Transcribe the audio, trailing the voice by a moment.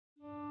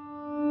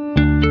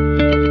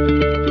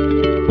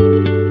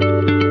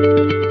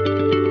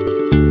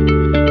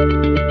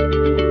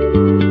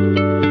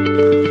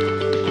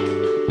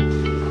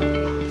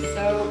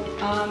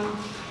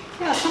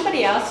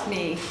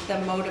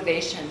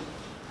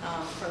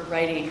for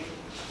writing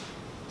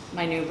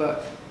my new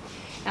book.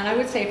 And I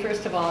would say,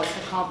 first of all, it's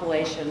a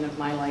compilation of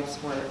my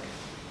life's work.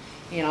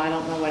 You know, I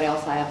don't know what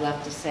else I have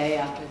left to say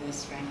after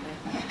this, frankly.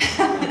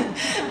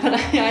 But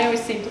I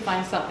always seem to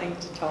find something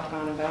to talk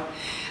on about.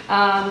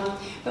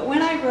 But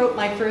when I wrote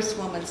my first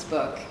woman's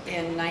book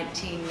in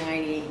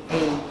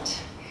 1998,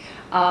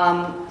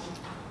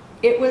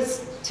 it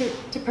was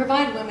to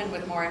provide women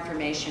with more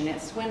information.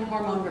 It's when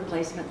hormone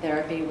replacement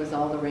therapy was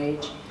all the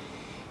rage,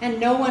 and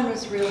no one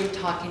was really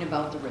talking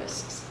about the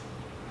risks.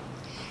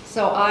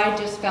 So I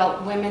just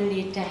felt women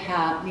needed to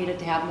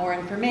have more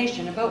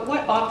information about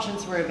what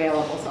options were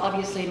available. So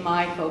obviously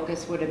my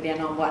focus would have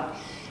been on what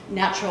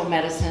natural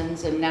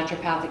medicines and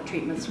naturopathic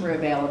treatments were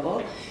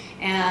available.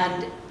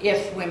 And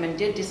if women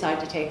did decide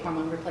to take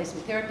hormone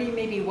replacement therapy,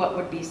 maybe what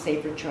would be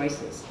safer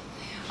choices.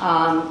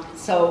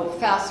 So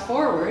fast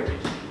forward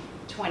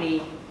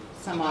 20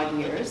 some odd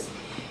years,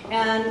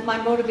 and my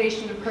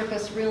motivation and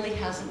purpose really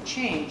hasn't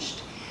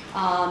changed.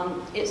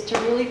 It's to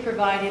really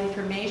provide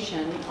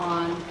information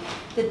on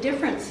the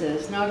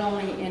differences, not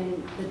only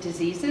in the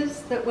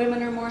diseases that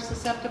women are more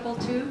susceptible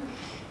to,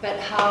 but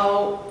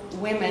how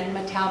women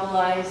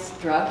metabolize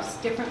drugs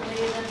differently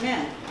than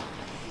men.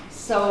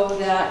 So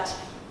that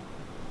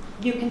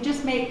you can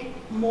just make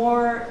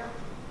more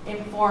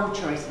informed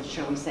choices,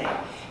 shall we say,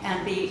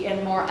 and be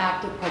in more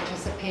active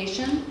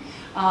participation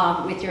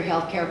with your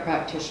healthcare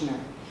practitioner.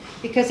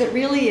 Because it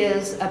really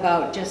is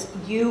about just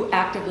you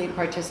actively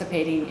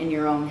participating in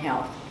your own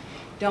health.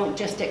 Don't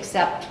just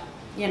accept,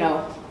 you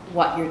know,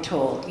 what you're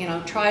told. You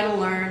know, try to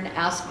learn,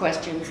 ask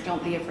questions,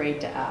 don't be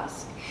afraid to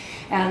ask.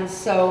 And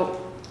so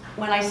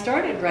when I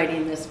started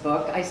writing this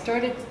book, I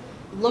started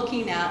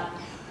looking at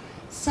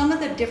some of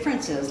the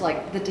differences,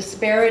 like the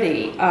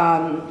disparity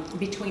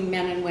between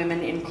men and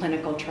women in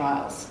clinical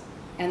trials.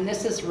 And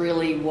this is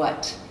really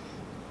what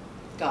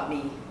got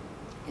me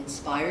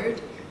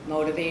inspired,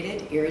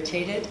 motivated,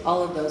 irritated,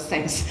 all of those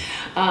things.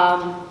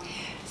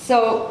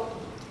 So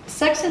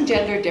sex and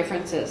gender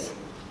differences.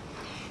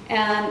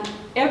 And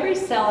every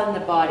cell in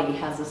the body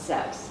has a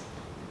sex.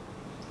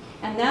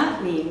 And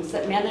that means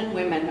that men and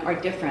women are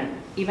different,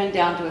 even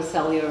down to a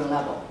cellular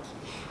level.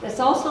 This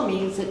also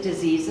means that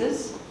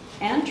diseases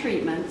and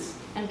treatments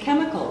and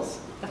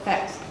chemicals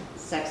affect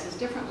sexes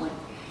differently.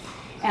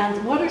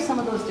 And what are some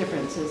of those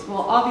differences?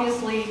 Well,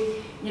 obviously,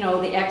 you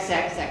know, the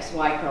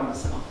XXXY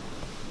chromosome.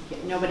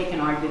 Nobody can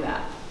argue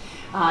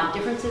that.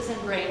 Differences in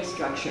brain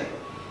structure.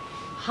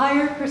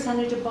 Higher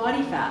percentage of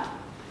body fat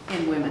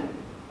in women.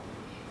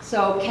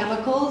 So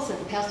chemicals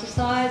and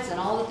pesticides and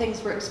all the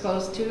things we're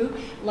exposed to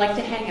like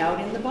to hang out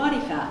in the body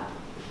fat.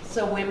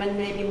 So women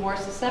may be more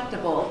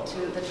susceptible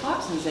to the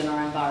toxins in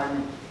our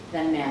environment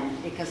than men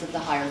because of the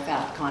higher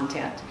fat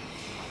content.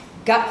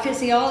 Gut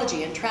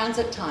physiology and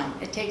transit time.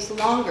 It takes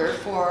longer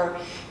for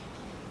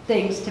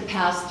things to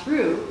pass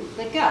through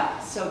the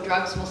gut, so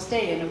drugs will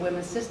stay in a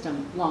women's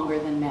system longer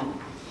than men.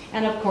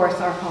 And of course,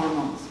 our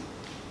hormones.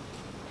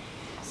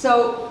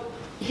 So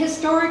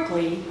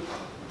historically,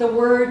 the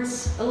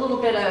words, a little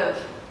bit of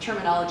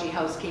terminology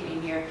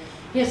housekeeping here.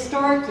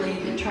 Historically,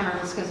 the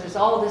terms, because there's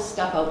all this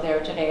stuff out there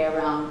today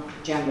around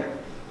gender,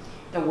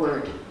 the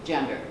word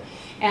gender.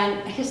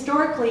 And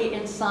historically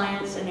in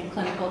science and in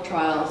clinical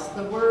trials,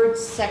 the words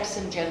sex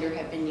and gender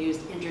have been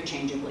used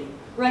interchangeably,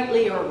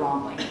 rightly or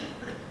wrongly.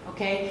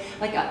 Okay,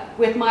 like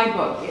with my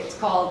book, it's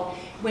called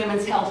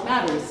Women's Health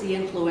Matters, the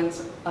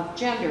influence of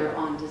gender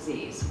on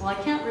disease. Well, I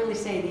can't really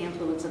say the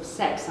influence of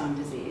sex on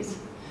disease,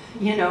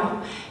 you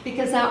know,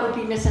 because that would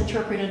be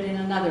misinterpreted in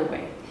another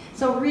way.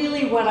 So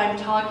really what I'm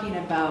talking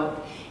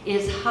about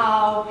is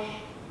how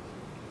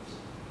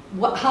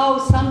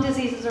some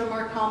diseases are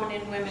more common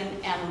in women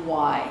and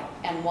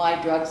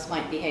why drugs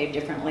might behave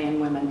differently in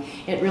women.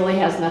 It really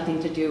has nothing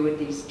to do with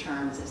these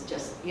terms. It's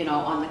just, you know,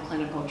 on the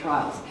clinical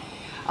trials.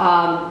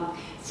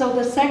 So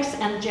the sex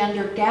and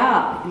gender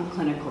gap in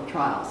clinical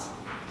trials.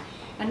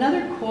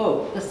 Another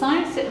quote, the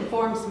science that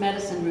informs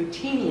medicine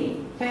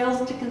routinely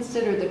fails to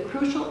consider the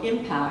crucial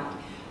impact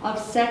of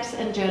sex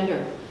and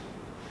gender.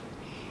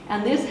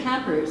 And this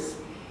hampers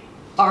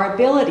our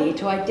ability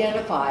to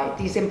identify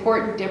these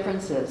important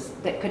differences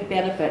that could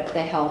benefit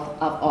the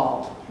health of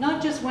all,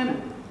 not just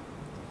women,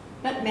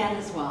 but men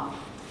as well.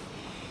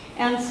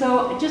 And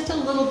so just a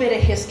little bit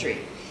of history.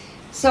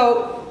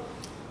 So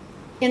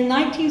in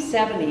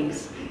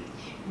 1970s,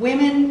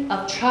 women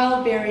of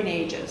childbearing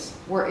ages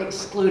were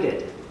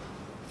excluded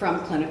from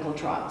clinical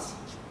trials.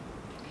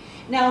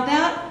 Now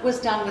that was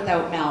done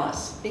without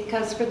malice,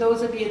 because for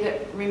those of you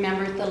that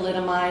remember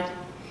thalidomide,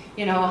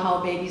 you know,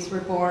 how babies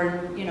were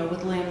born, you know,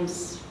 with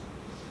limbs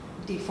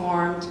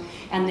deformed,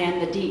 and then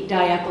the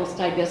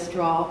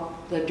diethylstilbestrol,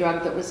 the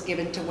drug that was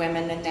given to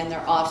women, and then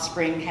their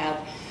offspring had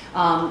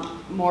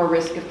more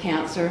risk of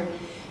cancer.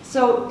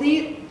 So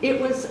it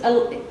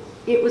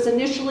was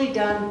initially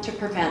done to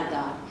prevent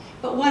that.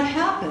 But what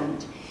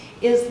happened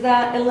is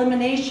that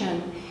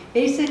elimination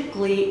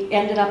basically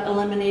ended up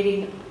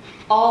eliminating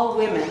all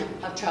women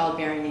of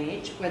childbearing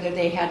age, whether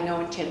they had no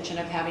intention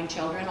of having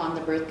children on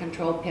the birth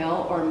control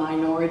pill or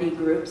minority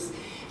groups.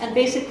 and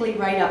basically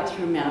right up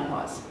through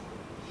menopause.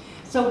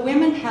 So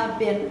women have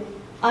been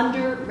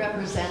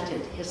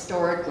underrepresented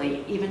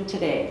historically, even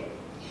today.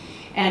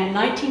 And in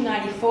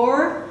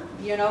 1994,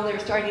 you know, they're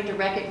starting to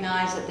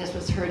recognize that this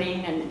was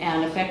hurting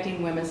and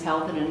affecting women's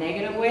health in a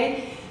negative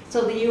way.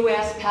 So the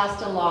US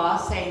passed a law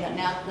saying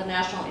that the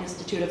National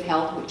Institute of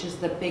Health, which is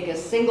the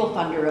biggest single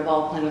funder of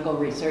all clinical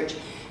research,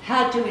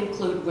 had to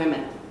include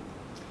women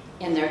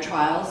in their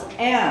trials,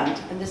 and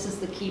this is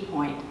the key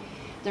point,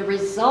 the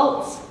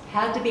results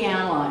had to be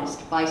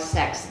analyzed by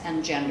sex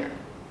and gender.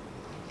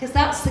 Because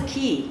that's the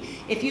key.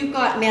 If you've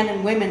got men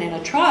and women in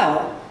a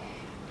trial,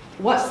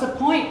 what's the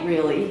point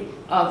really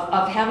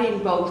of having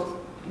both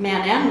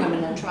men and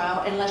women in a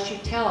trial unless you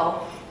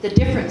tell the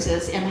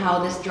differences in how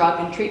this drug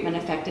and treatment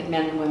affected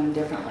men and women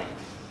differently.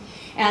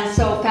 And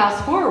so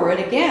fast forward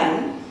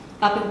again,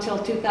 up until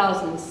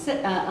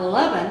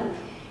 2011,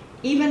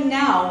 even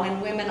now when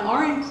women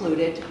are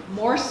included,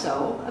 more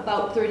so,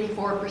 about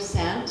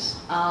 34%,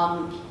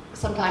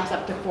 sometimes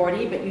up to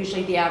 40, but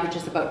usually the average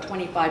is about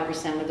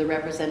 25% of the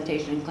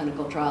representation in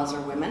clinical trials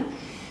are women.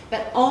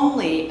 But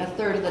only a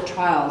third of the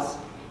trials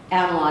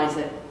analyze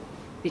it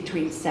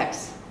between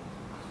sex,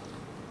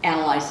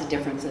 analyze the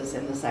differences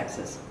in the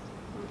sexes.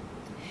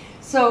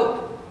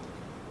 So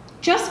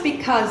just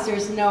because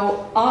there's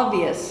no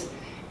obvious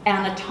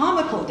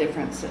anatomical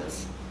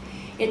differences,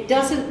 it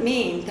doesn't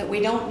mean that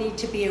we don't need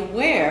to be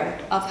aware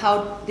of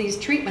how these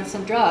treatments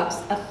and drugs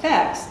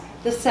affects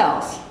the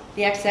cells,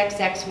 the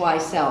XXXY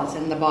cells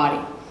in the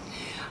body.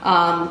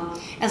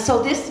 And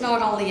so this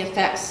not only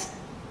affects,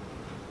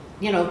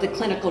 you know, the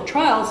clinical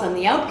trials and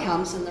the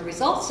outcomes and the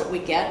results that we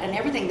get and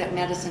everything that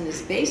medicine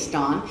is based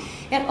on,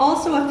 it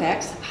also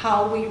affects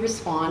how we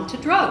respond to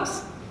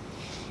drugs.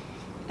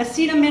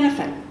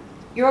 Acetaminophen,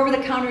 your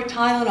over-the-counter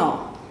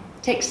Tylenol,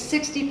 takes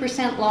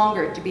 60%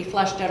 longer to be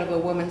flushed out of a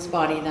woman's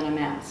body than a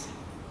man's.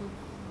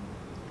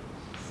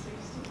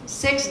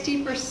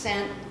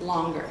 60%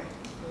 longer.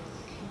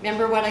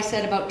 Remember what I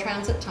said about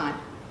transit time?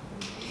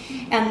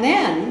 And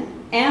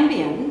then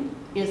Ambien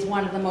is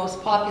one of the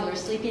most popular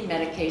sleeping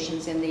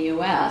medications in the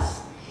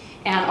US,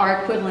 and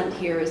our equivalent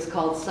here is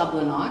called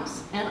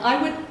Sublinox. And I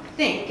would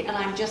think, and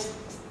I'm just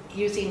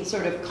using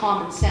sort of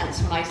common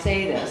sense when I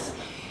say this,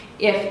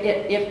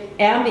 if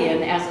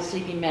Ambien as a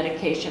sleeping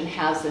medication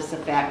has this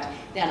effect,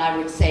 then I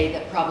would say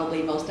that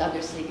probably most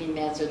other sleeping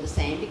meds are the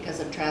same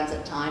because of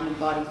transit time and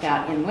body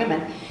fat in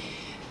women.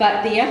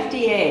 But the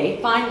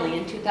FDA finally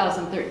in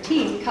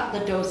 2013 cut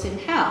the dose in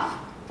half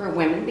for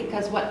women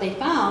because what they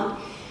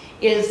found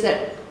is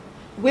that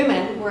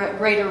women were at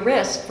greater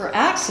risk for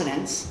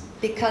accidents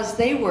because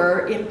they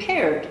were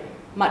impaired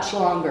much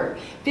longer.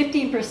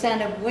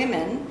 15% of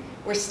women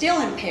were still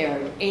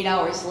impaired 8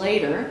 hours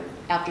later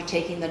after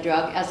taking the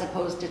drug, as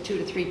opposed to 2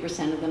 to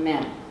 3% of the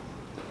men.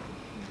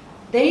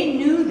 They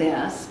knew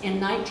this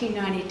in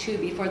 1992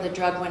 before the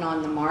drug went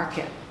on the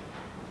market.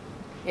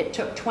 It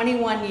took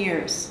 21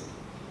 years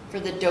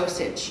for the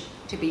dosage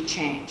to be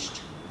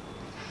changed.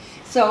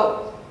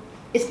 So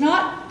it's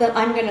not that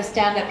I'm going to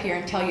stand up here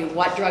and tell you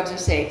what drugs are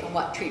safe and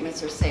what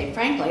treatments are safe.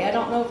 Frankly, I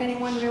don't know if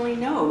anyone really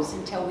knows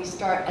until we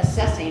start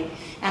assessing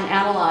and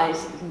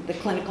analyze the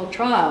clinical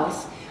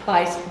trials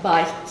by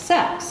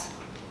sex.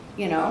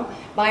 You know,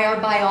 by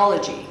our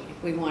biology,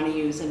 if we want to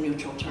use a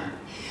neutral term.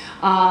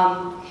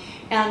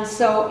 And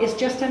so it's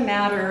just a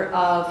matter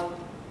of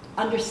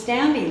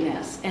understanding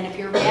this. And if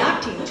you're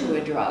reacting to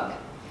a drug,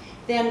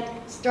 then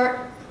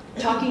start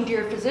talking to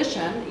your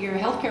physician, your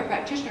healthcare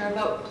practitioner,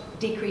 about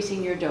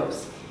decreasing your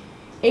dose.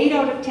 8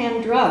 out of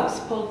 10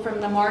 drugs pulled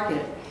from the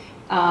market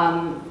 8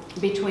 out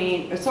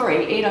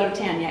of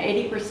 10,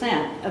 yeah,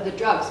 80% of the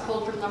drugs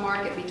pulled from the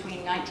market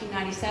between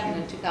 1997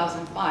 and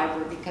 2005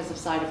 were because of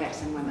side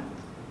effects in women.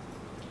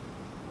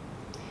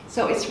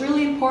 So it's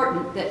really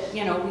important that,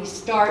 you know, we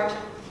start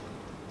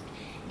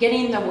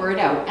getting the word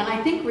out. And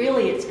I think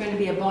really it's going to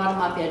be a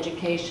bottom-up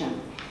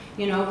education,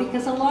 you know,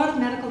 because a lot of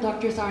medical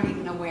doctors aren't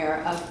even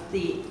aware of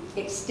the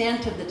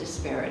extent of the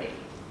disparity.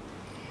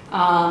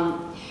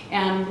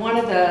 And one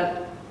of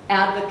the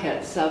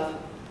advocates of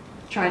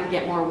trying to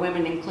get more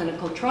women in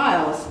clinical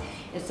trials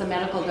is a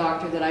medical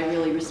doctor that I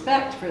really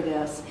respect for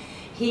this.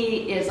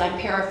 He is, I'm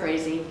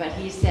paraphrasing, but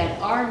he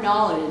said, our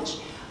knowledge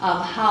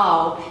of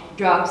how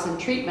drugs and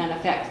treatment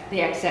affect the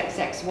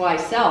XXXY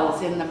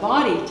cells in the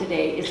body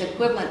today is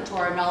equivalent to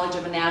our knowledge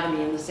of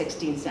anatomy in the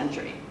 16th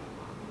century.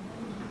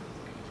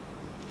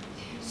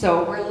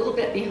 So we're a little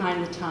bit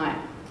behind the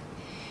time.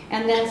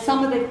 And then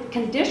some of the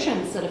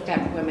conditions that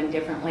affect women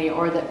differently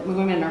or that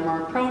women are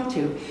more prone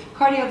to.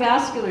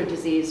 Cardiovascular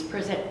disease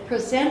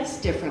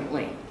presents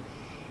differently.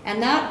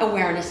 And that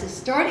awareness is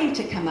starting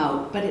to come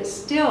out, but it's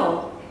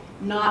still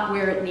not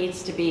where it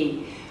needs to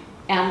be.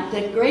 And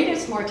the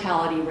greatest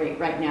mortality rate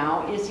right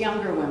now is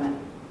younger women,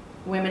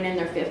 women in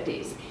their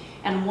 50s.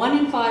 And 1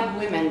 in 5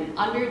 women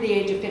under the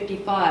age of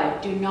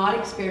 55 do not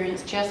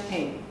experience chest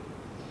pain.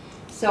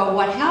 So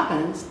what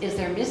happens is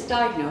they're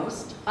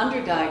misdiagnosed,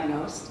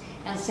 underdiagnosed,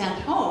 and sent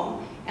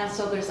home, and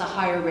so there's a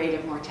higher rate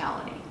of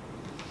mortality.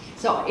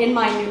 So in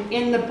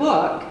the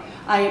book,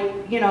 I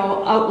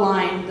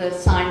outline the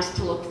signs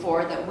to look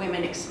for that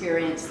women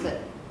experience that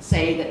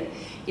say that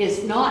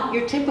is not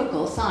your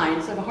typical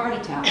signs of a heart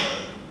attack,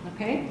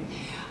 okay?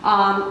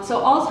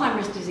 So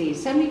Alzheimer's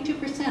disease,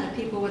 72% of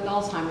people with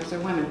Alzheimer's are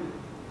women.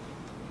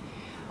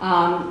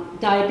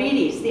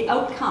 Diabetes, the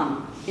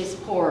outcome is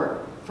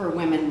poor for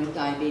women with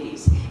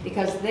diabetes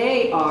because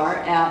they are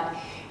at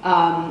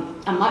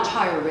a much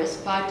higher risk,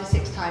 5 to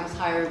 6 times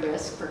higher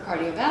risk for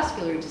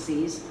cardiovascular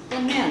disease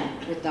than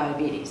men with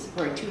diabetes,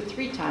 who are 2 to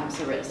 3 times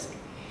the risk.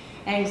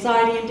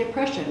 Anxiety and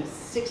depression,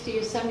 60 to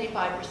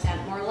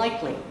 75% more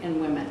likely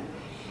in women.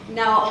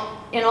 Now,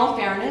 in all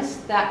fairness,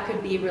 that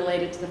could be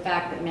related to the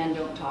fact that men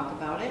don't talk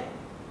about it.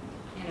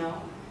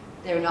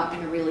 They're not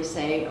going to really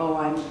say, oh,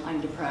 I'm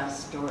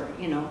depressed, or,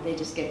 they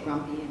just get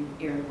grumpy and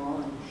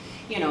irritable and,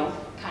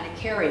 kind of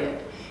carry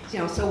it.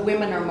 So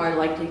women are more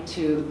likely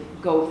to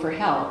go for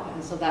help,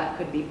 and so that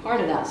could be part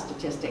of that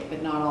statistic,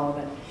 but not all of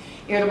it.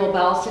 Irritable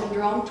bowel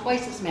syndrome,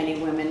 twice as many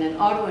women, and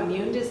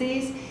autoimmune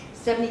disease,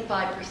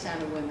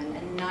 75% of women,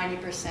 and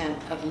 90%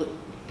 of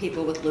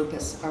people with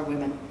lupus are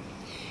women.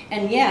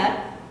 And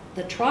yet,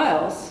 the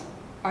trials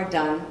are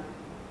done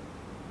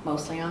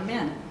mostly on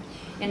men.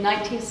 In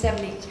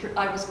 1973,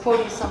 I was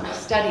quoting some of the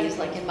studies,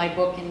 like in my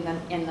book in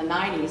the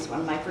 90s, one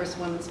of my first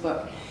women's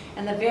book,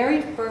 and the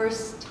very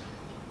first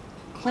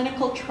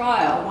clinical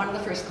trial, one of the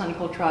first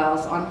clinical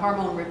trials on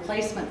hormone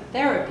replacement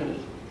therapy,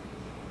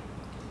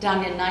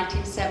 done in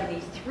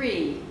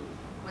 1973,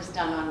 was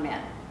done on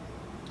men.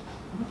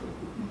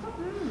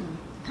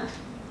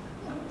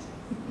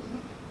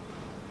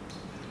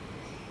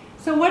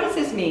 So what does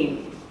this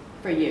mean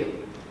for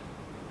you?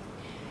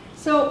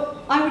 So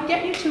I would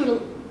get you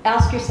to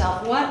ask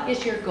yourself, what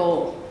is your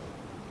goal?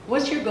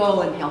 What's your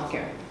goal in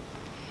healthcare?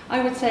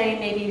 I would say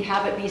maybe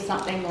have it be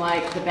something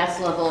like the best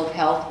level of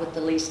health with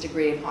the least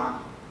degree of harm.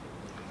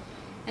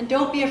 And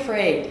don't be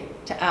afraid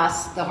to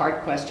ask the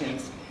hard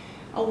questions.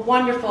 A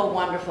wonderful,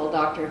 wonderful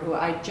doctor who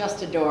I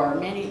just adore.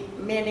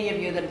 Many of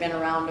you that have been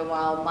around a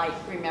while might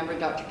remember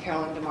Dr.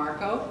 Carolyn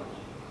DeMarco.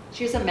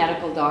 She was a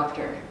medical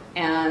doctor,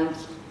 and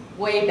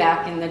way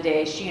back in the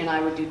day, she and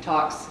I would do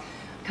talks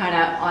kind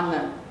of on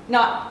the,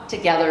 not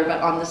together,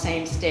 but on the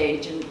same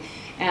stage.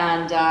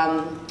 And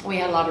we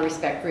had a lot of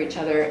respect for each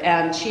other.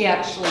 And she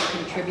actually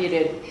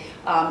contributed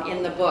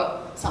in the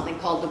book something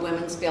called the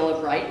Women's Bill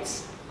of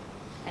Rights.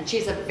 And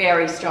she's a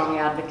very strong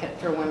advocate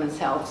for women's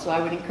health. So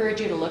I would encourage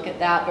you to look at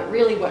that. But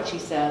really what she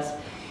says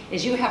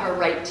is you have a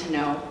right to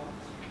know.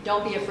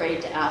 Don't be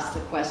afraid to ask the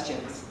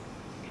questions.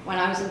 When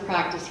I was in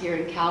practice here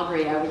in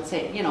Calgary, I would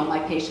say, my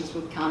patients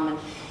would come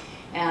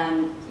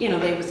and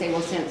they would say,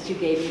 well, since you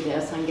gave me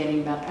this, I'm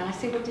getting better. And I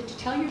say, well, did you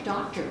tell your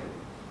doctor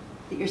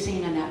that you're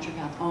seeing a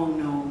naturopath? Oh,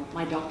 no,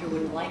 my doctor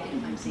wouldn't like it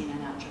if I'm seeing a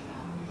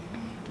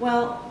naturopath.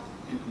 Well,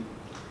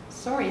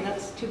 sorry,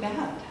 that's too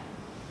bad.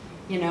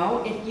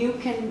 If you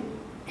can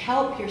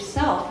help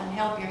yourself and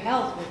help your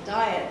health with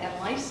diet and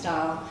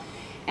lifestyle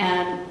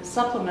and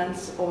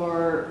supplements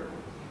or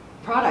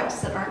products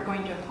that aren't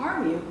going to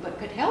harm you but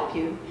could help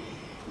you,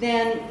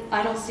 then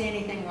I don't see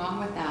anything wrong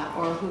with that,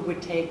 or who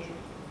would take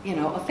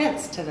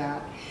offense to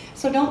that.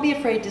 So don't be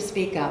afraid to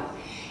speak up.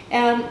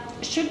 And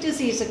should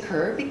disease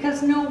occur,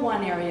 because no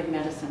one area of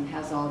medicine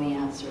has all the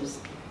answers,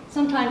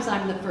 sometimes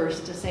I'm the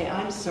first to say,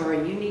 I'm sorry,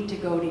 you need to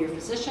go to your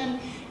physician,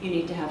 you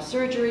need to have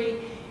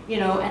surgery,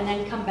 and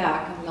then come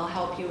back and we'll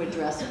help you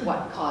address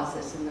what caused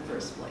this in the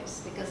first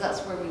place, because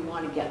that's where we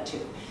want to get to,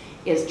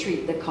 is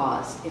treat the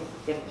cause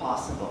if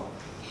possible.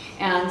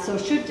 And so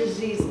should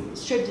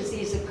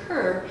disease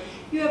occur,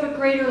 you have a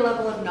greater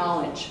level of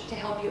knowledge to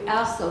help you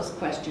ask those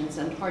questions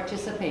and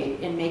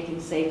participate in making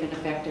safe and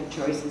effective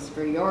choices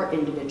for your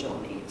individual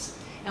needs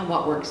and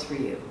what works for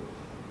you,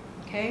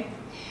 okay?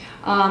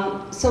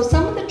 So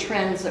some of the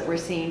trends that we're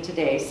seeing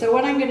today. So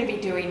what I'm going to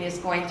be doing is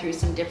going through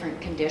some different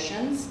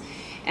conditions,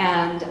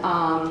 and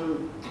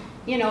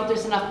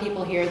there's enough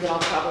people here that I'll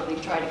probably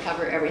try to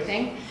cover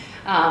everything.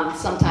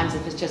 Sometimes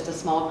if it's just a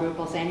small group,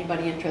 I'll say,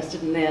 anybody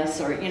interested in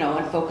this, or,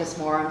 and focus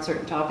more on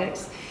certain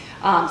topics.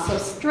 So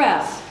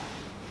stress,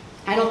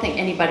 I don't think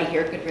anybody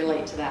here could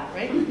relate to that,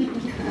 right?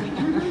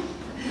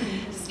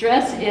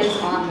 Stress is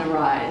on the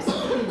rise.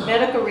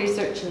 Medical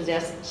research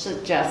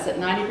suggests that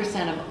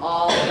 90% of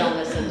all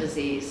illness and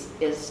disease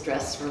is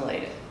stress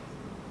related.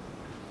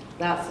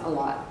 That's a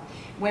lot.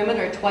 Women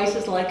are twice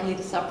as likely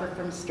to suffer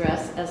from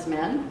stress as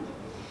men.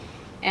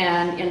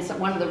 And in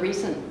one of the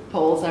recent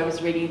polls I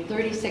was reading,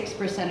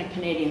 36% of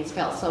Canadians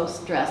felt so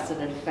stressed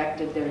that it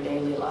affected their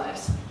daily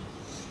lives.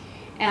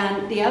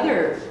 And the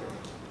other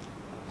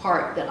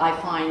part that I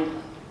find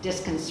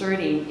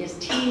disconcerting is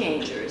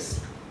teenagers'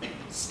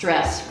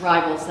 stress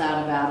rivals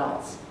that of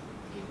adults.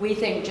 We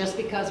think just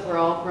because we're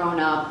all grown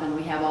up and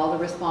we have all the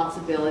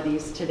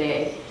responsibilities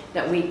today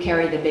that we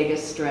carry the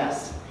biggest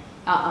stress.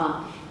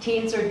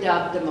 Teens are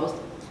dubbed the most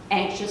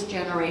anxious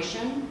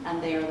generation,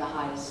 and they are the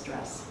highest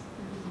stress.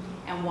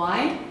 And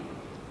why?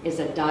 Is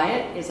it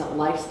diet? Is it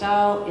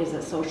lifestyle? Is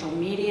it social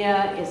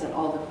media? Is it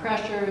all the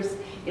pressures?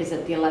 Is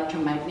it the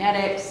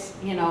electromagnetics?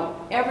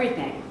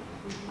 Everything.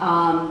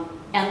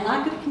 And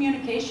lack of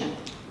communication.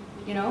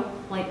 you know,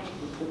 like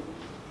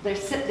they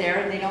sit there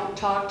and they don't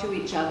talk to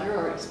each other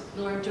or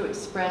learn to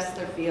express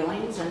their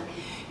feelings. And,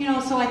 you know,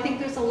 so I think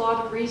there's a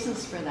lot of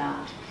reasons for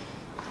that.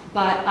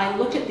 But I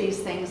look at these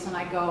things and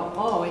I go,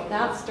 oh, if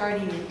that's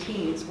starting in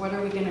teens, what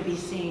are we going to be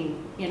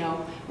seeing, you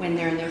know, when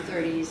they're in their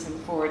 30s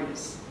and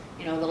 40s?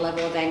 You know, the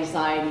level of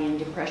anxiety and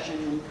depression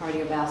and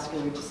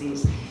cardiovascular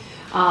disease.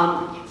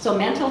 So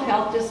mental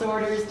health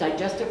disorders,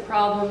 digestive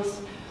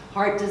problems,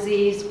 heart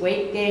disease,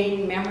 weight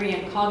gain, memory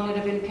and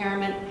cognitive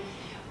impairment,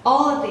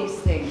 all of these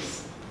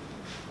things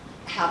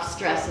have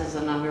stress as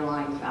an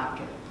underlying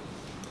factor.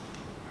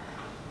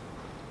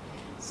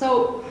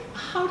 So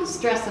how does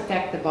stress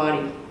affect the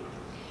body?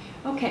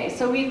 Okay,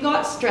 so we've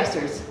got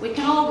stressors. We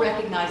can all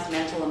recognize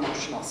mental,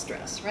 emotional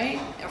stress,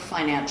 right? Or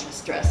financial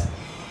stress.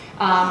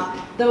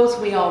 Those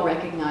we all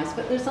recognize,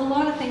 but there's a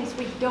lot of things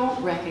we don't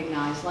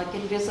recognize, like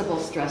invisible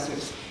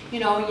stressors.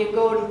 You know, you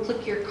go and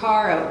click your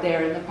car out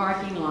there in the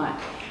parking lot.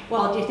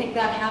 Well, do you think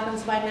that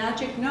happens by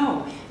magic?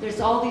 No. There's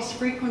all these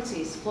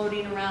frequencies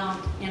floating around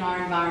in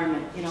our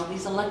environment. You know,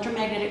 these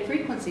electromagnetic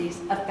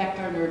frequencies affect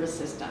our nervous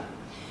system.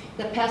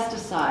 The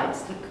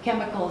pesticides, the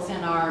chemicals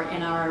in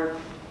our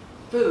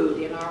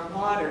food, in our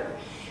water.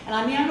 And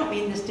I mean, I don't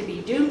mean this to be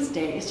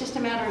doomsday. It's just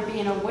a matter of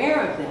being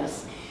aware of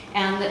this,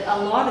 and that a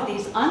lot of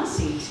these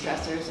unseen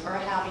stressors are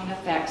having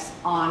effects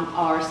on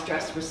our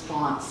stress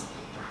response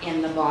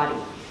in the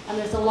body. And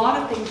there's a lot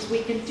of things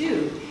we can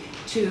do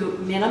to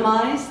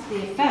minimize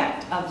the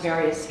effect of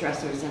various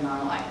stressors in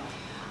our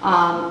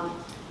life.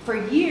 For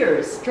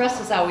years, stress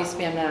has always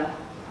been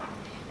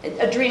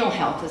adrenal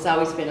health has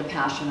always been a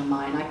passion of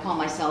mine. I call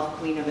myself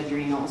queen of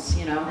adrenals,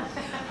 you know.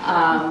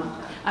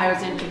 I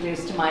was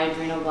introduced to my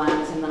adrenal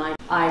glands, and then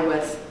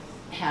I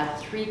had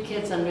 3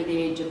 kids under the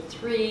age of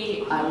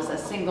 3. I was a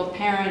single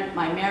parent.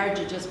 My marriage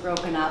had just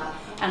broken up,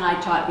 and I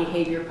taught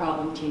behavior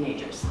problem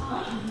teenagers.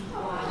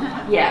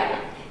 Yeah.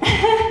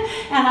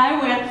 And I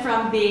went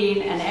from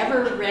being an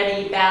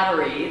ever-ready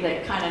battery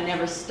that kind of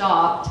never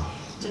stopped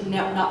to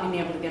not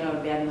being able to get out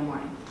of bed in the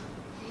morning.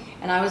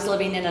 And I was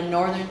living in a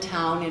northern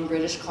town in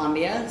British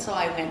Columbia, and so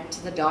I went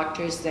to the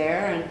doctors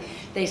there, and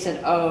they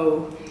said,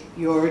 "Oh,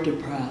 you're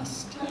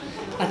depressed."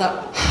 I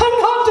thought, I'm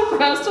not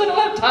depressed, I don't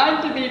have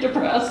time to be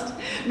depressed,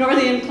 nor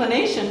the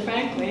inclination,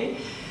 frankly.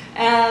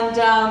 And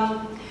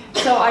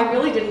so I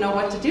really didn't know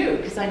what to do,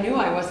 because I knew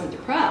I wasn't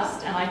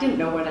depressed, and I didn't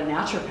know what a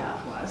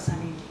naturopath was. I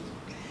mean,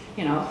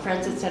 you know,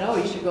 friends had said, oh,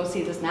 you should go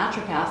see this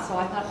naturopath, so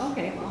I thought,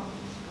 okay, well,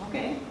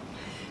 okay.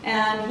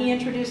 And he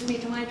introduced me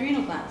to my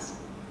adrenal glands,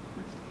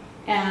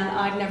 and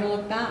I've never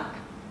looked back.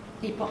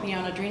 He put me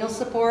on adrenal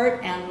support,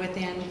 and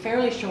within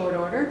fairly short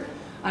order,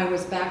 I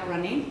was back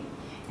running,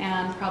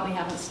 and probably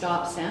haven't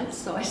stopped since,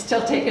 so I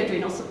still take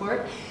adrenal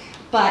support.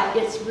 But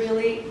it's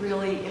really,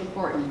 really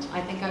important.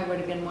 I think I would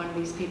have been one of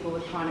these people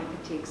with chronic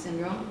fatigue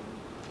syndrome,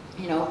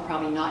 you know,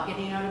 probably not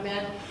getting out of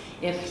bed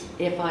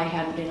if I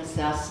hadn't been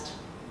assessed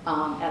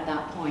at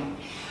that point.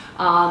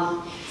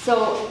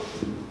 So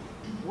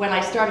when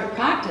I started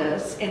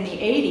practice in the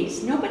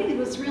 80s, nobody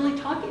was really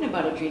talking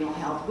about adrenal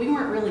health. We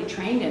weren't really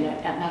trained in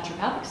it at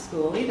naturopathic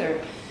school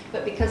either.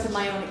 But because of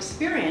my own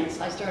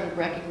experience, I started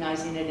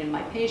recognizing it in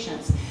my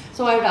patients.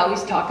 So I would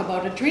always talk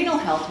about adrenal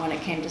health when it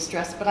came to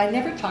stress, but I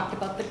never talked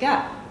about the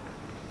gut.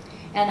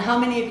 And how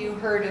many of you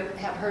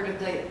have heard of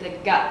the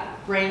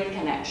gut-brain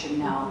connection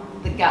now?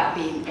 The gut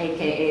being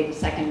AKA the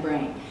second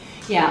brain.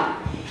 Yeah,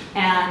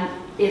 and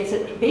it's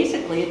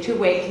basically a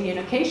two-way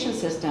communication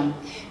system.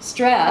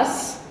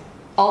 Stress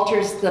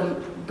alters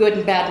the good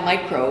and bad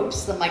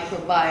microbes, the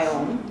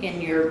microbiome in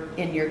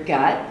your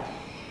gut,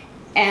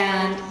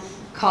 and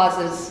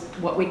causes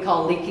what we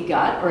call leaky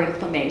gut or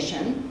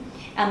inflammation,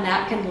 and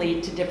that can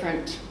lead to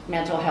different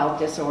mental health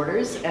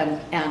disorders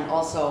and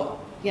also,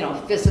 you know,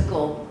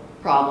 physical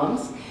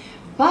problems.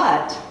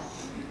 But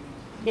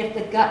if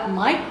the gut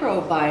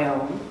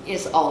microbiome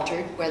is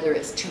altered, whether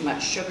it's too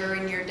much sugar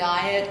in your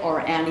diet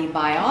or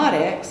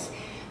antibiotics,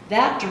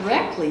 that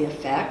directly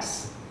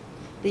affects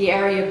the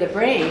area of the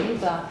brain,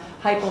 the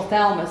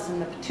hypothalamus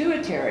and the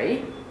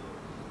pituitary,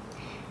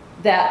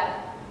 that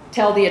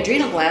tell the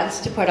adrenal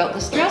glands to put out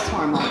the stress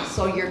hormones.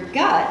 So your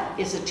gut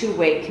is a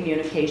two-way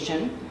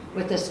communication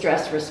with the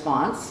stress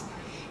response,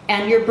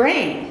 and your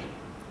brain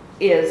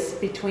is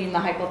between the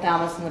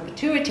hypothalamus and the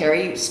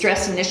pituitary.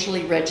 Stress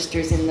initially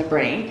registers in the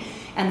brain,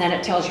 and then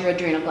it tells your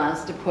adrenal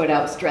glands to put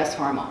out stress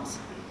hormones.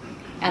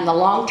 And the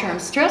long-term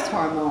stress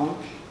hormone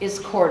is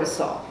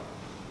cortisol.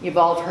 You've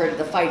all heard of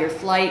the fight or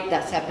flight,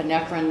 that's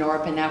epinephrine,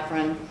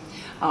 norepinephrine,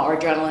 or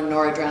adrenaline,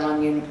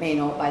 noradrenaline, you may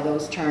know it by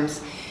those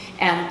terms.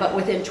 But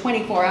within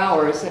 24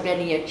 hours of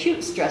any acute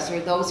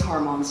stressor, those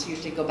hormones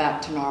usually go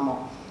back to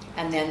normal.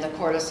 And then the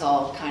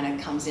cortisol kind of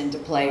comes into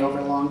play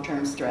over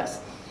long-term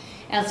stress.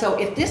 And so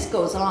if this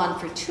goes on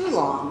for too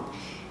long,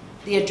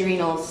 the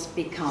adrenals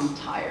become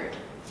tired.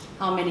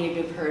 How many of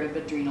you have heard of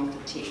adrenal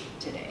fatigue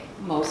today?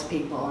 Most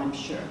people, I'm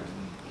sure.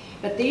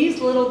 But these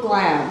little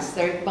glands,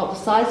 they're about the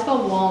size of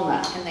a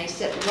walnut, and they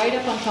sit right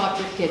up on top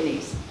of your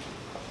kidneys.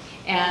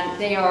 And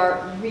they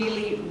are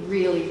really,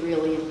 really,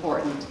 really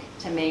important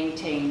to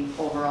maintain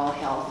overall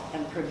health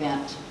and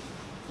prevent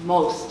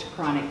most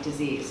chronic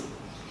disease.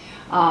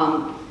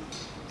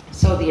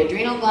 So the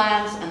adrenal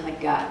glands and the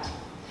gut.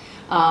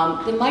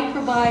 The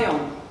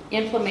microbiome,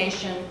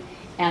 inflammation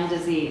and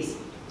disease.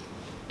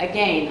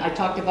 Again, I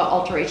talked about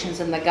alterations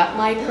in the gut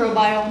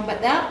microbiome,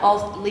 but that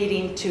also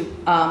leading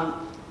to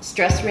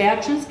stress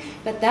reactions,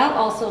 but that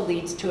also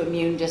leads to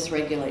immune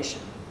dysregulation.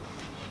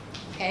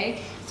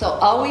 Okay? So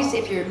always,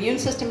 if your immune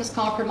system is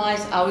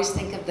compromised, always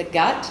think of the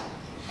gut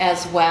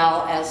as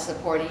well as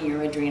supporting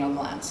your adrenal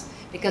glands.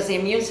 Because the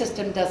immune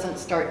system doesn't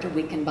start to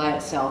weaken by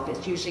itself.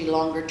 It's usually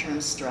longer-term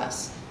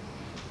stress.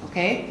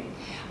 Okay?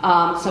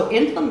 So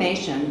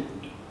inflammation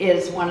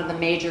is one of the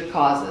major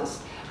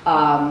causes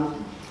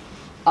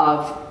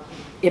of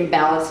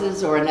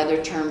imbalances, or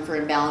another term for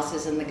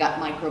imbalances in the gut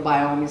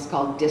microbiome is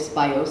called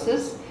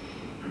dysbiosis.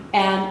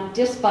 And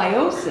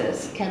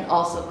dysbiosis can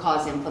also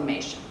cause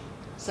inflammation.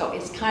 So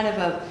it's kind of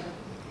a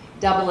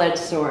double-edged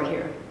sword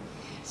here.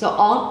 So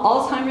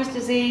Alzheimer's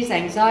disease,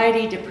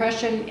 anxiety,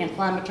 depression,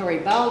 inflammatory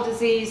bowel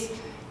disease,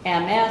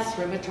 MS,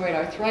 rheumatoid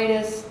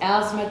arthritis,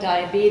 asthma,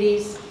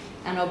 diabetes,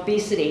 and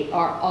obesity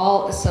are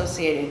all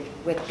associated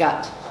with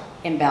gut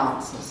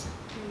imbalances.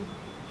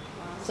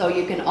 So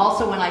you can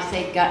also, when I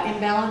say gut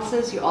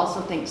imbalances, you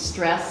also think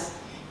stress,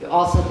 you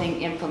also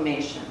think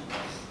inflammation,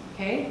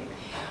 okay?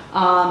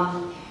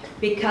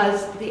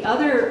 Because the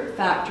other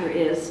factor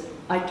is,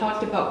 I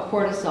talked about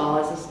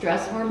cortisol as a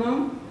stress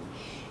hormone.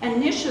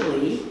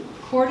 Initially,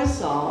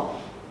 cortisol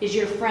is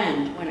your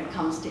friend when it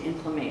comes to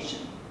inflammation,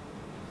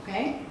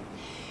 okay?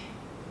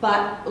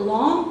 But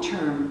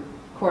long-term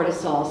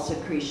cortisol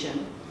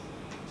secretion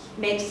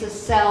makes the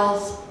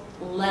cells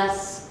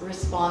less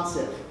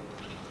responsive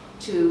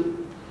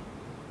to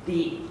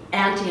the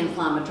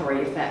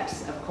anti-inflammatory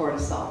effects of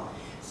cortisol.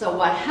 So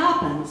what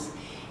happens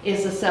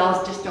is the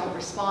cells just don't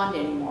respond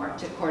anymore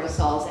to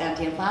cortisol's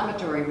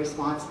anti-inflammatory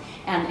response,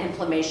 and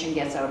inflammation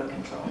gets out of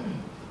control.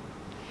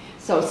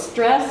 So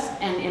stress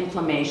and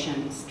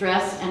inflammation,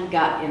 stress and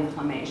gut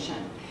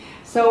inflammation.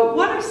 So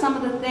what are some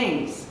of the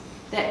things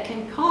that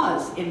can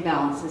cause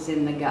imbalances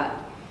in the gut?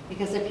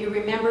 Because if you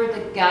remember,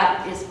 the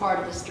gut is part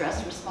of the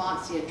stress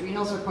response, the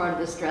adrenals are part of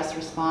the stress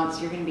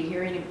response, you're going to be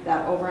hearing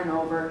that over and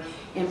over,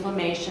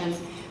 inflammation.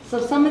 So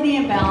some of the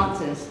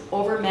imbalances,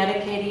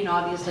 over-medicating,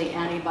 obviously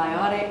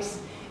antibiotics,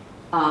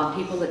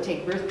 people that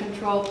take birth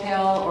control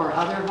pill or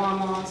other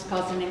hormones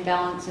cause an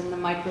imbalance in the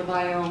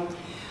microbiome,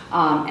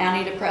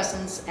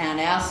 antidepressants,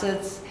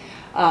 antacids.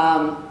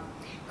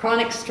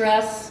 Chronic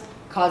stress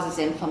causes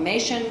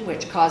inflammation,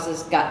 which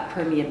causes gut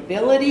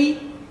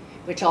permeability,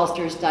 which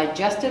alters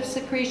digestive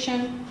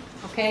secretion.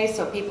 Okay,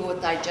 so people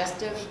with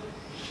digestive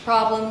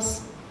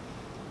problems,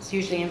 it's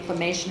usually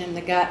inflammation in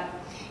the gut.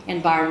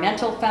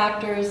 Environmental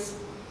factors,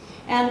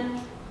 and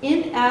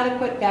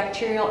inadequate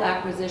bacterial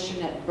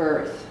acquisition at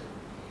birth.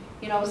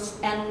 You know,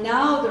 and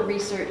now the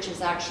research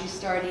is actually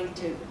starting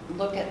to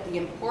look at the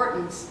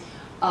importance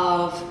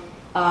of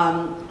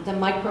the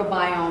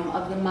microbiome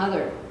of the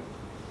mother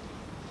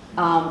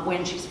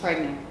when she's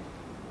pregnant,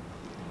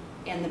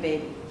 and the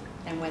baby,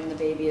 and when the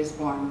baby is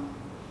born.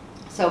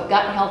 So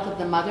gut health of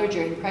the mother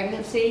during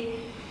pregnancy,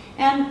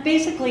 and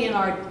basically in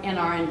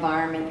our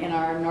environment, in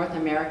our North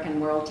American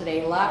world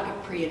today, lack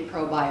of pre and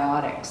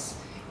probiotics.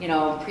 You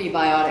know,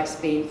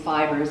 prebiotics being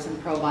fibers and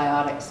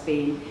probiotics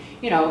being,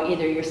 you know,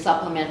 either your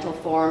supplemental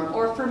form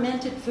or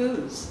fermented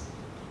foods.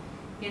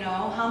 You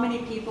know, how many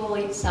people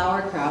eat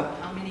sauerkraut?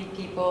 How many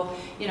people,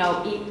 you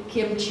know, eat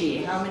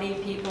kimchi? How many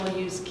people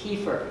use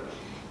kefir?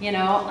 You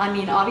know, I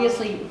mean,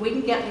 obviously, we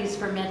can get these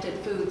fermented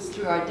foods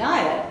through our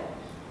diet.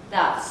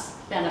 That's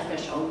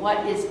beneficial.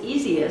 What is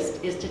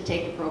easiest is to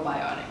take a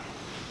probiotic.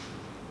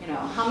 You know,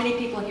 how many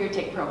people here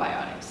take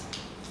probiotics?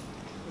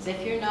 Because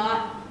if you're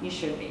not, you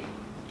should be.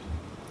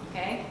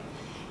 Okay?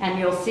 And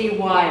you'll see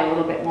why a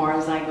little bit more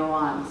as I go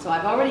on. So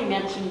I've already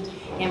mentioned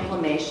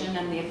inflammation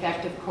and the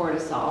effect of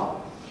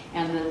cortisol,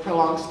 and the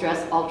prolonged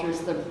stress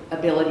alters the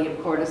ability of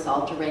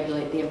cortisol to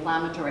regulate the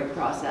inflammatory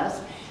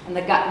process, and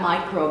the gut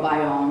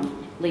microbiome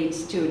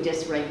leads to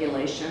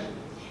dysregulation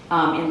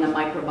in the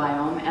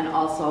microbiome, and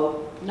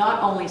also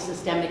not only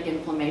systemic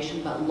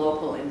inflammation but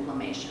local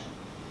inflammation.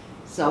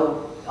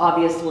 So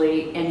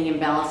obviously any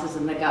imbalances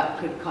in the gut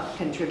could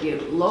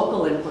contribute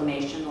local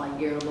inflammation like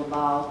irritable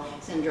bowel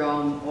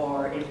syndrome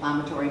or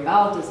inflammatory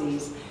bowel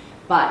disease,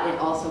 but it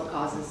also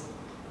causes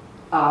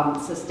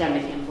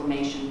systemic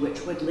inflammation,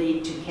 which would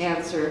lead to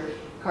cancer,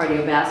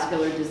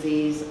 cardiovascular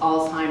disease,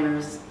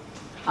 Alzheimer's,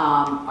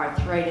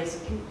 arthritis.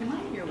 Am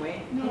I in your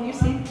way? No, can you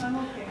see? I'm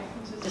okay.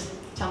 Just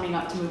tell me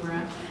not to move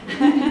around.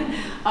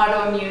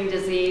 Autoimmune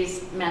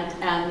disease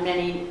and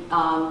many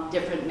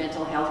different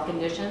mental health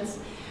conditions,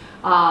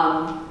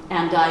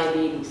 and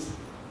diabetes.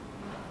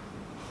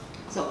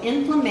 So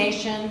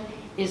inflammation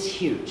is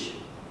huge,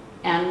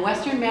 and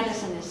Western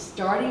medicine is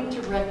starting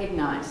to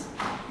recognize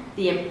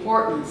the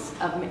importance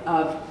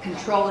of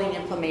controlling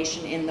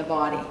inflammation in the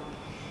body.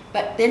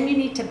 But then you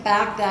need to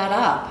back that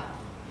up.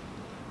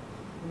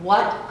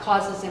 What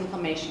causes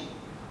inflammation?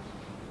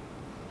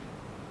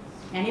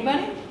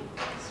 Anybody?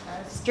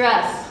 Stress.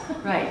 Stress,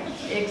 right,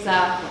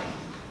 exactly.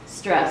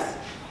 Stress.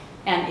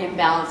 and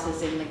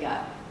imbalances in the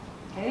gut,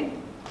 okay?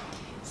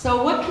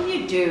 So what can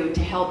you do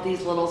to help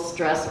these little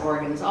stress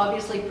organs?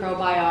 Obviously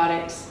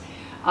probiotics.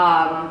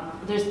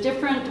 There's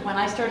different, when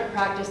I started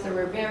practice, there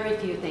were very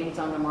few things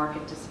on the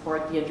market to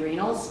support the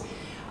adrenals.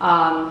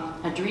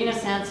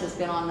 AdrenaSense has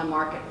been on the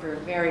market for a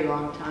very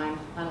long time,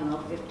 I don't know,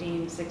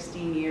 15,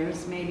 16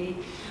 years maybe.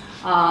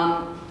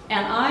 And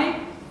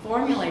I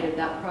formulated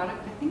that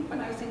product, I think when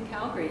I was in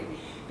Calgary,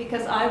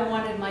 because I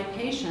wanted my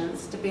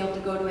patients to be able to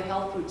go to a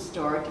health food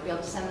store, to be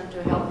able to send them to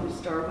a health food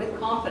store with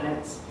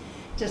confidence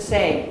to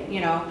say, you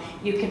know,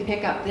 you can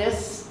pick up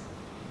this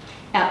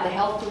at the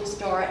health food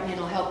store and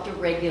it'll help to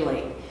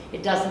regulate.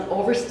 It doesn't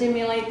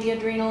overstimulate the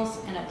adrenals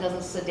and it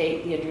doesn't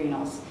sedate the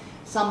adrenals.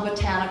 Some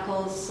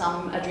botanicals,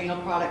 some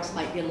adrenal products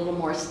might be a little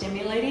more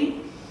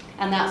stimulating,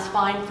 and that's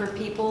fine for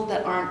people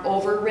that aren't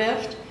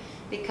over-rived,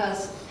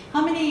 because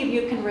how many of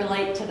you can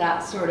relate to that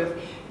sort of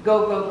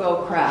go, go,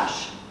 go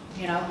crash?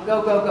 You know,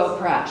 go, go, go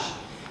crash.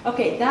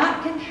 Okay,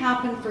 that can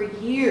happen for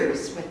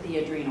years with the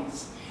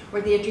adrenals,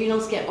 where the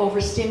adrenals get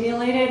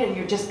overstimulated and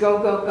you're just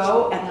go, go,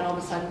 go, and then all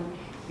of a sudden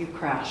you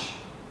crash.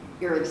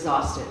 You're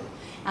exhausted.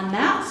 And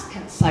that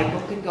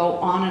cycle can go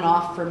on and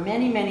off for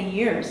many, many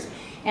years.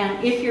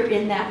 And if you're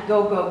in that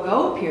go, go,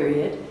 go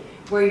period,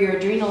 where your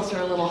adrenals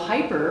are a little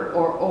hyper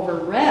or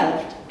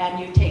over-revved, and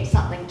you take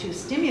something too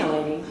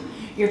stimulating,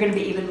 you're going to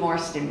be even more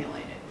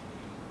stimulated,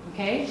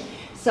 okay?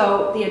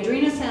 So the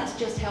AdrenaSense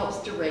just helps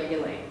to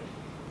regulate.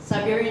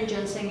 Siberian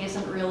ginseng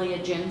isn't really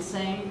a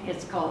ginseng.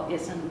 It's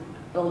an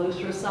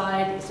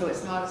erythricide, so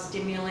it's not a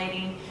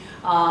stimulating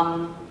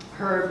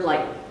herb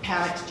like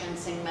Panax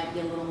ginseng might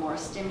be a little more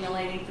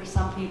stimulating for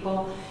some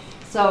people.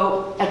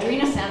 So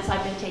AdrenaSense,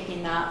 I've been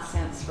taking that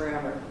since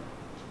forever.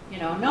 You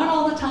know, not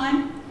all the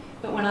time,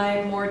 but when I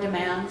have more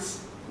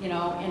demands, you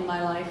know, in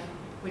my life,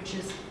 which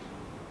is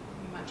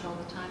pretty much all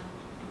the time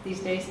these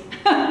days.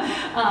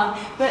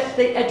 But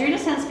the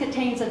AdrenaSense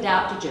contains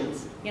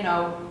adaptogens, you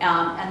know,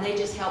 and they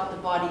just help the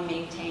body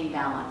maintain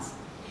balance.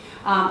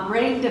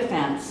 Brain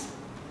defense.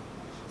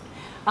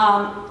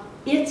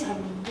 It's a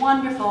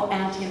wonderful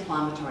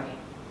anti-inflammatory.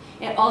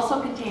 It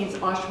also contains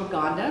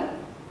ashwagandha,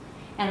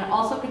 and it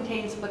also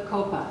contains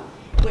bacopa,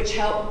 which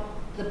help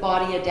the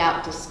body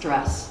adapt to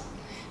stress.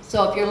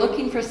 So if you're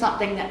looking for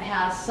something that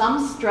has some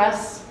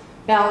stress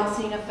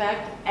balancing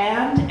effect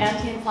and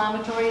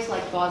anti-inflammatories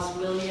like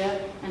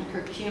boswellia and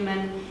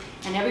curcumin,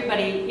 and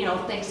everybody, you know,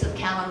 thinks of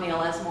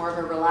chamomile as more of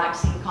a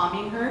relaxing,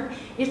 calming herb,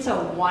 it's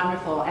a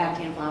wonderful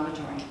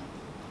anti-inflammatory,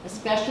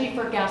 especially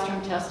for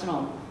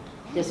gastrointestinal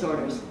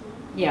disorders.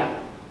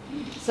 Yeah.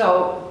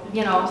 So,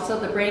 you know, so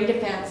the brain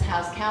defense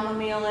has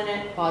chamomile in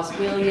it,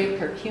 boswellia,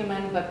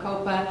 curcumin,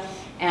 bacopa,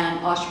 and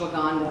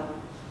ashwagandha.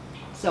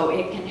 So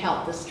it can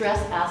help the stress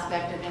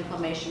aspect of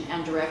inflammation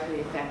and directly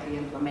affect the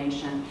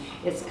inflammation.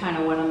 It's kind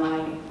of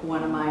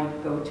one of my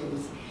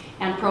go-tos.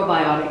 And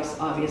probiotics,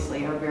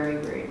 obviously, are very,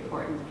 very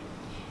important.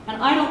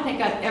 And I don't think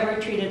I've ever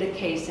treated a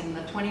case in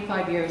the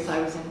 25 years I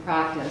was in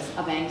practice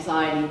of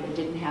anxiety that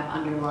didn't have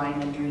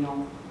underlying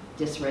adrenal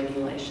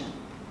dysregulation.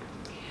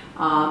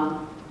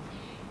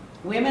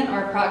 Women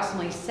are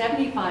approximately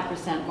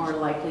 75% more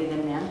likely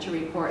than men to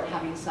report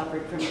having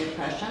suffered from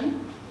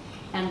depression,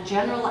 and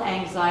general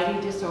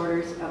anxiety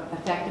disorders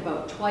affect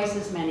about twice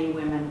as many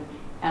women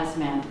as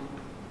men.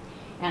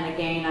 And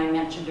again, I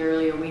mentioned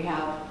earlier, we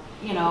have,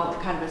 you know,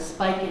 kind of a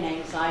spike in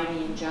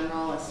anxiety in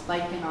general, a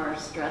spike in our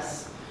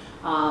stress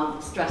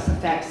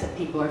effects that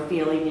people are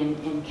feeling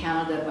in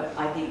Canada, but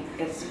I think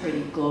it's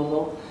pretty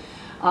global.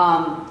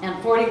 And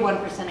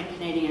 41% of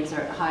Canadians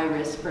are at high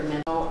risk for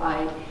mental.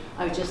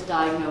 I was just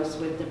diagnosed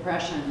with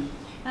depression,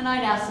 and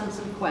I'd ask them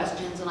some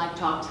questions and I'd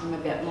talk to them a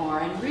bit more,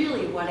 and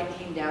really what it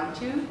came down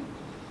to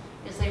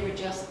is they were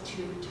just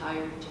too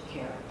tired to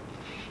care.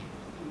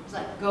 It's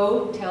like,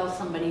 go tell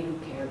somebody who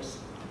cares,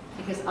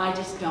 because I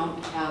just don't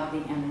have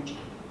the energy,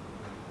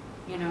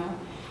 you know?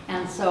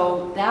 And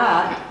so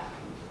that,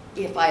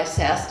 if I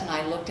assessed and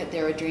I looked at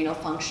their adrenal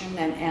function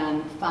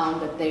and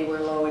found that they were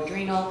low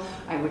adrenal,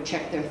 I would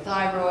check their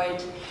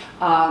thyroid.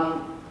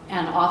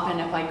 And often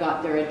if I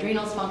got their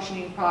adrenals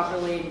functioning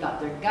properly and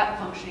got their gut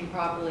functioning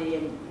properly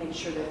and made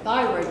sure their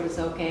thyroid was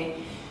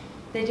okay,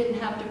 they didn't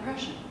have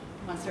depression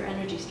once their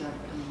energy started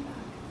coming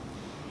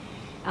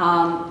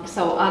back.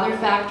 So other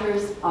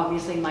factors,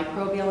 obviously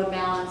microbial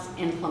imbalance,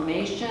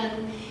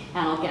 inflammation,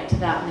 and I'll get to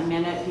that in a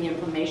minute, the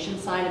inflammation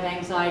side of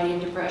anxiety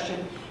and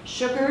depression.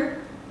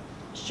 Sugar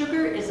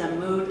is a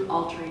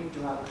mood-altering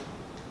drug.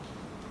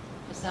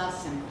 It's that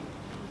simple.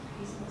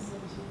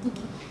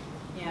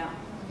 Yeah.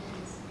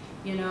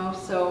 You know,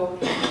 so,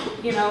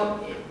 you know,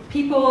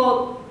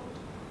 people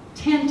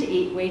tend to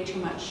eat way too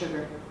much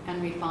sugar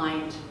and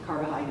refined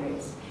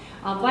carbohydrates.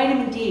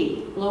 Vitamin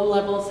D, low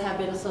levels have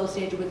been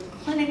associated with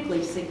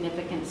clinically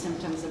significant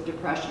symptoms of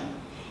depression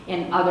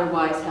in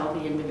otherwise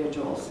healthy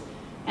individuals.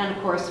 And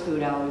of course,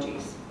 food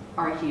allergies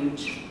are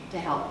huge to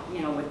help,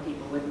 you know, with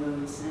people with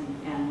moods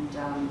and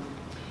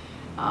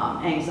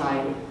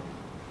anxiety.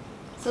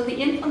 So the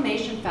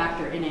inflammation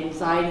factor in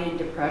anxiety and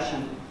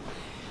depression.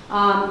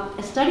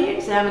 A study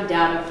examined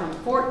data from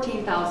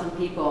 14,000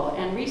 people,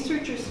 and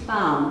researchers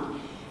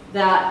found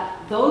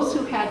that those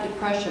who had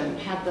depression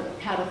had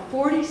a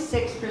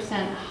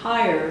 46%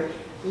 higher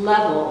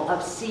level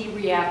of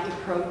C-reactive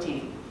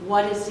protein.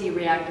 What is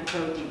C-reactive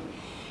protein?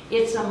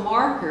 It's a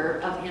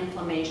marker of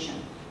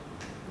inflammation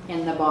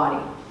in the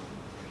body.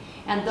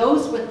 And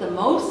those with the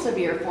most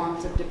severe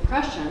forms of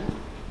depression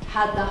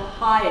had the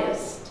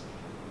highest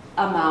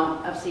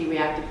amount of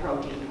C-reactive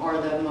protein,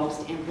 or the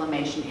most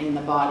inflammation in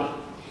the body.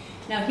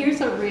 Now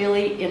here's a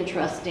really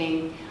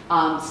interesting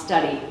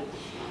study.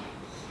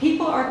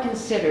 People are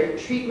considered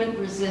treatment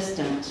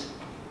resistant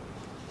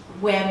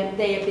when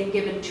they have been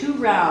given 2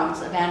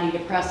 rounds of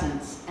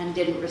antidepressants and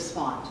didn't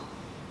respond.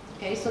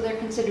 Okay, so they're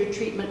considered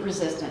treatment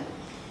resistant.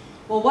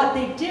 Well, what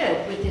they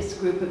did with this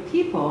group of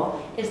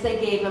people is they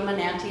gave them an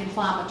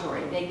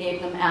anti-inflammatory. They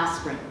gave them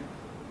aspirin.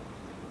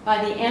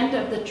 By the end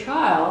of the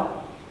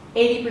trial,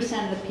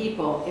 80% of the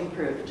people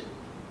improved.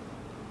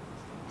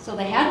 So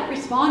they hadn't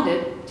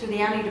responded to the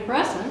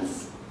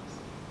antidepressants,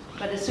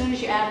 but as soon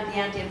as you added the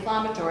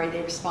anti-inflammatory,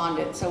 they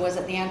responded. So was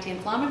it the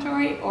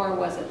anti-inflammatory or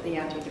was it the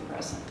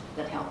antidepressant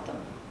that helped them?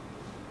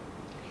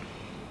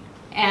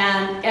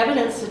 And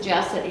evidence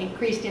suggests that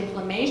increased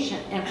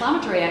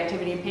inflammatory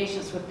activity in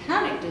patients with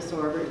panic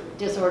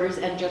disorders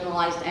and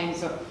generalized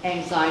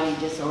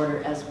anxiety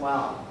disorder as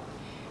well.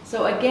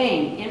 So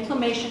again,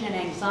 inflammation in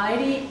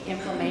anxiety,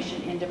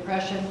 inflammation in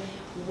depression.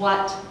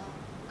 What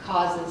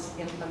causes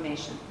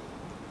inflammation?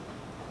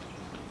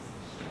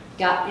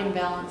 Gut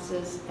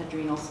imbalances,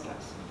 adrenal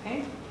stress,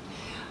 okay?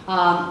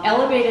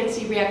 Elevated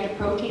C-reactive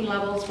protein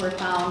levels were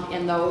found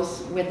in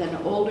those with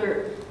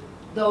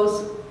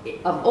those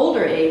of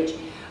older age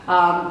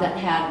that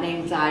had an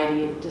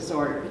anxiety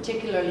disorder,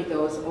 particularly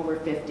those over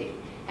 50,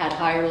 had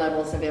higher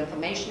levels of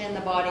inflammation in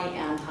the body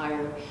and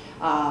higher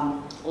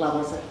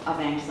levels of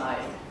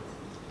anxiety.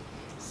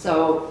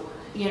 So,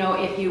 you know,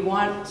 if you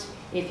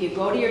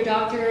go to your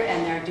doctor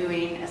and they're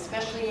doing,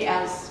 especially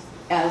as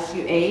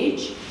you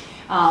age,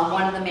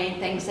 one of the main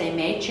things they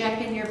may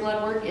check in your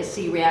blood work is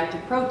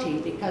C-reactive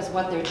protein, because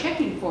what they're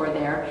checking for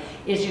there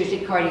is usually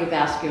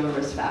cardiovascular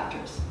risk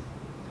factors.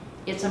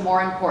 It's a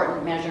more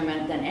important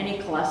measurement than any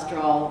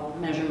cholesterol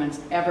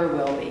measurements ever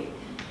will be.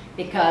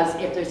 Because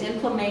if there's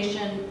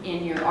inflammation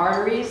in your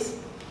arteries,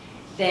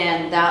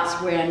 then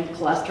that's when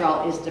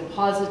cholesterol is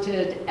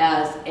deposited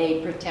as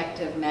a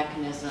protective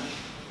mechanism.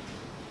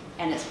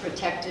 And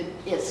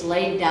it's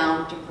laid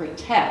down to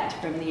protect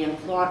from the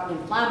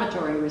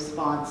inflammatory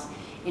response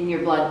in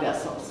your blood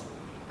vessels.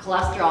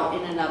 Cholesterol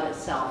in and of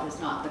itself is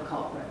not the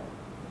culprit.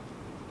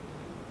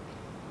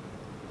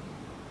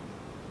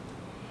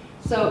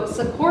 So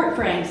support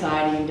for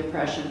anxiety and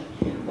depression.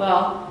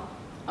 Well,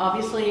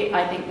 obviously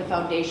I think the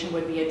foundation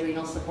would be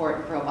adrenal support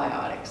and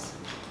probiotics.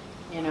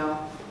 You know,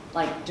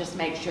 like just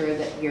make sure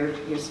that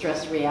your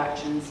stress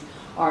reactions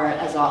are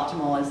as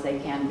optimal as they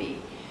can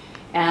be.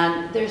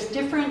 And there's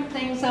different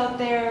things out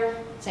there.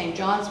 St.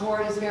 John's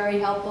wort is very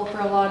helpful for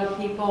a lot of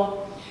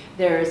people.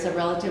 There's a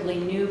relatively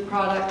new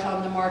product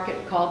on the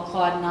market called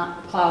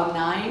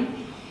Cloud9,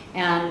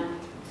 and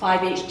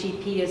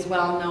 5-HTP is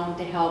well known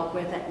to help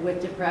with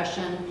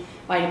depression,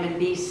 vitamin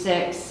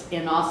B6,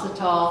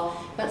 inositol,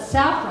 but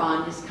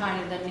saffron is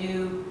kind of the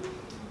new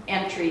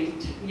entry,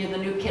 you know,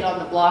 the new kid on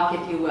the block,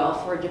 if you will,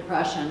 for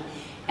depression.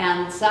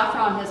 And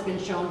saffron has been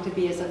shown to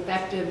be as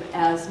effective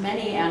as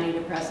many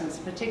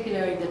antidepressants,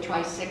 particularly the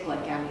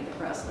tricyclic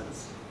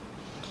antidepressants.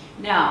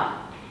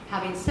 Now,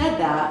 having said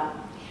that,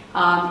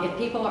 if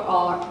people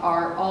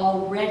are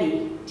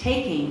already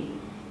taking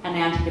an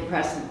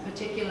antidepressant,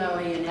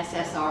 particularly an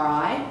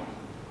SSRI,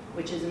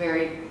 which is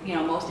very, you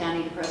know, most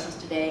antidepressants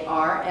today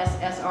are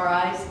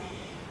SSRIs,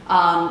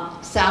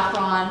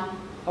 saffron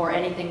or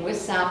anything with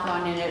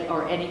saffron in it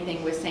or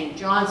anything with St.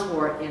 John's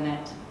wort in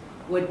it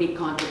would be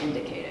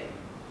contraindicated.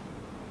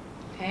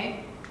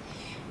 Okay?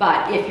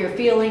 But if you're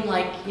feeling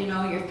like, you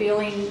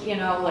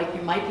know, like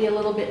you might be a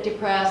little bit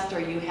depressed or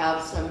you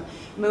have some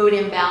mood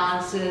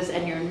imbalances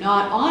and you're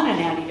not on an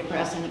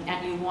antidepressant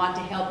and you want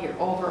to help your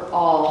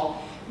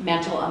overall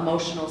mental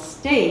emotional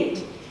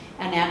state,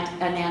 a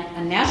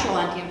natural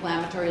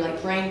anti-inflammatory like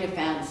brain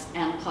defense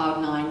and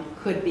Cloud9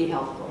 could be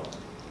helpful.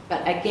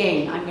 But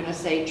again, I'm going to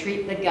say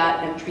treat the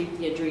gut and treat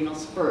the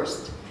adrenals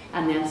first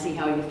and then see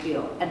how you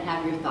feel and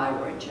have your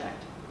thyroid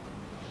checked.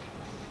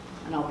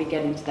 And I'll be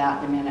getting to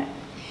that in a minute.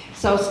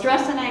 So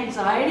stress and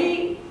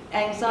anxiety,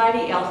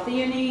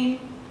 L-theanine,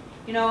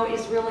 you know,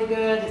 is really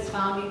good. It's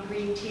found in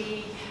green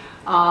tea.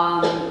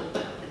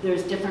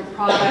 There's different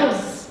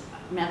products,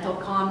 mental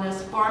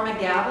calmness,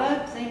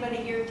 pharma-GABA. Does anybody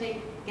here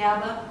take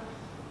GABA?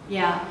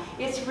 Yeah,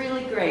 it's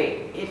really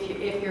great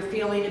if you're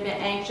feeling a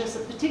bit anxious,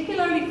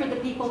 particularly for the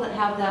people that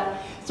have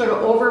that sort of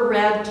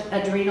over-revved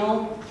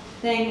adrenal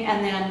thing.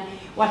 And then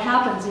what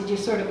happens is you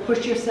sort of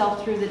push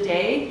yourself through the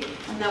day,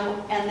 and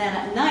then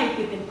at night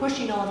you've been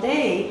pushing all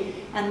day,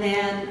 and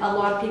then a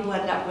lot of people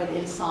end up with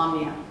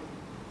insomnia.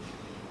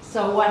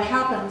 So what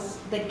happens,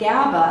 the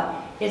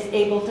GABA is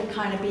able to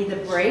kind of be the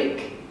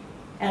brake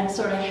and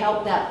sort of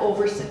help that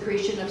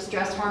over-secretion of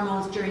stress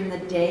hormones during the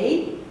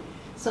day,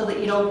 so that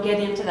you don't get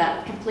into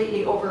that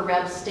completely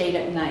over-revved state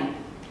at night.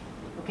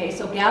 Okay,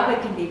 so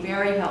GABA can be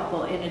very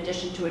helpful in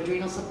addition to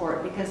adrenal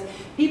support, because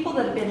people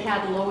that have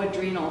had low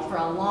adrenal for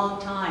a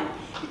long time,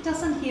 it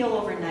doesn't heal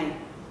overnight.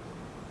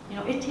 You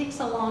know, it takes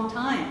a long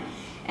time.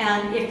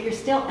 And if you're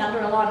still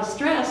under a lot of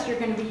stress, you're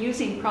going to be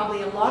using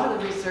probably a lot of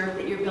the reserve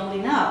that you're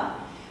building up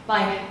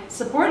by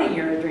supporting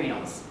your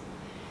adrenals.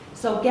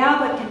 So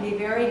GABA can be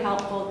very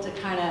helpful to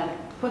kind of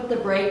put the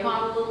brake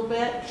on a little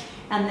bit.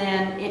 And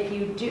then if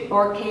you do,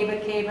 or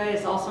kava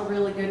is also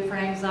really good for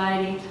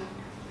anxiety.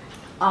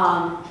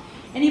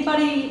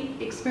 Anybody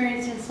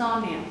experience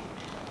insomnia?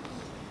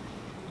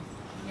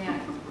 Yeah,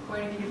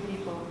 quite a few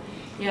people.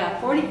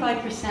 Yeah,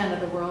 45% of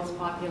the world's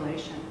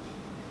population.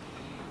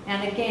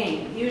 And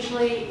again,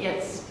 usually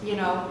it's, you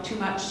know, too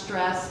much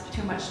stress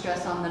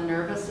on the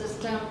nervous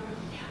system.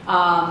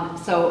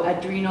 So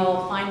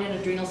find an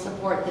adrenal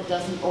support that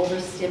doesn't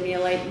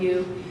overstimulate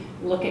you.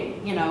 Look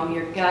at, you know,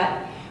 your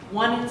gut.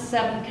 1 in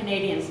 7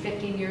 Canadians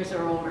 15 years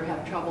or older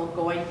have trouble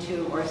going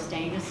to or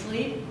staying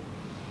asleep.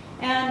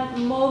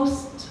 And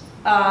most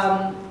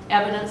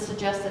evidence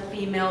suggests a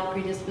female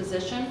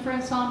predisposition for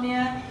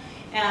insomnia,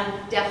 and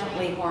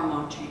definitely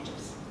hormone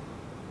changes.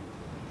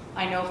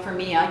 I know for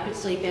me, I could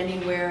sleep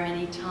anywhere,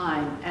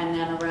 anytime, and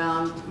then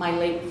around my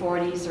late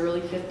 40s,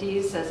 early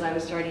 50s, as I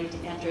was starting to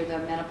enter the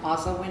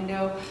menopausal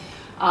window,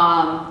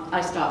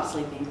 I stopped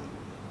sleeping.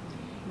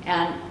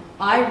 And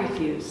I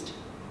refused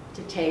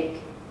to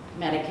take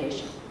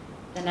medication.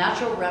 The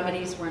natural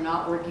remedies were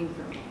not working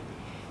for me,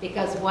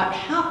 because what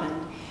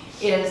happened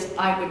is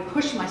I would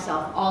push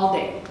myself all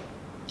day.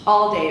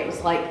 All day. It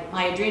was like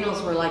my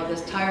adrenals were like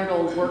this tired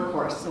old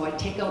workhorse, so I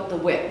take out the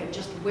whip and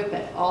just whip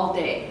it all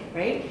day,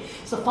 right?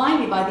 So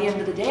finally, by the end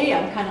of the day,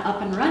 I'm kind of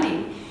up and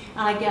running, and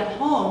I get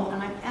home,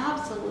 and I'm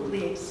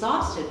absolutely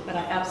exhausted, but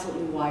I'm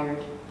absolutely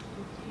wired.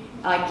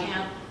 I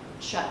can't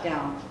shut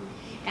down.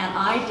 And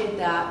I did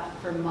that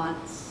for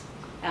months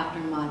after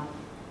month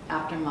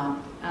after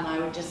month, and I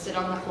would just sit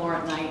on the floor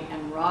at night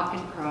and rock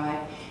and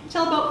cry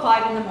until about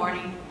 5 in the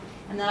morning,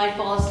 and then I'd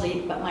fall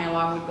asleep, but my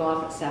alarm would go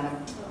off at 7.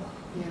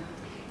 Yeah.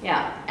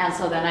 Yeah, and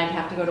so then I'd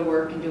have to go to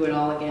work and do it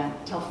all again.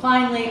 Till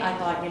finally I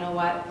thought, you know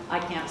what, I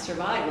can't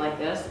survive like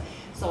this.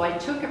 So I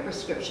took a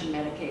prescription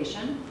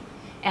medication,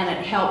 and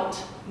it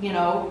helped, you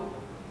know,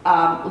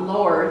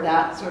 lower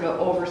that sort of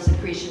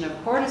over-secretion of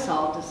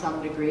cortisol to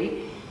some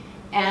degree.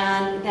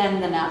 And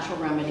then the natural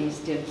remedies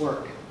did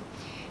work.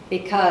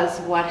 Because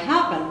what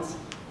happens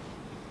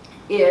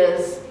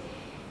is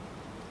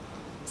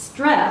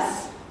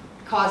stress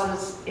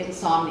causes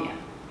insomnia,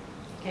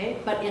 okay?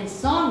 But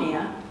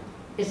insomnia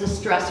is a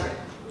stressor.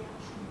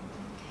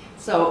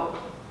 So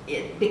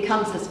it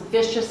becomes this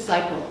vicious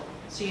cycle.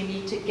 So you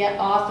need to get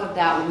off of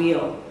that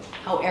wheel,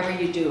 however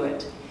you do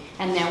it.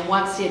 And then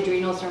once the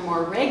adrenals are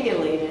more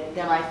regulated,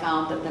 then I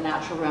found that the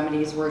natural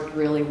remedies worked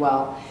really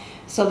well.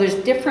 So there's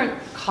different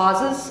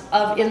causes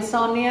of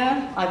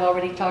insomnia. I've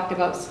already talked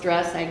about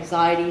stress,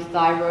 anxiety,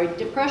 thyroid,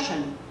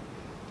 depression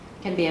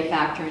can be a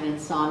factor in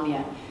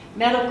insomnia.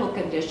 Medical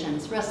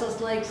conditions, restless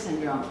leg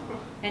syndrome.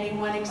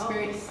 Anyone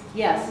experience?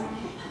 Yes.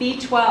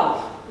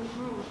 B12.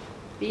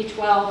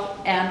 B12,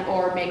 and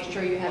or make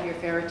sure you have your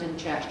ferritin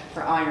checked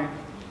for iron.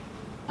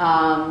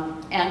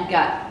 And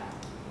gut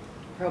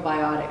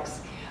probiotics.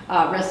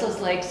 Restless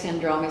leg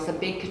syndrome is a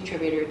big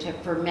contributor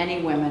for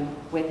many women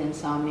with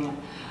insomnia.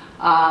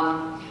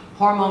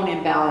 Hormone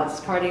imbalance,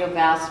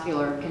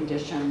 cardiovascular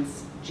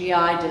conditions,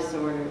 GI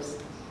disorders,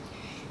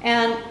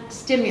 and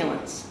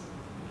stimulants.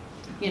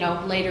 You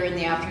know, later in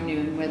the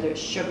afternoon, whether it's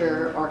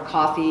sugar or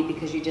coffee,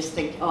 because you just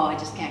think, oh, I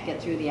just can't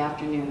get through the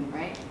afternoon,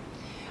 right?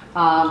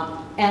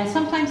 And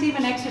sometimes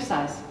even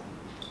exercise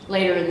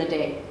later in the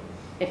day.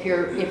 If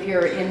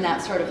you're in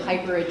that sort of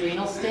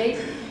hyperadrenal state,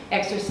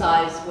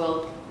 exercise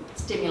will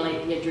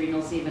stimulate the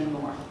adrenals even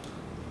more,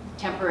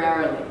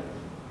 temporarily.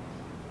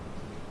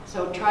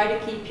 So try to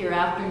keep your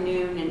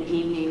afternoon and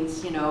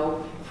evenings, you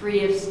know,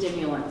 free of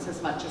stimulants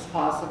as much as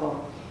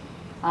possible.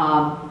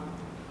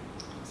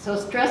 So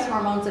stress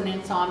hormones and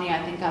insomnia,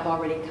 I think I've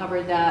already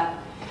covered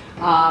that.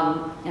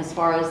 As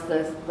far as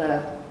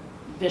the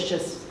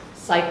vicious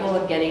cycle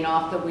of getting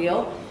off the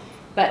wheel.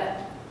 But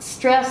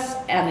stress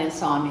and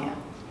insomnia.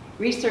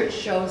 Research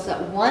shows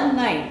that one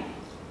night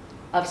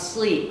of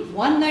sleep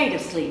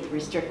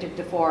restricted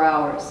to 4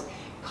 hours,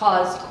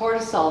 caused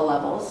cortisol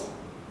levels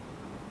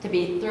to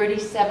be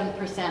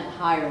 37%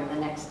 higher the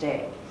next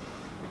day.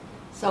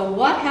 So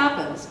what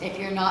happens if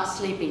you're not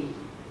sleeping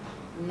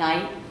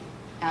night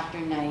after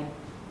night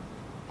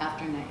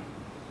after night?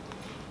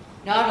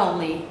 Not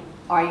only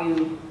are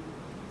you,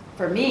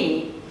 for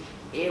me,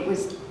 it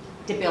was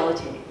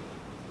debilitating.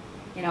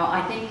 You know,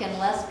 I think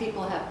unless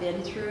people have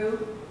been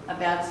through a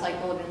bad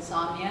cycle of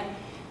insomnia,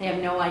 they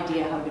have no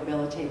idea how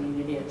debilitating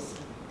it is.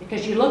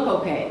 Because you look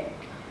okay.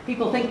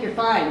 People think you're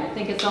fine. They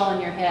think it's all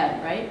in your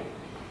head, right?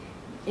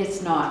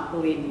 It's not,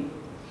 believe me.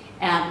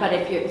 But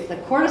if the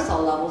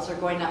cortisol levels are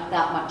going up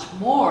that much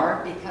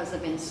more because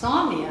of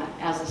insomnia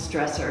as a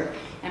stressor,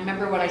 and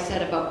remember what I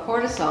said about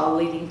cortisol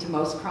leading to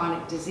most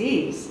chronic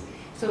disease.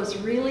 So it's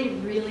really,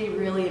 really,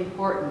 really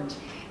important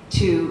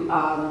to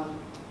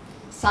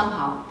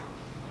somehow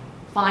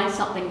find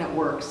something that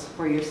works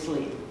for your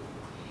sleep.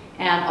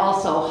 And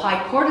also,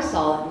 high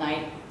cortisol at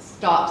night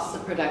stops the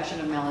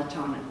production of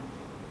melatonin.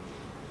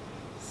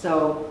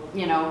 So,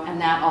 you know, and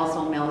that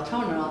also,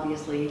 melatonin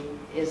obviously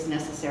is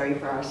necessary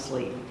for our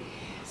sleep.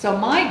 So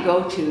my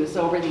go-tos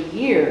over the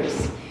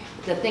years,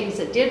 the things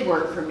that did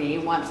work for me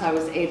once I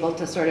was able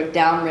to sort of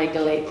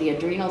down-regulate the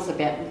adrenals a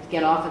bit and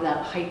get off of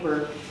that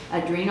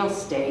hyper-adrenal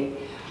state,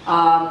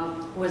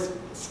 was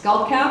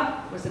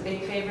skullcap, was a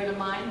big favorite of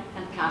mine,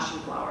 and passion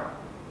flower.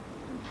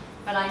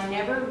 But I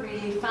never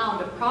really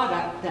found a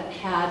product that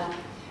had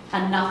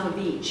enough of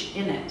each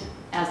in it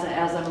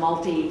as a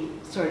multi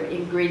sort of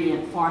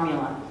ingredient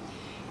formula.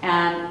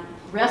 And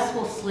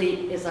restful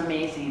sleep is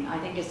amazing. I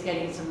think it's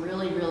getting some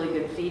really, really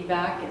good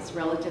feedback. It's a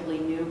relatively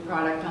new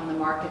product on the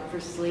market for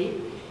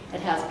sleep. It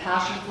has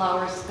passion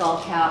flower,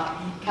 skullcap,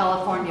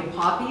 California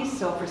poppies,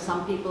 so for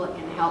some people it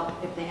can help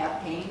if they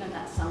have pain, and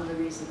that's some of the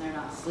reason they're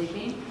not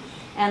sleeping.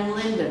 And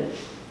linden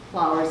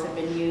flowers have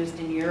been used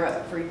in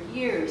Europe for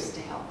years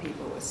to help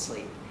people with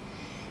sleep.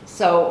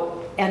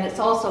 So, and it's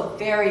also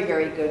very,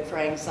 very good for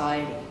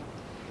anxiety.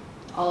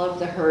 All of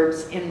the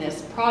herbs in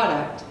this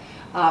product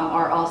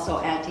are also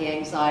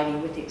anti-anxiety,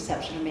 with the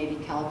exception of maybe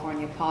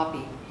California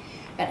poppy.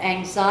 But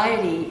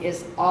anxiety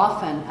is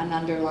often an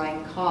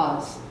underlying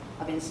cause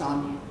of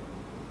insomnia.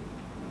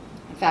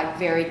 In fact,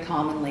 very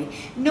commonly,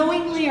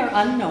 knowingly or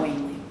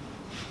unknowingly.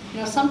 You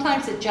know,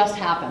 sometimes it just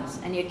happens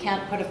and you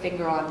can't put a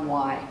finger on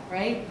why,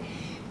 right?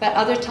 But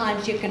other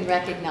times you can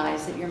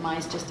recognize that your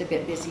mind's just a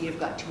bit busy, you've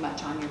got too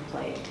much on your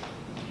plate,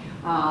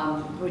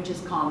 which is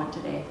common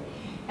today.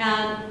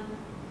 And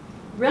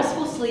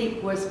restful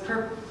sleep was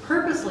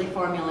purposely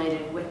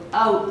formulated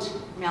without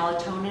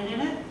melatonin in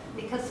it,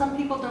 because some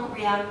people don't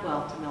react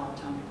well to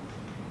melatonin.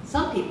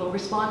 Some people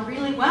respond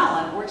really well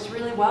and it works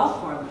really well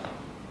for them.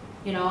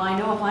 You know, I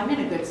know if I'm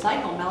in a good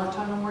cycle,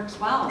 melatonin works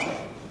well, but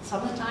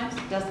some of the times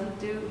it doesn't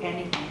do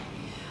anything.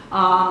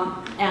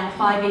 And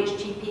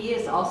 5-HTP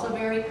is also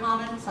very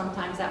common.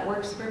 Sometimes that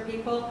works for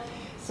people.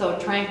 So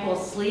tranquil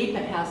sleep,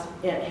 it has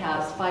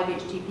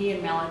 5-HTP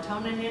and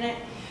melatonin in it.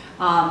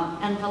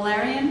 And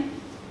valerian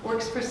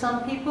works for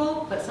some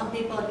people, but some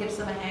people it gives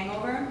them a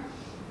hangover.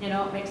 You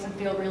know, it makes them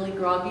feel really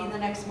groggy the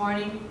next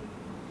morning.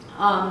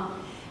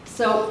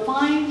 So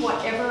find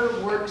whatever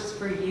works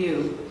for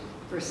you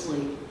for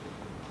sleep.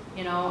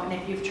 You know, and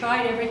if you've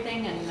tried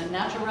everything and the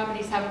natural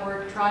remedies haven't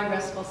worked, try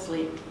restful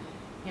sleep.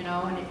 You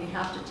know, and if you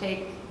have to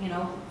take, you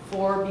know,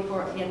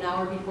 an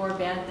hour before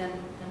bed,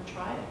 then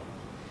try it.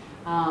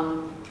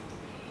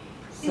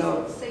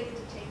 So is it safe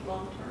to take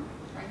long-term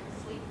tranquil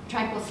sleep?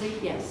 Tranquil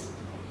sleep, yes.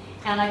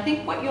 And I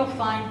think what you'll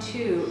find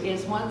too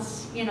is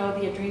once, you know,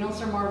 the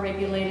adrenals are more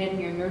regulated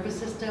and your nervous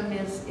system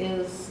is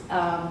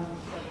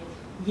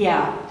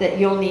yeah, that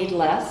you'll need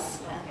less.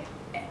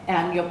 Okay.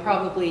 And you'll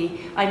probably,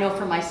 I know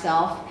for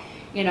myself,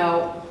 you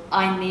know,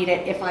 I need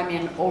it if I'm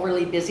in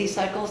overly busy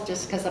cycles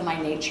just because of my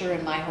nature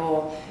and my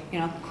whole, you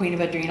know, queen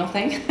of adrenal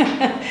thing.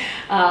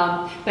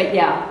 But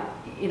yeah,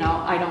 you know,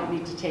 I don't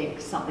need to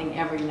take something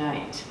every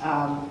night.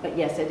 But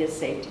yes, it is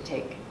safe to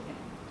take.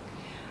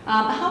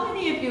 How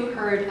many of you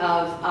heard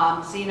of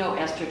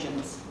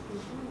xenoestrogens?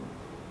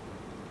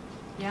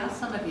 Yeah,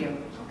 some of you.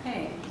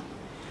 Okay.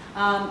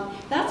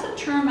 That's a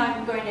term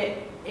I'm going to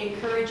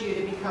encourage you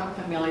to become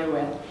familiar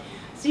with.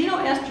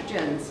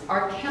 Xenoestrogens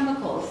are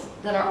chemicals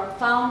that are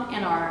found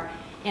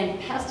in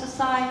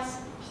pesticides,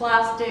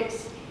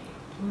 plastics,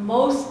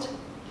 most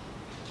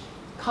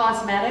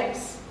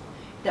cosmetics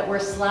that we're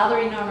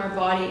slathering on our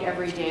body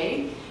every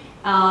day.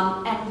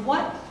 And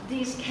what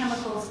these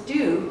chemicals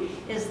do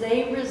is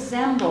they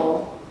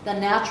resemble the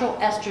natural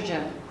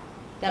estrogen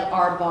that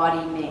our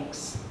body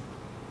makes.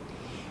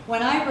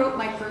 When I wrote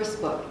my first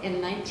book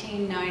in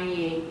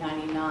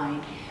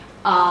 1998-99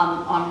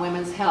 on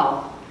women's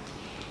health,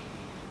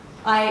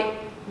 I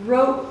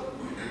wrote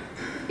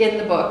in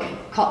the book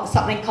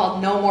something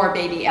called No More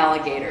Baby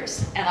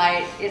Alligators, and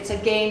it's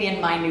again in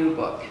my new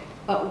book.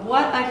 But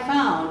what I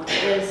found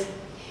is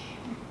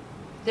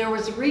there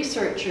was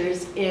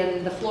researchers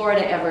in the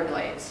Florida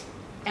Everglades,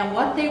 and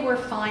what they were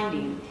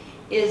finding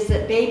is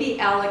that baby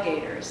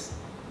alligators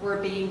were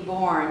being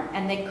born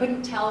and they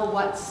couldn't tell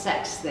what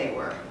sex they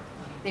were.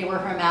 They were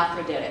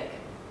hermaphroditic.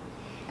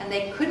 And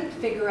they couldn't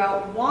figure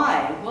out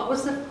why, what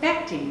was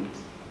affecting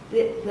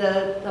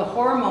the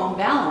hormone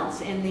balance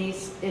in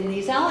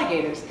these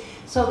alligators.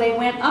 So they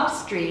went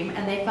upstream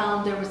and they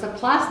found there was a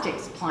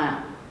plastics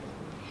plant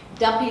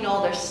dumping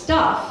all their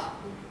stuff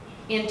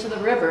into the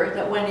river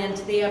that went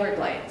into the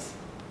Everglades.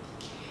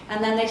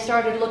 And then they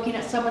started looking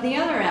at some of the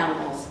other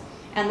animals.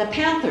 And the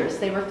panthers,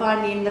 they were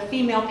finding the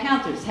female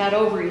panthers had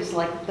ovaries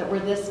that were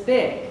this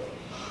big.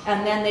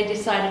 And then they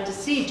decided to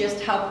see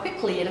just how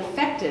quickly it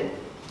affected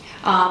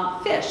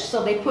fish.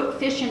 So they put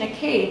fish in a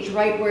cage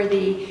right where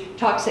the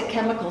toxic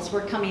chemicals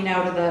were coming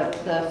out of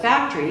the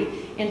factory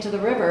into the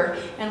river.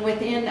 And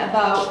within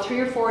about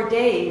 3 or 4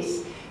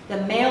 days, the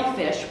male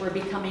fish were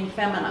becoming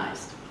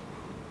feminized.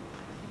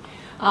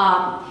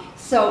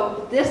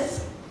 So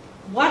this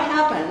what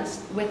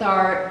happens with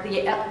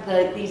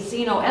these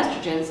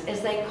xenoestrogens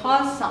is they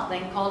cause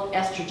something called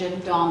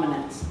estrogen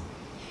dominance.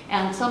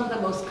 And some of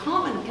the most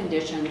common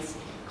conditions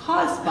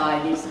caused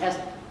by these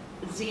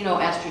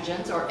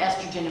xenoestrogens or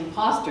estrogen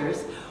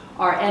imposters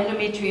are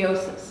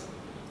endometriosis,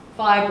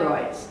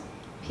 fibroids,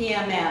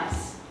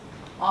 PMS,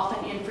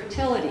 often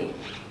infertility,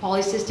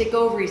 polycystic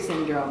ovary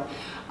syndrome,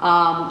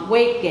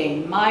 weight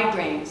gain,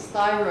 migraines,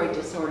 thyroid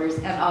disorders,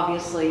 and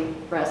obviously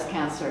breast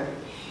cancer.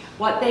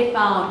 What they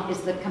found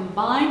is the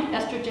combined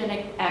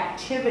estrogenic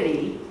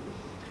activity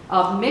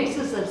of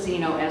mixes of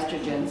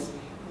xenoestrogens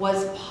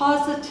was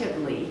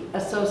positively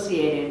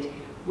associated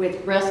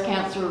with breast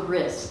cancer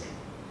risk,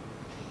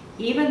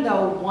 even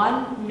though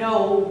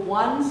no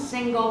one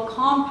single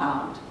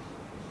compound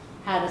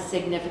had a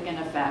significant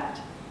effect.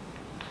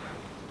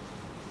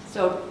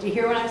 So do you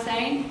hear what I'm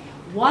saying?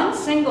 One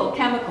single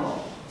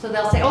chemical. So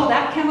they'll say, oh,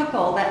 that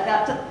chemical,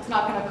 that's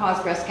not going to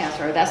cause breast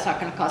cancer, or that's not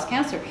going to cause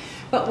cancer.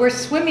 But we're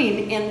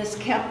swimming in this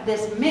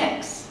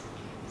mix.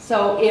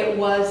 So it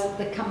was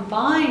the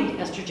combined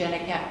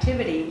estrogenic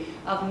activity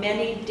of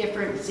many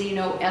different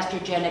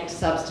xenoestrogenic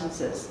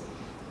substances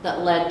that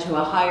led to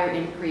a higher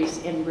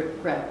increase in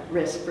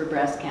risk for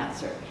breast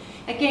cancer.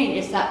 Again,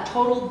 it's that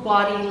total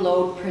body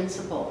load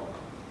principle.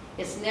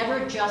 It's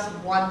never just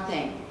one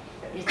thing.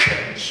 It's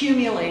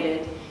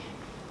accumulated,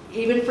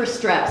 even for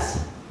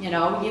stress. You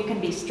know, you can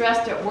be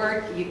stressed at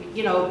work,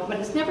 you know, but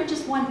it's never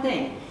just one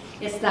thing.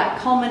 It's that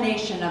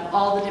culmination of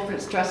all the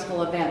different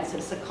stressful events.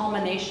 It's the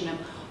culmination of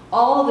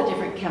all the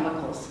different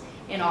chemicals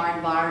in our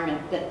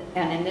environment,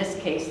 and in this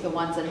case, the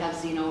ones that have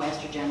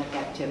xenoestrogenic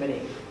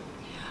activity.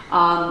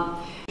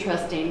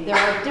 Interesting. There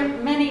are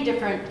many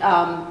different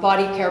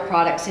body care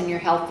products in your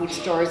health food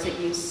stores that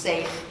use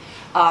safe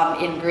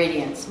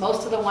ingredients.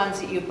 Most of the ones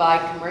that you buy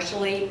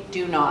commercially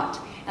do not,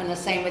 and the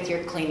same with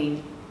your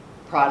cleaning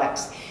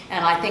products.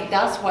 And I think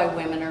that's why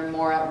women are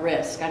more at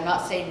risk. I'm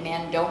not saying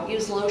men don't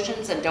use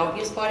lotions and don't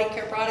use body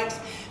care products,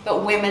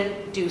 but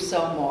women do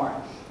so more.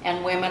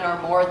 And women are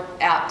more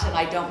apt, and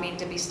I don't mean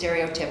to be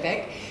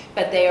stereotypic,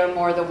 but they are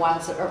more the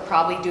ones that are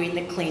probably doing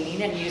the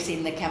cleaning and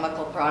using the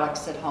chemical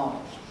products at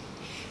home.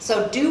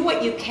 So do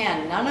what you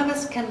can. None of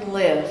us can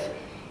live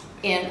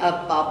in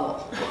a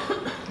bubble,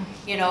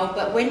 you know,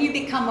 but when you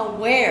become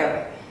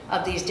aware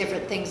of these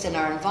different things in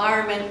our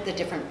environment, the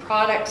different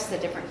products, the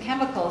different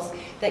chemicals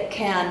that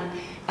can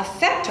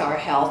affect our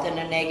health in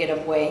a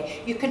negative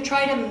way, you can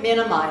try to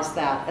minimize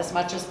that as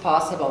much as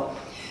possible.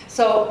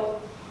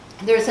 So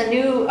there's a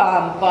new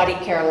body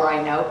care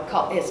line out,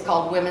 it's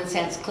called Women's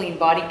Sense Clean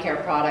Body Care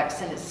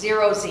Products, and it's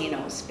zero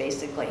xenos,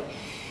 basically.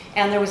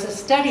 And there was a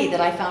study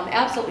that I found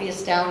absolutely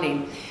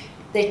astounding.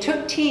 They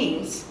took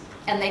teens,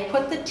 and they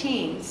put the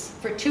teens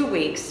for 2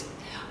 weeks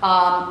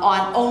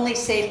on only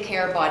safe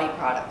care body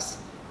products.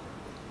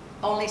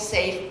 Only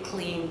safe,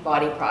 clean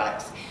body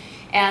products.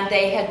 And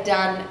they had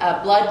done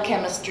a blood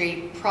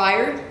chemistry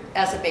prior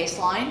as a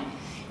baseline,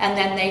 and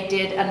then they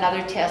did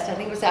another test, I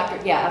think it was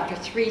after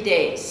 3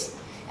 days.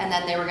 And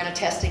then they were going to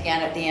test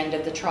again at the end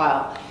of the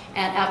trial.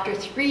 And after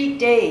 3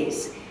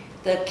 days,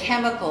 the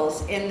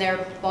chemicals in their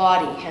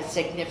body had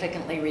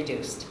significantly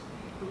reduced.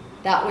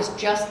 That was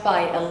just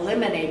by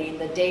eliminating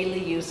the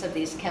daily use of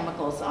these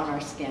chemicals on our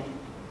skin.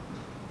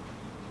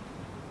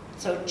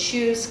 So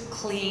choose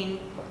clean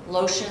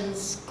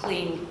lotions,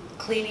 clean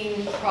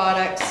cleaning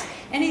products,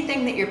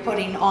 anything that you're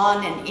putting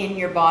on and in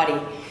your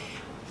body.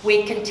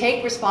 We can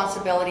take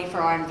responsibility for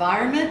our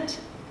environment,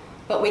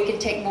 but we can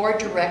take more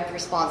direct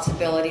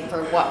responsibility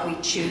for what we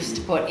choose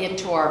to put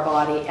into our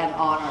body and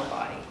on our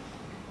body.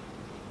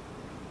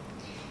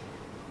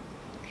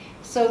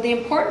 So the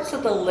importance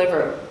of the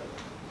liver.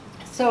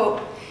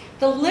 So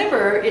the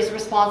liver is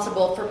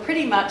responsible for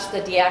pretty much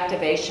the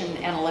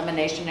deactivation and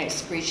elimination and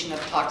excretion of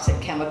toxic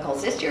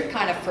chemicals. It's your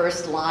kind of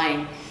first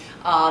line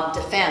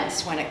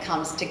defense when it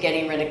comes to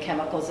getting rid of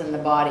chemicals in the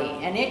body.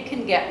 And it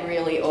can get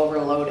really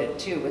overloaded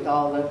too with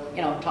all the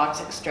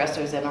toxic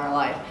stressors in our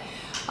life.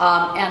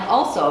 And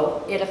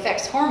also it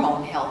affects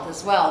hormone health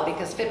as well,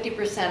 because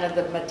 50% of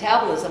the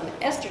metabolism of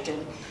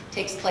estrogen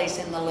takes place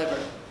in the liver.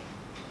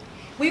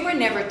 We were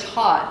never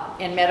taught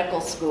in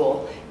medical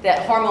school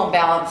that hormone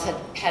balance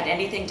had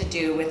anything to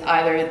do with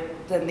either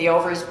the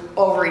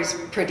ovaries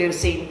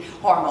producing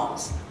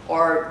hormones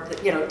or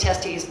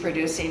testes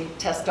producing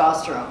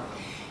testosterone.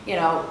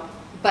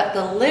 But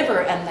the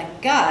liver and the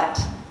gut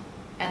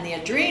and the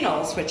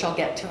adrenals, which I'll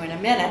get to in a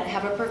minute,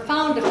 have a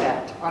profound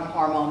effect on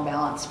hormone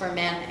balance for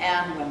men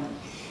and women.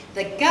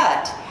 The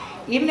gut,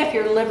 even if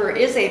your liver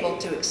is able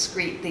to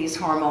excrete these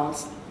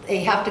hormones,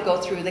 they have to go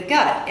through the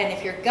gut. And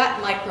if your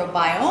gut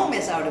microbiome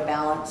is out of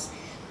balance,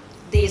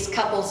 these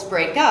couples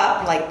break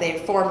up, like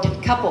they've formed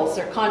in couples,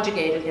 they're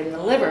conjugated in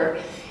the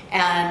liver,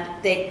 and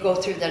they go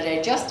through the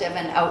digestive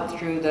and out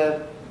through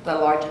the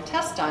large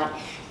intestine.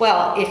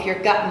 Well, if your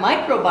gut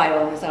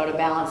microbiome is out of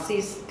balance,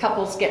 these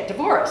couples get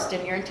divorced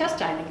in your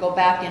intestine and go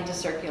back into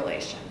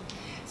circulation.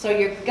 So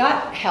your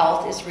gut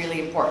health is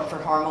really important for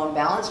hormone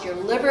balance. Your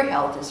liver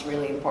health is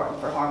really important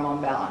for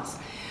hormone balance.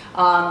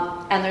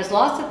 And there's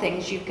lots of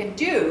things you can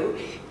do,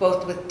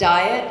 both with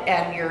diet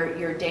and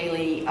your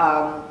daily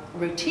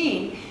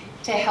routine,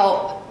 to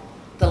help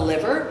the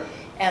liver,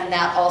 and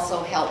that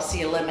also helps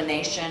the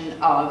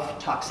elimination of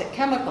toxic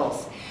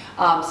chemicals.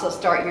 So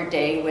start your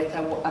day with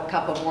a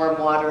cup of warm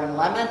water and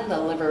lemon. The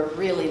liver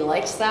really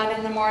likes that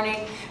in the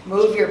morning.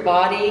 Move your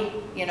body,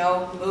 you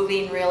know,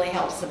 moving really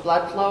helps the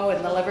blood flow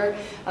in the liver.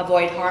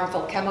 Avoid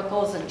harmful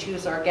chemicals and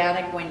choose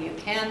organic when you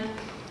can.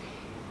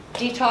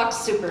 Detox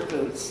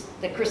superfoods.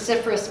 The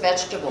cruciferous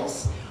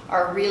vegetables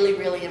are really,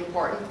 really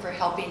important for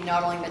helping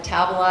not only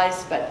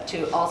metabolize, but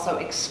to also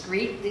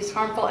excrete these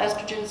harmful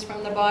estrogens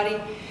from the body.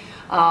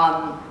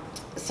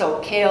 So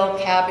kale,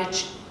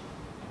 cabbage,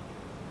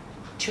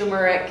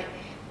 turmeric,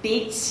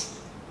 beets.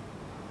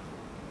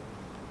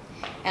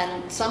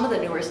 And some of the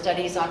newer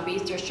studies on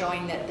beets are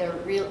showing that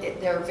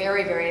they're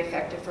very, very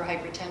effective for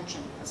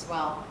hypertension as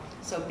well.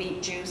 So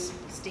beet juice,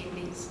 steamed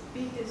beets.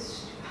 Beet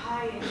is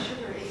high in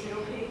sugar. Is it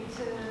okay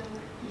to...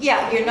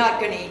 Yeah, you're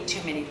not going to eat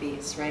too many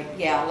beets, right?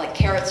 Yeah, like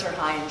carrots are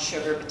high in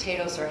sugar,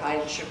 potatoes are high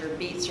in sugar,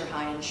 beets are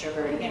high in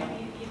sugar. Can You know.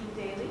 you eat it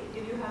daily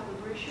if you have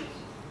liver issues?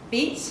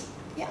 Beets?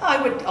 Yeah, I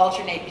would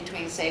alternate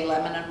between, say,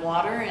 lemon and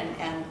water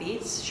and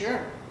beets,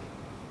 sure.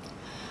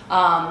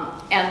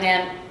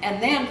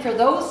 And then for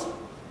those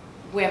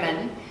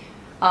women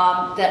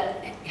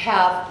that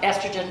have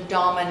estrogen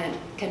dominant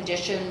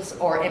conditions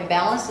or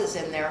imbalances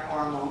in their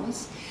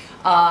hormones,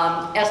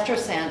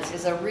 EstroSense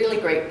is a really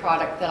great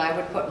product that I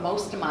would put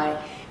most of my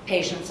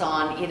patients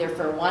on, either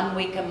for 1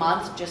 week a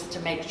month, just to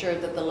make sure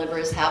that the liver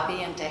is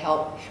happy and to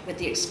help with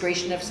the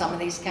excretion of some of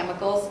these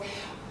chemicals,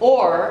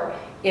 or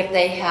if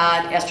they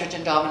had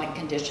estrogen dominant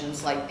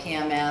conditions like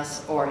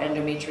PMS or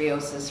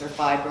endometriosis or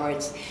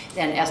fibroids,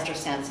 then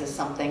EstroSense is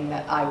something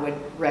that I would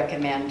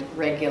recommend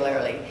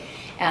regularly.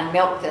 And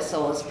milk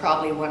thistle is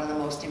probably one of the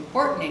most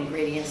important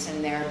ingredients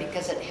in there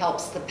because it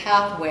helps the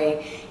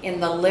pathway in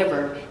the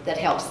liver that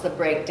helps the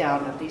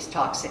breakdown of these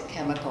toxic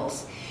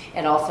chemicals.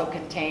 It also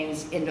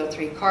contains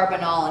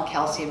indo-3-carbinol and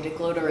calcium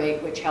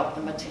deglutarate, which help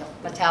the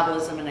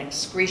metabolism and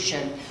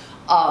excretion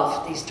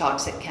of these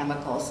toxic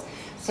chemicals.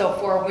 So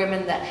for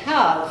women that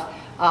have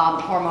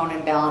hormone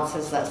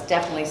imbalances, that's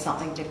definitely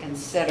something to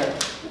consider.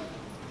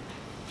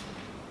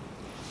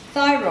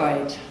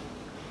 Thyroid.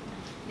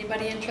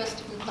 Anybody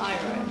interested in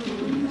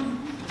thyroid?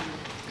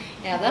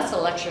 Yeah, that's a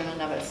lecture in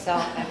and of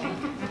itself, I think.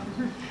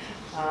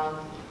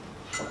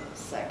 A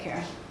sec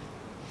here.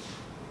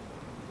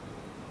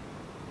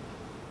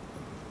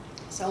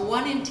 So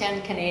 1 in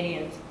 10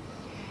 Canadians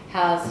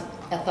has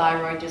a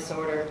thyroid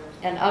disorder,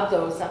 and of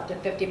those, up to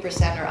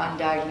 50% are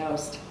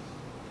undiagnosed,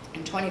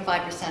 and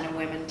 25% of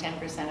women,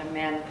 10% of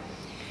men.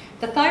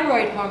 The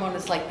thyroid hormone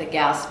is like the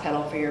gas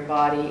pedal for your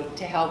body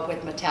to help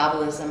with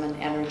metabolism and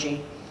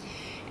energy.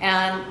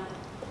 And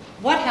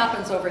what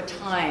happens over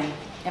time,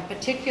 and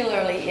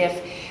particularly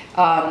if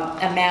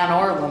a man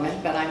or a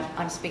woman, but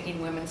I'm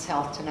speaking women's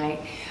health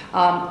tonight,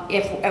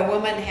 if a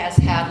woman has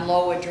had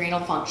low adrenal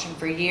function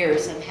for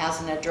years and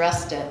hasn't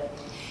addressed it,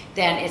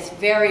 then it's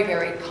very,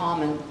 very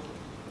common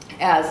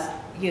as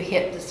you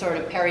hit the sort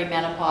of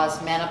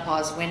perimenopause,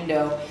 menopause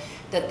window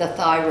that the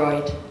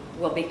thyroid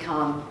will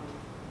become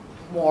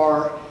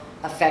more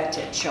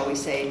affected, shall we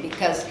say,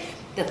 because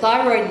the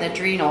thyroid and the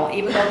adrenal,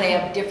 even though they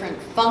have different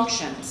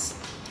functions,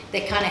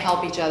 they kind of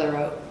help each other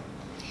out.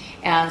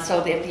 And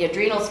so if the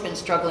adrenal's been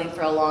struggling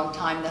for a long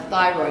time, the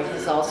thyroid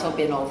has also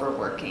been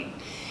overworking.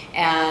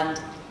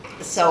 And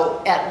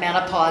so at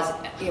menopause,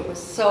 it was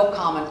so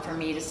common for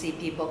me to see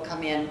people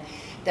come in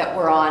that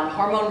were on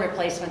hormone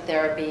replacement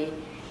therapy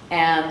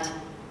and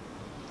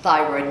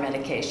thyroid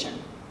medication.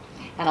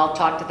 And I'll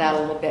talk to that a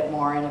little bit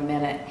more in a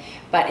minute.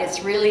 But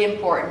it's really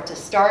important to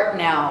start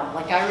now.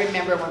 Like I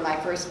remember when my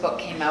first book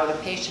came out, a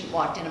patient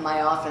walked into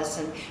my office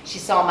and she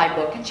saw my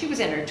book, and she was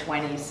in her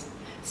 20s,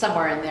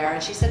 somewhere in there,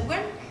 and she said,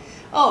 "When?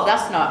 Oh,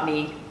 that's not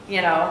me,"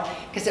 you know,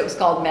 because it was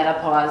called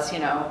menopause, you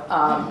know,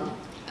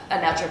 a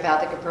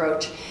naturopathic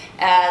approach.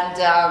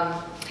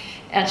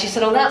 And she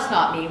said, "Oh, that's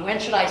not me. When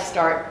should I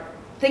start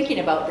thinking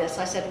about this?"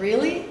 I said,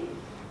 "Really?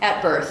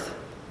 At birth."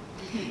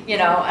 You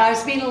know, I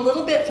was being a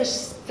little bit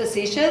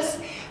facetious,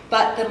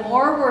 but the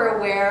more we're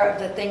aware of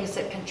the things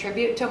that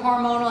contribute to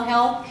hormonal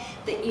health,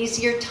 the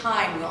easier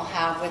time we'll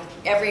have with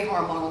every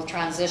hormonal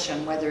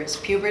transition, whether it's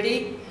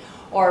puberty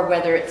or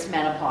whether it's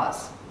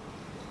menopause.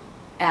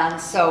 And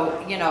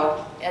so, you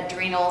know,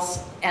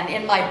 adrenals, and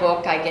in my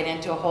book I get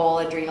into a whole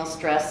adrenal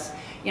stress,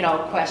 you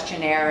know,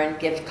 questionnaire and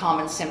give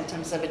common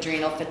symptoms of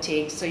adrenal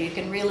fatigue, so you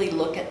can really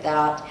look at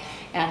that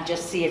and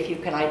just see if you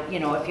can, you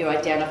know, if you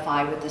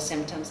identify with the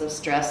symptoms of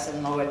stress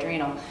and low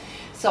adrenal.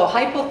 So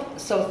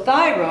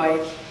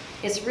thyroid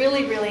is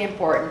really, really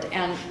important.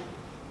 And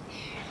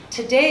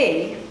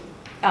today,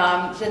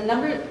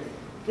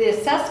 the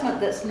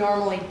assessment that's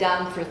normally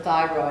done for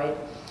thyroid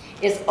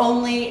is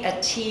only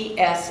a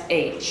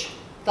TSH,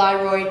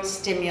 thyroid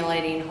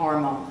stimulating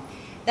hormone.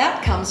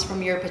 That comes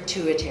from your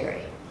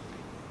pituitary.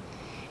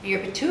 Your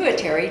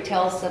pituitary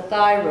tells the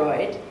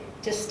thyroid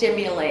to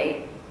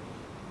stimulate,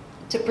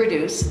 to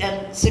produce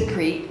and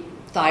secrete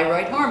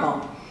thyroid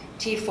hormone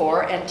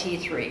T4 and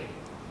T3.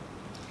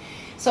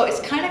 So it's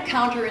kind of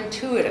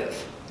counterintuitive.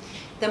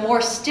 The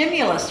more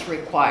stimulus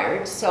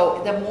required,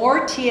 so the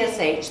more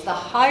TSH, the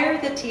higher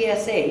the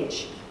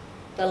TSH,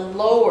 the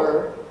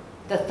lower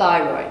the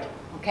thyroid,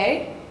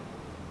 okay?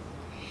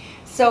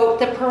 So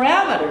the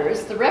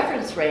parameters, the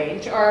reference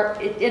range are,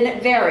 and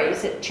it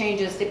varies, it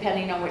changes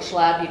depending on which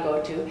lab you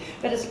go to,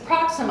 but it's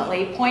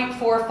approximately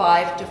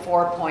 0.45 to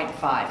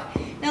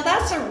 4.5. Now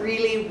that's a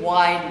really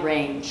wide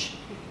range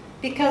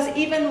because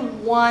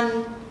even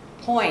 1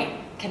 point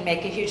can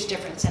make a huge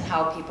difference in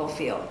how people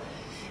feel.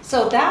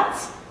 So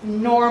that's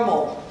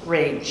normal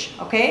range,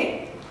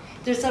 okay?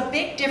 There's a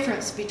big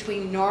difference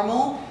between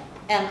normal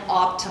and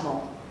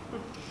optimal.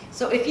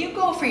 So if you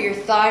go for your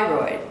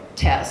thyroid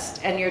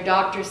test and your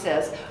doctor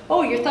says,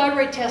 oh, your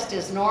thyroid test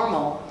is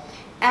normal,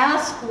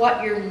 ask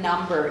what your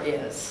number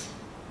is.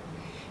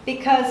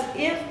 Because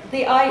if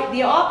the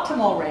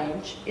optimal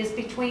range is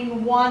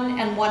between 1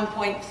 and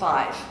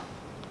 1.5,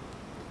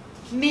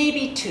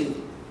 maybe 2.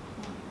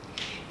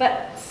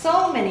 But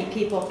so many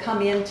people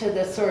come into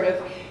the sort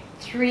of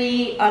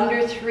 3,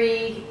 under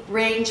 3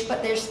 range,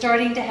 but they're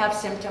starting to have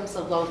symptoms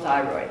of low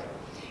thyroid,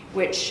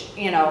 which,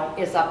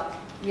 is up,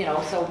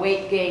 so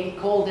weight gain,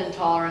 cold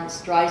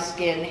intolerance, dry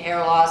skin, hair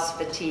loss,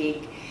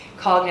 fatigue,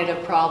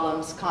 cognitive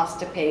problems,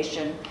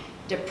 constipation,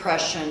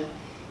 depression,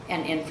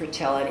 and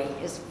infertility.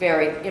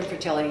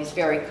 Infertility is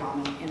very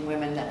common in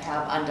women that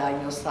have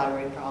undiagnosed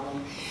thyroid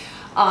problem.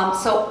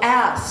 So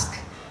ask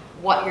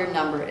what your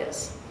number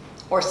is,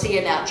 or see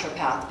a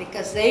naturopath,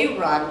 because they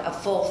run a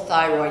full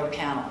thyroid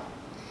panel.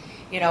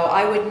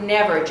 I would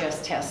never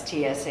just test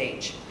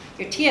TSH.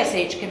 Your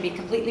TSH can be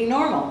completely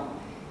normal,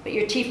 but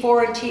your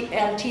T4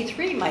 and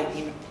T3 might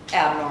be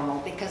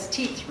abnormal because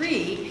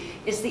T3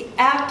 is the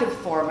active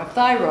form of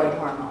thyroid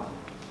hormone.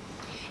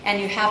 And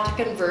you have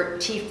to convert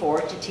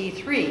T4 to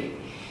T3.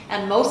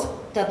 And most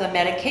of the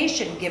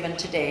medication given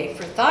today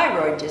for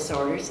thyroid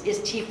disorders is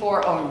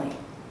T4 only.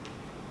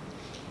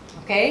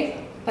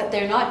 Okay? But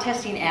they're not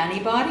testing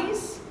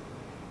antibodies.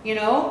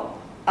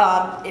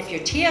 If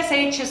your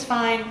TSH is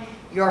fine,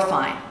 you're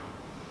fine.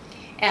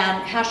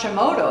 And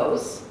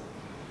Hashimoto's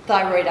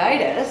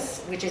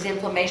thyroiditis, which is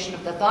inflammation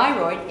of the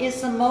thyroid, is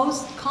the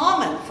most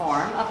common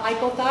form of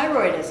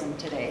hypothyroidism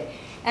today.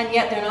 And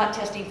yet they're not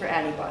testing for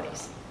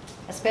antibodies,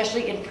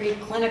 especially in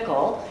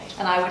preclinical.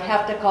 And I would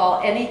have to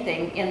call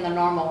anything in the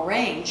normal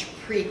range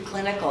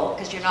preclinical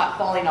because you're not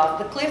falling off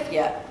the cliff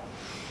yet.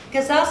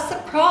 Because that's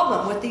the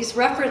problem with these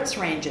reference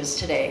ranges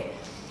today.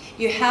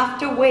 You have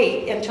to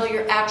wait until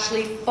you're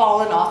actually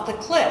fallen off the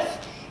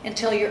cliff,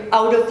 until you're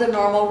out of the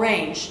normal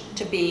range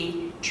to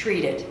be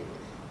treated.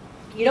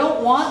 You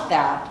don't want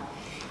that.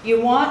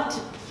 You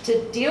want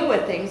to deal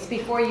with things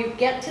before you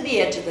get to the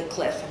edge of the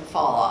cliff and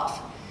fall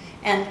off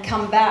and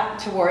come back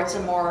towards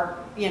a more,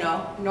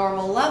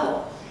 normal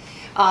level.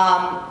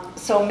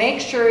 So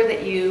make sure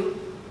that you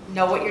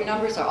know what your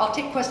numbers are. I'll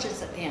take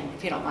questions at the end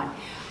if you don't mind.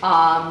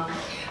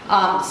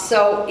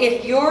 So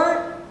if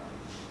you're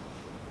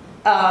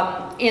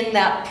in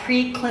that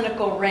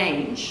preclinical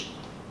range,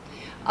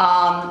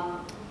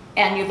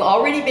 and you've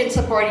already been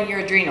supporting your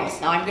adrenals.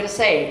 Now I'm going to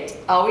say,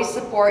 always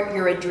support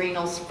your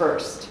adrenals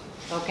first,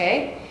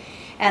 okay?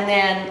 And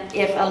then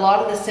if a lot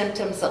of the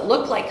symptoms that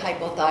look like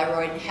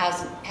hypothyroid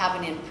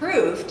haven't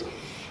improved,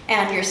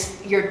 and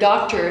your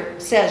doctor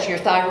says your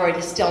thyroid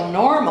is still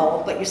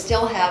normal, but you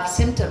still have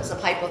symptoms of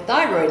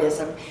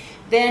hypothyroidism,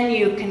 then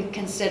you can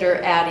consider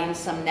adding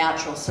some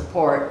natural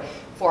support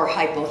for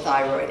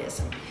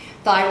hypothyroidism.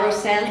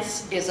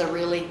 ThyroSense is a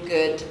really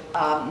good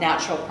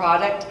natural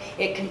product.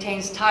 It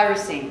contains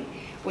tyrosine,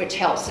 which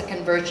helps the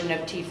conversion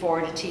of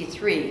T4 to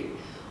T3.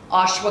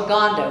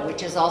 Ashwagandha,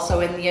 which is also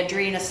in the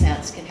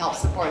AdrenaSense, can help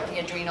support the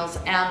adrenals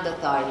and the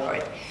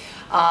thyroid.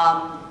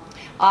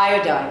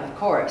 Iodine, of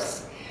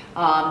course.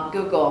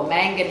 Google,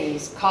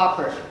 manganese,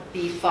 copper,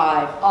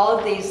 B5. All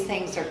of these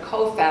things are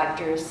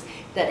cofactors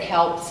that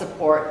help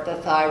support the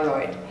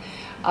thyroid.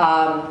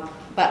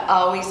 But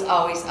always,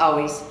 always,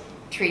 always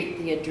treat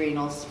the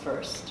adrenals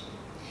first.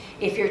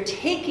 If you're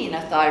taking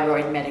a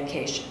thyroid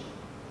medication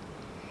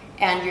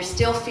and you're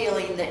still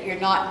feeling that you're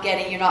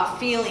not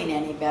feeling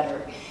any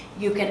better,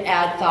 you can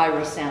add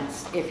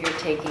ThyroSense if you're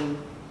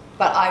taking,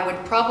 but I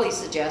would probably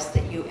suggest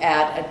that you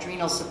add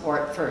adrenal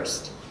support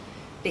first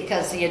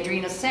because the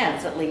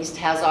AdrenaSense at least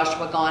has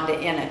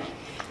ashwagandha in it.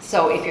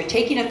 So if you're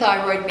taking a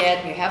thyroid med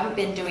and you haven't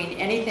been doing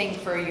anything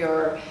for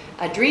your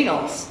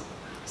adrenals,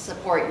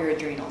 support your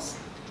adrenals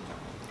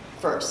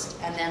first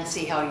and then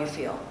see how you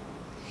feel.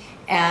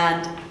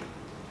 And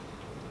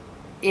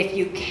if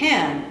you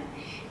can,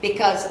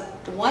 because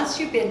once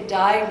you've been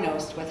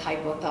diagnosed with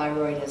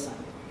hypothyroidism,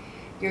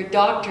 your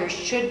doctor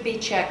should be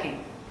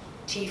checking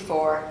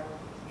T4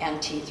 and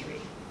T3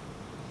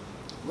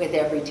 with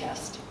every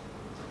test.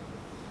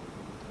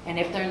 And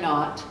if they're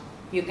not,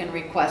 you can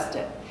request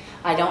it.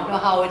 I don't know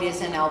how it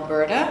is in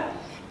Alberta,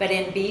 but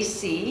in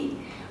BC,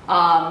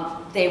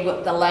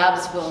 the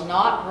labs will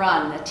not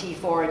run a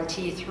T4 and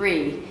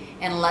T3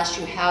 unless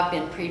you have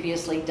been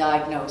previously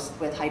diagnosed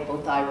with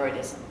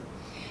hypothyroidism.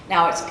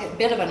 Now, it's a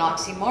bit of an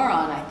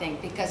oxymoron, I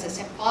think, because it's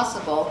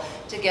impossible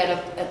to get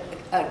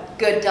a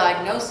good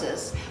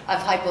diagnosis of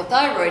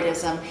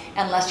hypothyroidism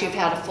unless you've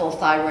had a full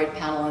thyroid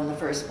panel in the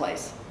first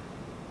place.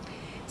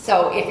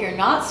 So if you're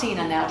not seeing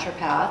a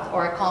naturopath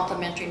or a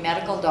complementary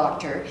medical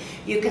doctor,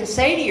 you can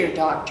say to your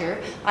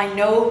doctor, I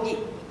know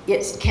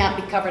it can't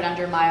be covered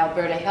under my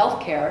Alberta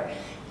healthcare,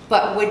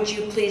 but would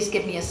you please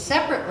give me a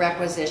separate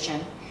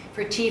requisition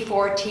for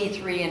T4,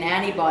 T3, and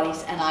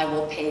antibodies, and I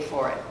will pay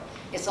for it.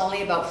 It's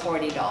only about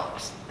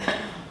 $40.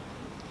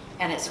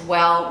 And it's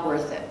well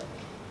worth it,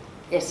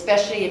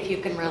 especially if you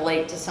can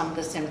relate to some of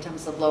the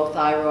symptoms of low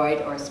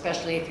thyroid, or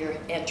especially if you're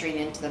entering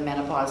into the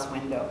menopause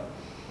window.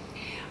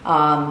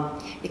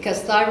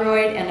 Because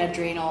thyroid and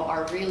adrenal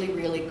are really,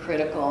 really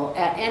critical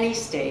at any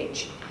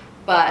stage,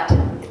 but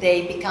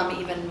they become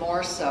even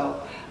more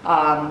so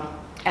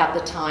at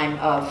the time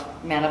of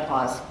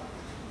menopause.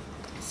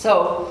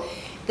 So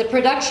the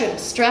production,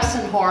 stress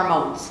and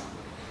hormones.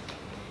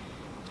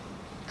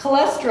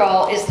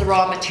 Cholesterol is the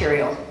raw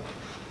material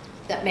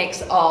that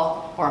makes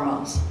all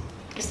hormones.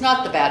 It's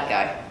not the bad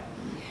guy.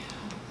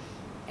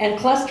 And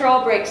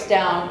cholesterol breaks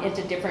down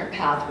into different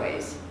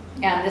pathways.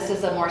 And this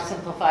is a more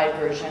simplified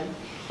version.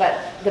 But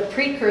the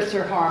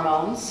precursor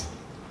hormones,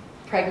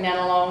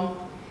 pregnenolone,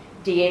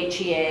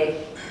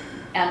 DHEA,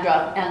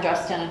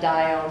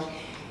 androstenedione,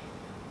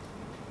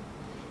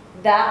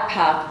 that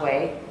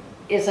pathway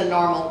is a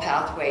normal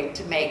pathway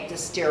to make the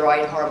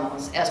steroid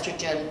hormones,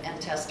 estrogen and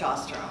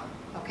testosterone,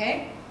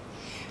 okay?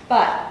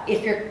 But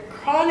if you're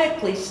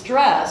chronically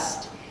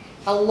stressed,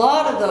 a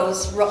lot of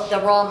the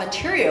raw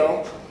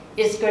material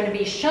is going to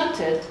be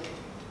shunted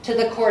to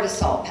the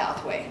cortisol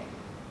pathway.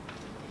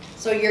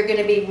 So you're going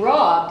to be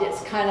robbed.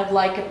 It's kind of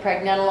like a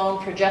pregnenolone,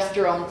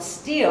 progesterone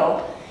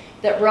steal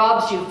that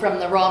robs you from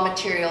the raw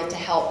material to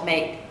help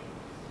make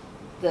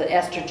the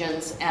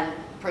estrogens and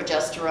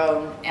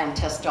progesterone and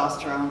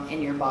testosterone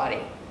in your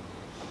body,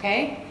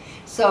 okay?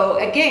 So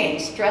again,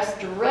 stress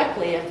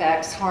directly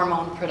affects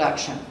hormone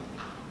production.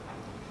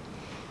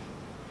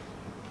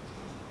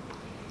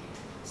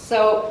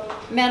 So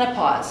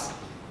menopause.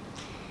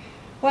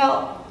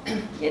 Well,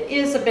 it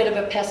is a bit of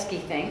a pesky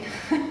thing.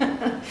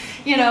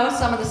 You know,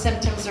 some of the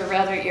symptoms are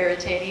rather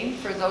irritating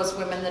for those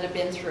women that have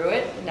been through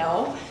it,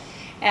 no.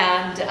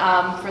 And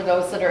for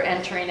those that are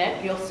entering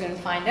it, you'll soon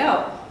find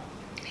out.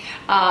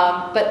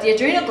 But the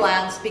adrenal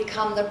glands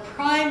become the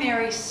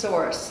primary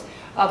source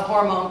of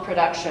hormone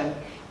production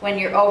when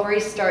your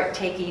ovaries start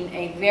taking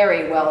a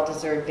very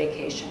well-deserved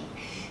vacation.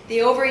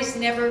 The ovaries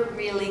never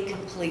really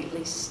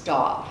completely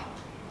stop.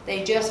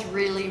 They just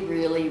really,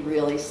 really,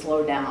 really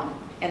slow down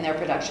in their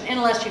production,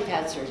 unless you've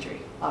had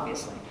surgery,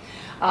 obviously.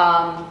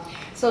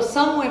 So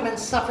some women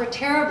suffer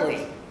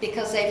terribly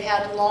because they've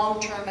had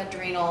long-term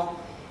adrenal,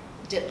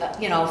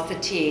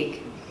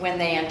 fatigue when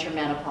they enter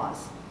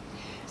menopause.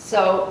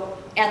 So,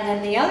 and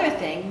then the other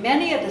thing,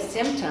 many of the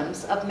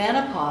symptoms of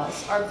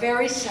menopause are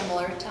very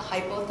similar to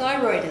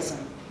hypothyroidism.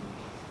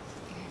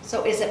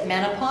 So is it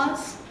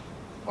menopause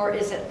or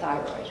is it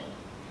thyroid?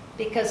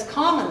 Because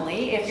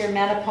commonly, if you're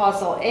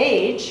menopausal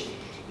age,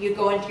 you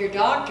go into your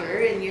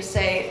doctor and you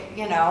say,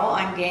 you know,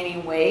 I'm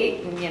gaining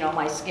weight and, you know,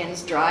 my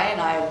skin's dry and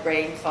I have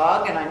brain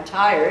fog and I'm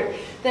tired.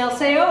 They'll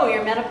say, oh,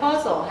 you're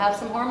menopausal, have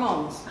some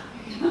hormones,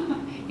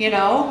 you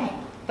know,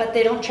 but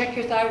they don't check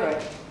your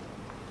thyroid.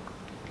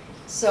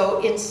 So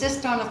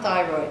insist on a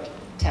thyroid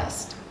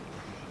test.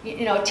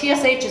 You know,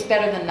 TSH is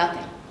better than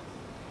nothing.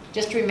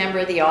 Just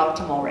remember the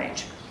optimal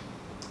range.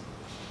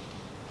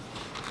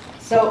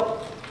 So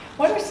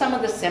what are some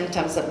of the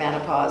symptoms of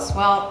menopause?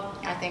 Well,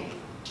 I think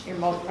you're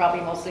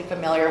probably mostly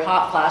familiar.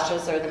 Hot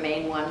flashes are the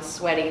main ones,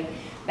 sweating,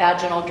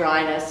 vaginal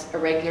dryness,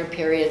 irregular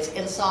periods.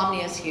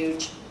 Insomnia is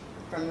huge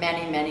for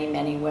many, many,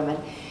 many women.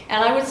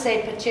 And I would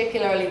say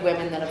particularly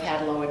women that have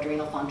had low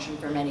adrenal function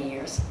for many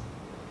years.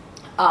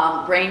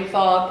 Brain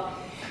fog.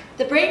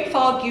 The brain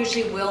fog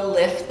usually will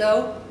lift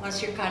though,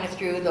 once you're kind of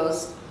through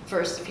those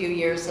first few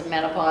years of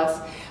menopause.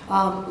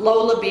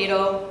 Low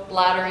libido,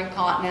 bladder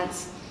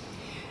incontinence.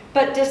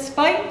 But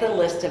despite the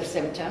list of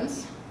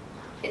symptoms,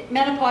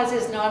 menopause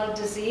is not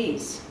a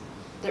disease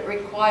that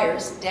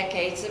requires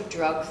decades of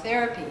drug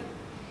therapy.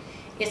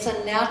 It's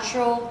a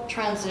natural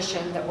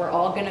transition that we're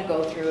all going to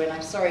go through, and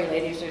I'm sorry,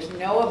 ladies, there's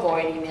no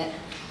avoiding it.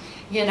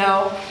 You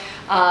know,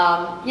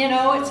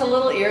 it's a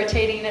little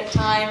irritating at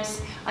times.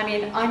 I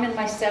mean, I'm in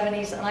my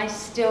 70s and I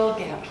still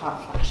get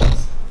hot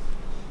flashes.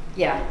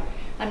 Yeah.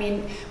 I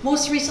mean,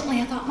 most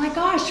recently I thought, my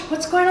gosh,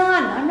 what's going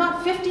on? I'm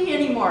not 50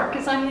 anymore,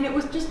 because I mean, it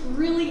was just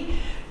really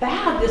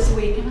bad this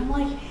week, and I'm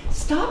like,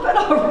 stop it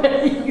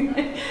already.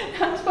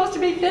 I'm supposed to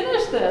be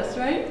finished this,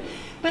 right?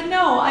 But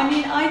no, I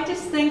mean, I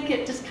just think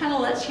it just kind of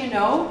lets you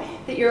know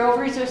that your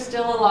ovaries are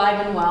still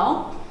alive and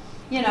well,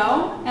 you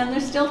know, and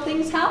there's still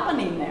things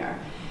happening there.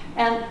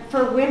 And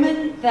for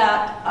women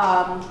that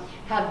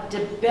have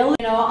debility,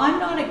 you know, I'm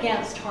not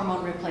against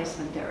hormone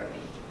replacement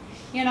therapy.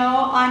 You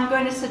know, I'm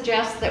going to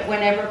suggest that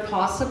whenever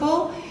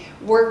possible,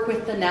 work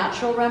with the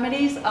natural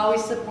remedies. I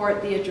always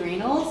support the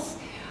adrenals.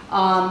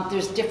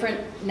 There's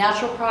different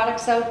natural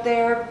products out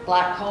there.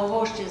 Black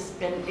cohosh has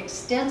been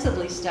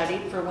extensively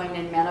studied for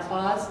women in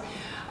menopause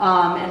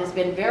and has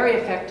been very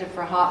effective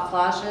for hot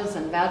flashes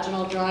and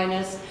vaginal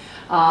dryness.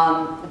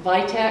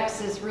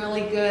 Vitex is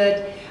really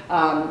good.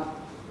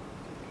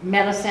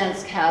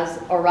 Metasense has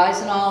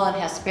oryzanol and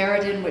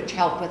hesperidin, which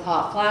help with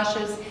hot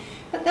flashes,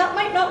 but that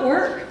might not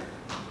work.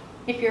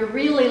 If you're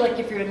really, like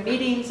if you're in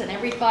meetings and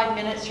every 5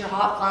 minutes you're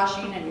hot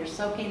flashing and you're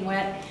soaking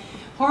wet,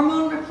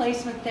 hormone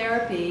replacement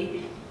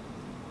therapy,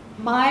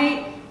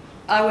 I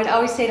would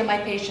always say to my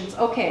patients,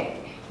 okay,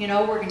 you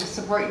know, we're going to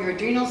support your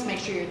adrenals, make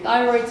sure your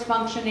thyroid's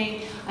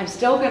functioning. I'm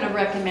still going to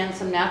recommend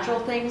some natural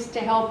things to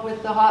help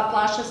with the hot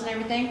flashes and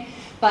everything,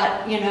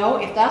 but you know,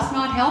 if that's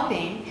not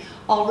helping,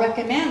 I'll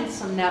recommend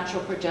some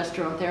natural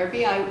progesterone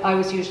therapy. I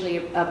was usually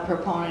a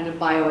proponent of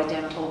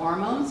bioidentical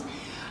hormones,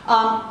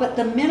 but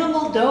the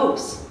minimal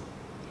dose.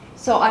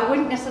 So I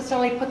wouldn't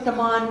necessarily put them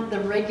on the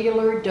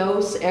regular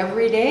dose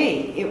every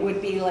day. It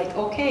would be like,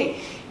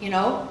 okay, you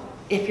know,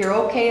 if you're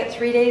okay at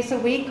 3 days a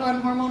week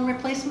on hormone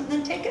replacement,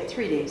 then take it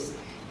 3 days.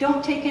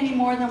 Don't take any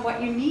more than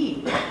what you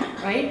need,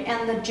 right?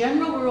 And the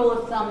general rule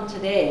of thumb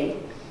today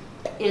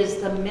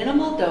is the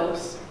minimal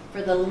dose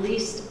for the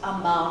least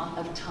amount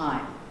of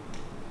time.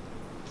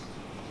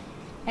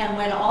 And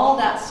when all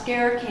that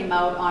scare came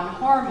out on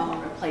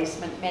hormone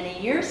replacement many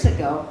years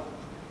ago,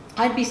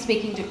 I'd be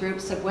speaking to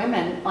groups of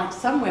women, like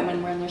some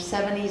women were in their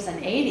 70s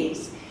and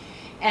 80s,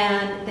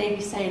 and they'd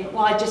be saying,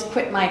 well, I just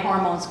quit my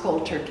hormones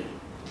cold turkey.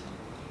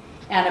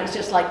 And it was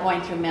just like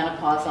going through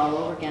menopause all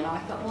over again. I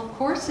thought, well, of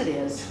course it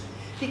is,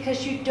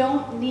 because you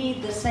don't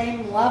need the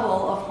same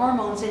level of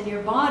hormones in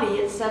your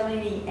body at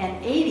 70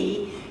 and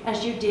 80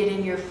 as you did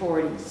in your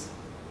 40s,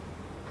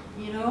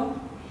 you know?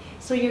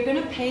 So you're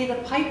going to pay the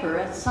piper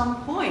at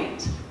some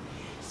point.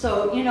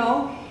 So, you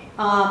know,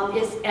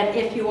 and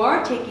if you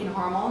are taking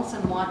hormones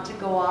and want to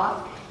go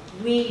off,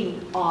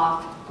 wean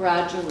off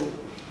gradually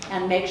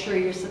and make sure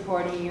you're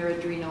supporting your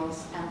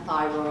adrenals and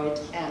thyroid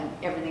and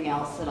everything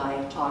else that I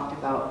have talked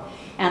about.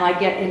 And I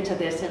get into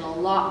this in a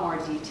lot more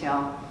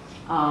detail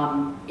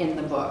in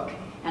the book,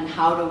 and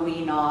how to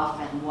wean off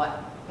and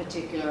what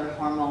particular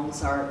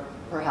hormones are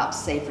perhaps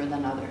safer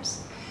than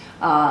others.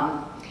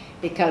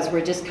 Because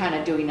we're just kind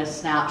of doing a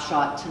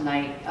snapshot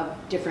tonight of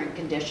different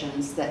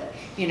conditions that,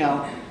 you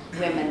know,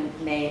 women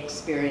may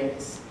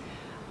experience.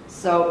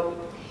 So,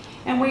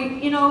 and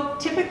we, you know,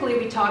 typically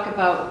we talk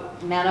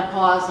about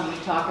menopause and we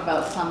talk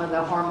about some of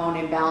the hormone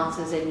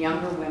imbalances in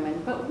younger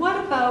women, but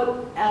what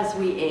about as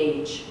we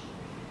age?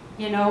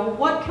 You know,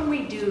 what can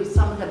we do,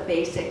 some of the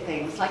basic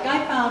things? Like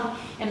I found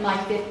in my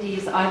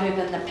 50s, other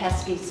than the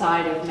pesky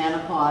side of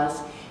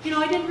menopause, you know,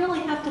 I didn't really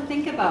have to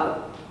think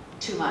about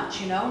too much,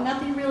 you know,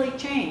 nothing really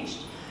changed.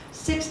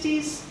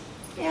 60s,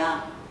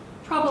 yeah,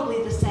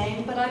 probably the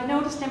same, but I've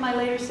noticed in my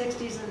later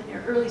 60s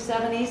and early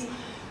 70s,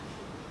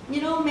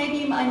 you know,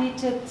 maybe I need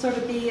to sort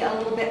of be a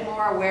little bit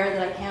more aware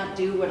that I can't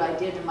do what I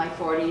did in my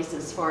 40s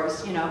as far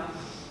as, you know,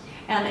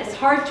 and it's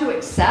hard to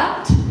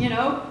accept, you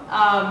know,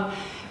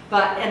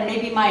 and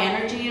maybe my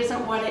energy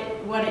isn't what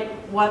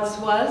it once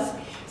was.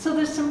 So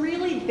there's some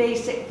really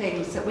basic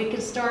things that we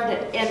can start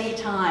at any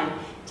time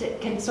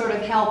can sort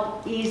of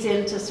help ease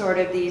into sort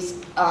of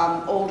these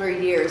older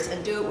years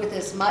and do it with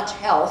as much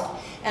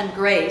health and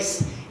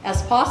grace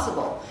as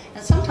possible.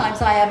 And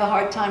sometimes I have a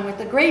hard time with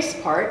the grace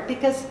part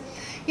because,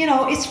 you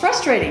know, it's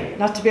frustrating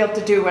not to be able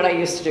to do what I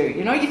used to do.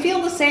 You know, you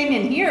feel the same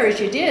in here as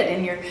you did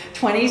in your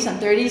 20s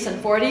and 30s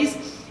and 40s,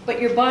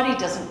 but your body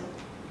doesn't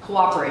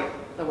cooperate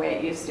the way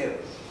it used to.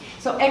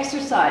 So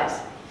exercise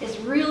is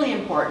really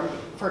important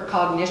for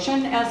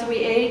cognition as we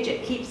age.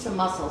 It keeps the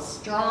muscles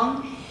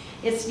strong.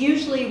 It's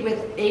usually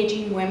with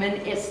aging women,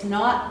 it's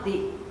not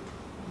the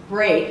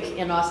break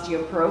in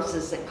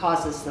osteoporosis that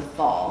causes the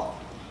fall.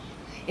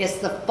 It's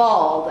the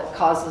fall that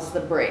causes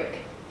the break.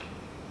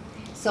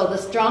 So the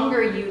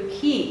stronger you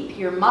keep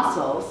your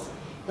muscles,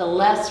 the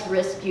less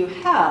risk you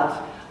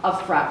have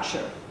of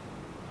fracture.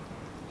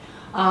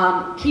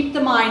 Keep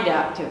the mind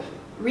active.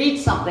 Read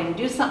something,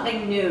 do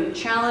something new,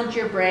 challenge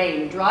your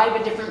brain,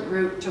 drive a different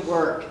route to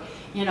work.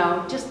 You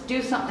know, just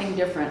do something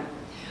different.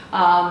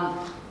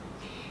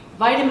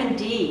 Vitamin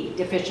D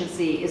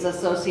deficiency is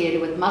associated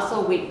with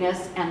muscle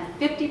weakness, and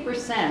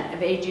 50%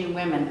 of aging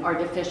women are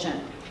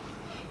deficient.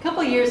 A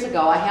couple years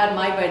ago, I had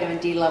my vitamin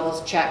D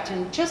levels checked,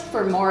 and just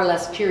for more or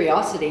less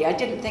curiosity, I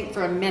didn't think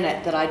for a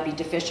minute that I'd be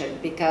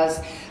deficient because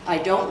I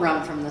don't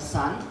run from the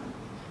sun.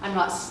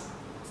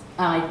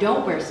 I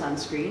don't wear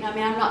sunscreen. I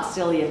mean, I'm not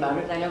silly about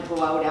it. I don't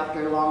go out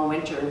after a long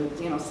winter and,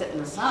 you know, sit in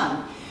the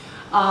sun.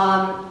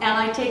 And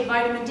I take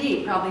vitamin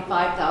D, probably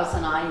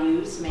 5,000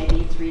 IUs,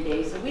 maybe 3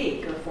 days a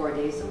week or 4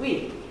 days a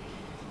week.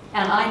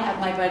 And I have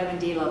my vitamin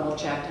D level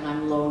checked and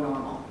I'm low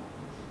normal.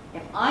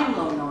 If I'm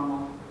low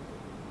normal,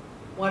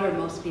 what are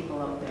most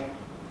people out there?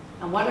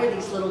 And what are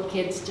these little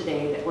kids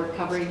today that we're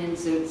covering in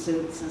zoot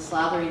suits and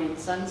slathering in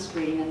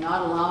sunscreen and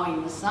not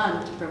allowing the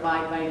sun to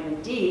provide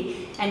vitamin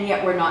D, and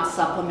yet we're not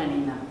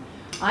supplementing them?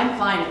 I'm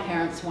fine if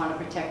parents want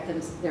to protect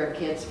their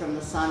kids from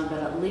the sun, but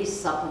at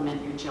least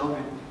supplement your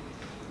children.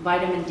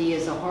 Vitamin D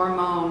is a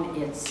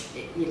hormone. It's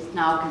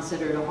now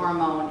considered a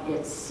hormone.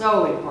 It's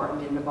so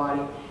important in the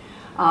body.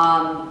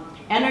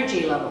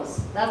 Energy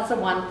levels, that's the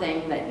one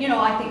thing that,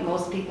 I think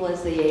most people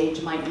as they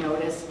age might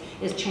notice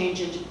is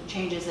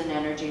changes in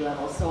energy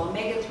levels. So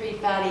omega-3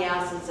 fatty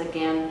acids,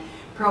 again,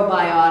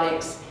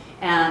 probiotics,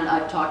 and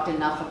I've talked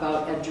enough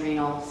about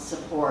adrenal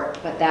support,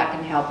 but that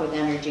can help with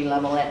energy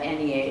level at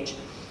any age.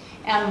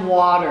 And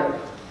water.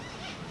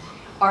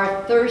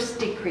 Our thirst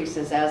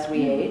decreases as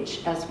we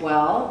age as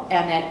well,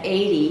 and at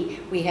 80,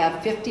 we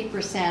have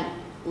 50%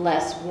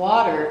 less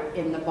water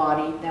in the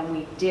body than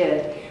we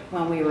did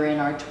when we were in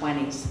our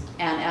 20s.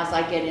 And as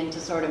I get into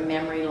sort of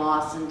memory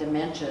loss and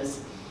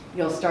dementias,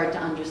 you'll start to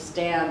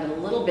understand a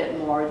little bit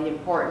more the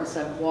importance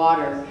of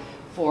water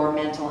for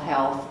mental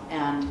health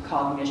and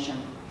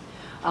cognition.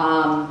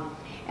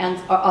 And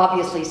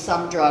obviously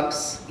some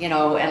drugs, and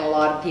a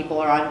lot of people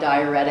are on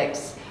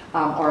diuretics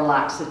or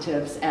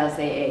laxatives as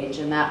they age,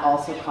 and that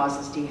also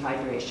causes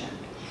dehydration.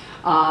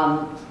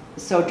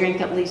 So drink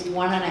at least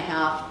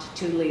 1.5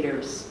 to 2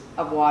 liters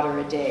of water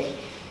a day.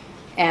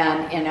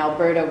 And in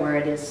Alberta, where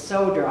it is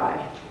so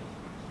dry,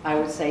 I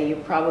would say you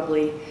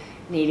probably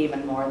need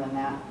even more than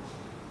that.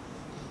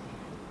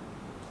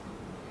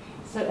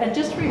 So, and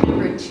just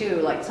remember too,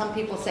 like some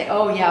people say,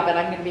 oh yeah, but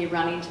I'm going to be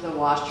running to the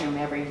washroom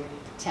every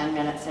 10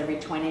 minutes, every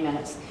 20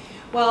 minutes.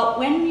 Well,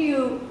 when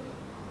you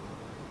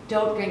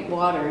don't drink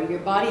water, your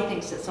body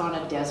thinks it's on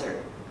a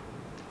desert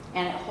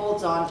and it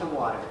holds on to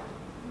water.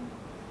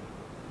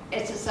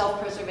 It's a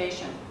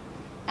self-preservation.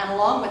 And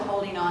along with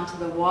holding on to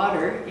the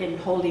water, in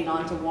holding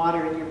on to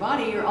water in your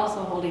body, you're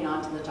also holding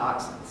on to the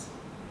toxins.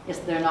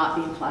 They're not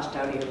being flushed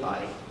out of your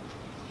body.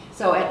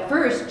 So at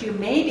first, you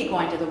may be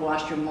going to the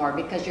washroom more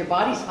because your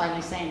body's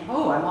finally saying,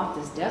 oh, I'm off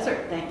this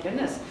desert, thank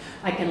goodness.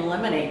 I can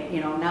eliminate,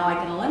 now I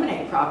can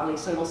eliminate properly,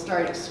 so it'll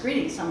start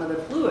excreting some of the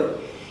fluid.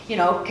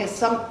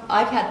 Because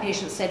I've had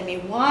patients say to me,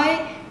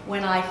 why,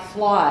 when I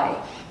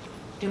fly,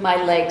 do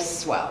my legs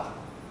swell?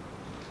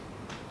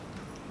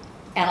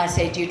 And I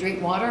say, do you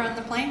drink water on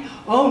the plane?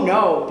 Oh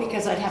no,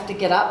 because I'd have to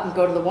get up and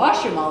go to the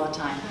washroom all the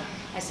time.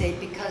 I say,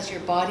 because your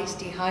body's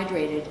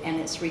dehydrated and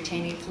it's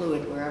retaining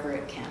fluid wherever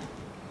it can.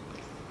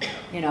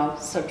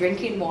 So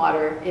drinking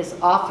water is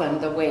often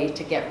the way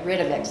to get rid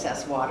of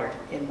excess water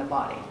in the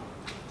body.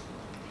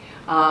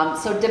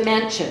 So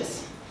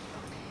dementias.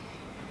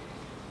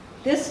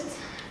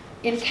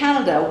 In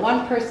Canada,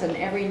 1 person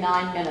every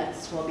 9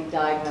 minutes will be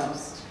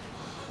diagnosed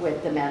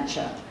with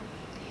dementia.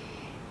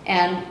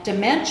 And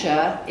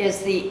dementia is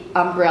the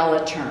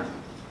umbrella term.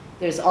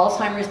 There's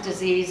Alzheimer's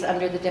disease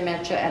under the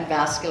dementia and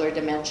vascular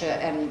dementia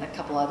and a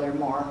couple other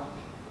more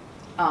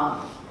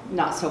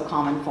not so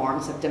common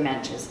forms of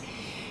dementias.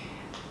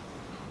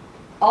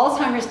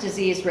 Alzheimer's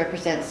disease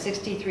represents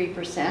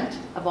 63%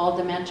 of all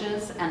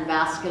dementias, and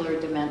vascular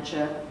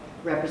dementia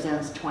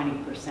represents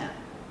 20%.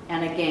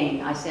 And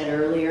again, I said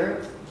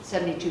earlier,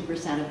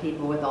 72% of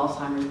people with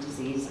Alzheimer's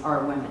disease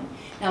are women.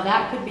 Now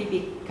that could be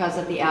because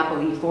of the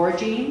ApoE4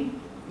 gene,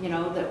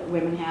 that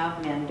women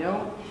have, men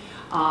don't,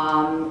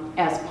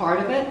 as part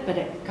of it, but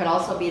it could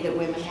also be that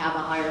women have a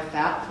higher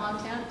fat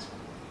content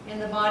in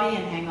the body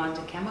and hang on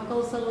to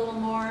chemicals a little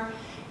more,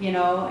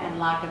 and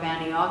lack of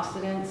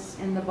antioxidants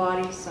in the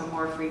body, so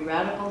more free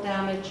radical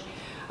damage.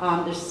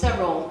 There's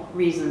several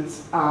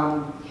reasons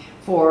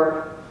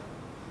for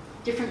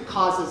different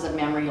causes of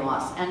memory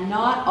loss, and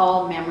not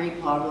all memory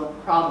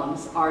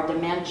problems are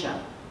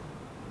dementia.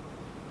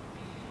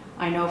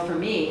 I know for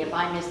me, if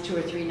I miss 2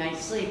 or 3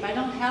 nights sleep, I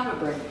don't have a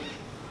burden,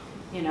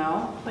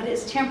 but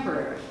it's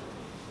temporary.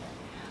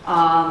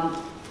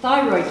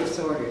 Thyroid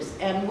disorders,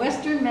 and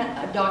Western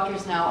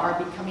doctors now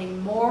are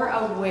becoming more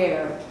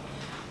aware,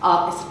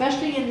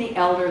 especially in the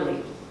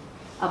elderly,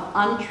 of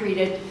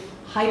untreated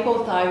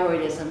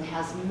hypothyroidism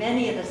has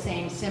many of the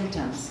same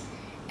symptoms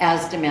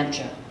as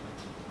dementia.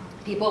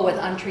 People with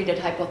untreated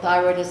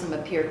hypothyroidism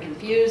appear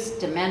confused,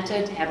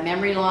 demented, have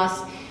memory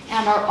loss,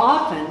 and are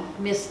often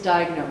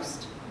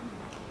misdiagnosed.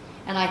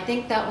 And I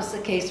think that was the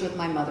case with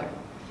my mother.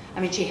 I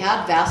mean, she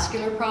had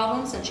vascular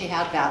problems and she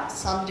had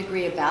some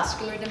degree of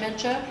vascular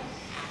dementia,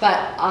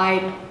 but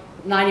I'm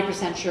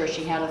 90% sure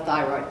she had a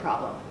thyroid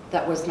problem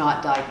that was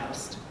not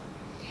diagnosed.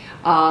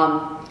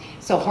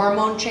 So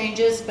hormone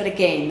changes, but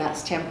again,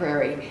 that's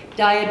temporary.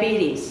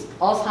 Diabetes.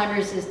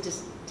 Alzheimer's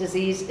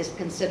disease is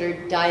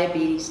considered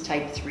diabetes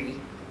type 3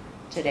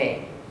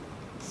 today.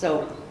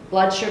 So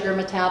blood sugar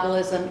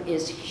metabolism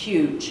is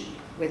huge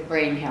with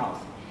brain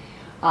health.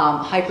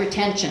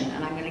 Hypertension,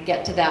 and I'm going to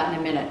get to that in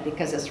a minute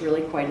because it's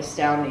really quite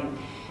astounding.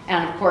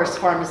 And of course,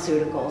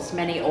 pharmaceuticals.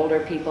 Many older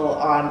people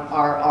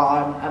are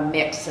on a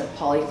mix of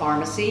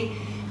polypharmacy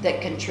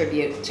that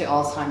contribute to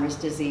Alzheimer's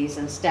disease,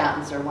 and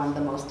statins are one of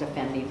the most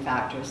offending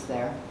factors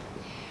there.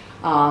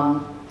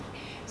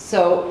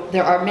 So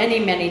there are many,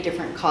 many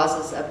different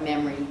causes of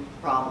memory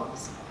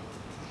problems.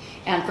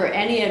 And for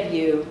any of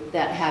you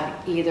that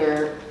have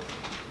either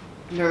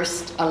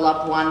nursed a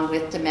loved one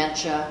with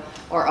dementia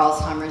or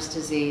Alzheimer's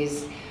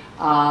disease,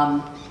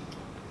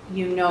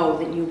 you know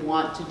that you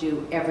want to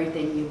do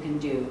everything you can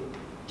do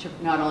to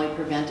not only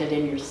prevent it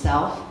in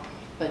yourself,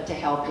 but to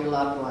help your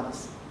loved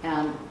ones.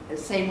 And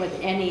same with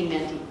any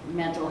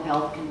mental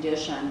health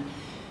condition.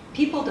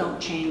 People don't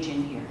change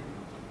in here.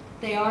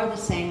 They are the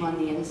same on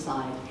the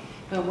inside.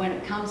 But when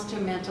it comes to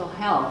mental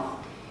health,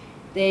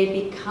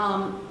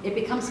 it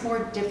becomes more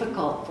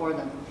difficult for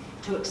them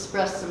to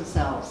express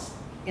themselves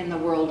in the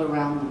world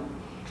around them.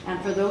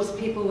 And for those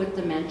people with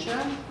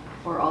dementia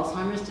or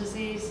Alzheimer's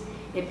disease,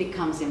 it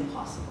becomes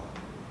impossible.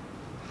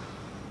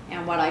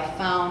 And what I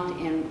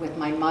found with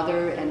my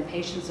mother and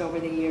patients over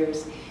the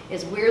years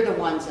is we're the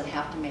ones that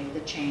have to make the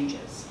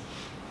changes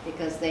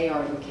because they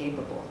are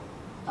incapable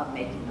of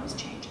making those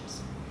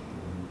changes.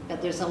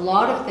 But there's a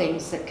lot of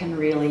things that can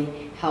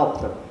really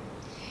help them.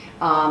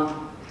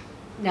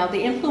 Now,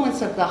 the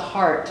influence of the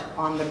heart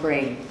on the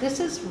brain. This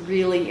is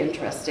really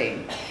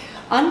interesting.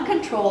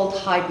 Uncontrolled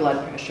high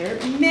blood pressure,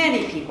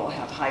 many people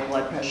have high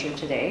blood pressure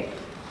today,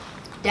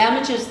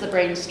 damages the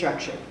brain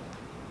structure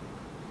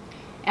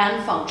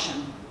and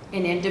function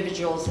in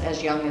individuals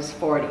as young as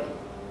 40.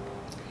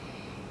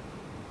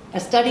 A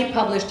study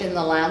published in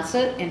The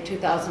Lancet in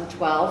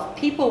 2012,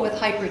 people with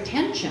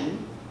hypertension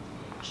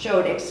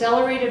showed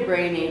accelerated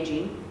brain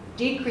aging,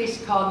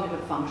 decreased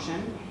cognitive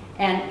function,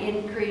 and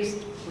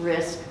increased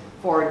risk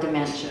for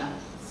dementia.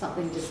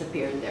 Something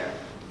disappeared there.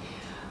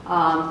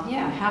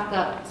 Yeah, half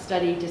that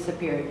study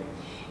disappeared.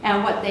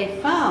 And what they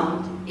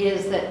found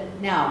is that,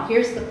 now,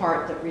 here's the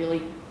part that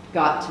really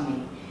got to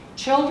me.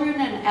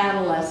 Children and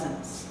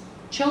adolescents,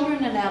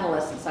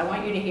 I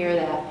want you to hear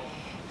that,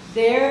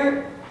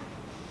 their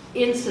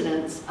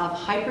incidence of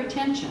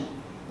hypertension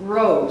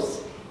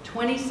rose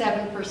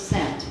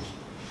 27%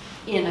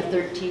 in a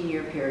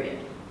 13-year period.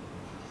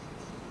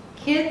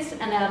 Kids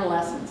and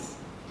adolescents.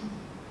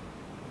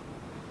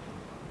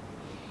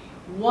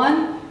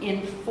 1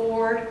 in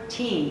 4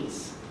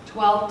 teens,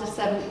 12 to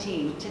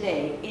 17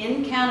 today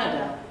in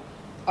Canada,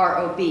 are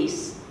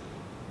obese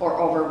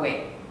or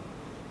overweight.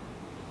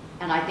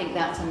 And I think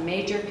that's a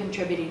major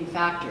contributing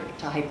factor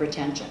to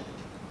hypertension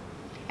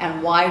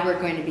and why we're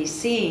going to be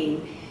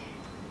seeing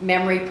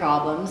memory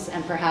problems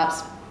and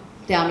perhaps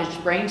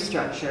damaged brain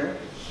structure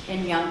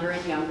in younger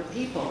and younger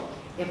people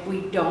if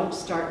we don't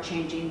start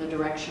changing the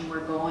direction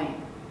we're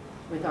going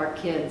with our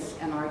kids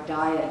and our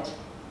diet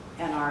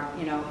and our,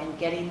 and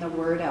getting the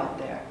word out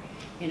there.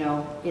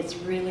 It's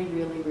really,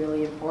 really,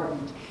 really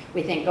important.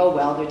 We think, oh,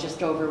 well, they're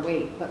just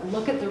overweight, but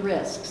look at the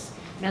risks.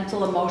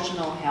 Mental,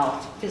 emotional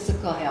health,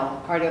 physical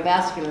health,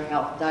 cardiovascular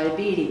health,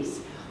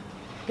 diabetes,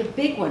 the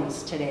big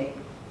ones today,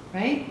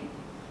 right?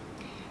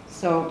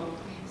 So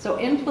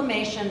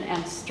inflammation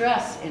and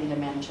stress in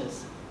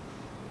dementias.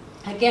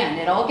 Again,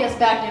 it all gets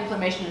back to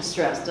inflammation and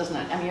stress, doesn't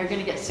it? I mean, you're going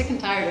to get sick and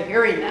tired of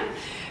hearing that,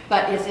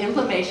 but it's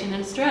inflammation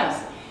and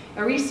stress.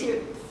 A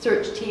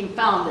research team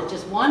found that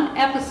just one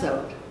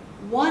episode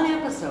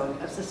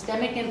of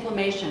systemic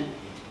inflammation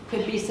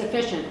could be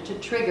sufficient to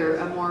trigger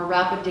a more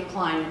rapid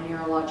decline in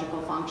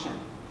neurological function.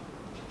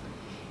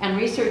 And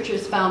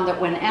researchers found that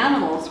when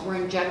animals were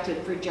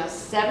injected for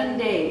just 7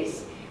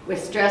 days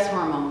with stress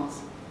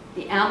hormones,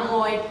 the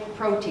amyloid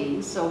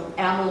protein, so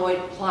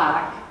amyloid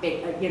plaque,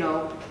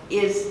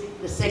 is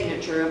the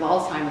signature of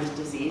Alzheimer's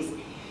disease,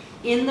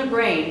 in the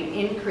brain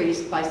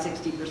increased by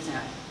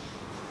 60%.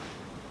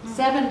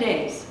 7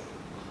 days,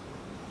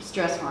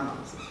 stress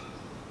hormones.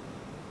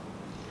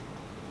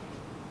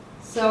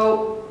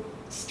 So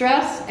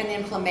stress and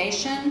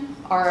inflammation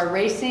are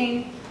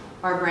erasing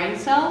our brain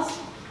cells.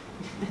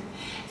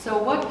 So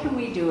what can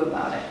we do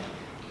about it?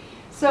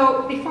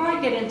 So before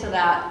I get into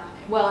that,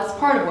 well, it's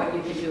part of what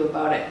you can do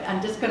about it.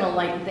 I'm just going to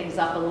lighten things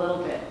up a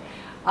little bit.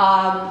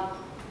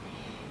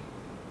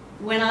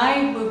 When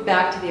I moved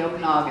back to the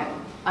Okanagan,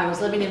 I was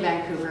living in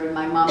Vancouver and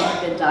my mom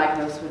had been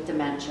diagnosed with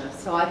dementia.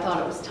 So I thought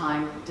it was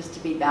time just to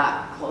be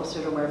back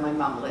closer to where my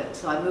mom lived.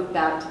 So I moved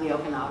back to the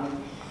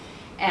Okanagan,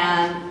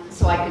 and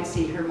so I could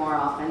see her more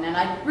often. And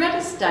I read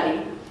a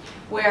study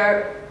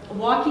where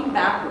walking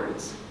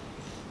backwards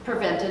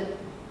prevented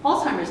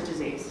Alzheimer's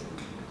disease.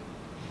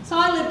 So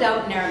I lived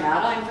out in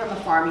Naramata. I'm from a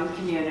farming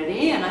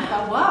community, and I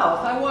thought, wow,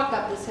 if I walk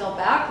up this hill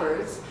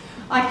backwards,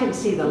 I can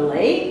see the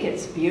lake,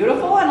 it's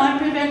beautiful, and I'm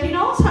preventing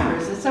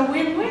Alzheimer's. It's a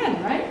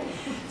win-win, right?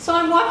 So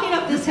I'm walking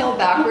up this hill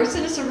backwards,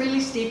 and it's a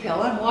really steep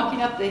hill. I'm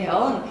walking up the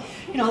hill,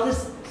 and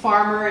this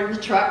farmer in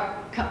the truck,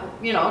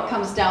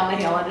 comes down the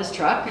hill in his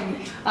truck and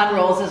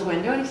unrolls his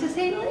window, and he says,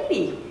 "Hey,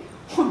 lady,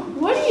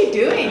 what are you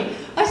doing?"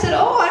 I said,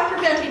 "Oh, I'm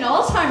preventing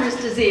Alzheimer's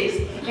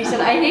disease." And he said,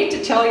 "I hate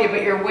to tell you,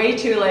 but you're way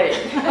too late."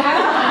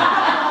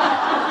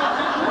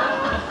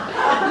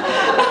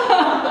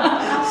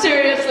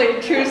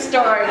 Seriously, true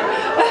story.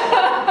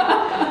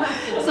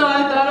 So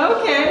I thought,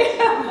 okay,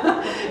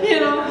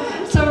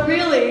 so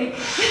really,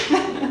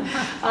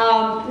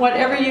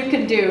 whatever you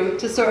can do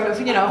to sort of,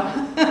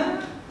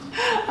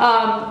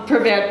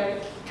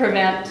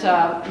 prevent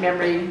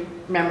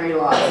memory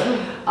loss.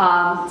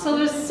 So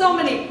there's so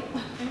many.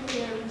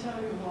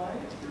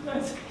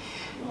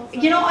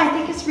 I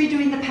think it's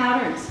redoing the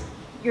patterns,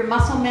 your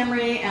muscle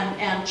memory,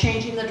 and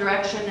changing the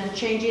direction and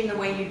changing the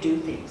way you do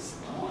things.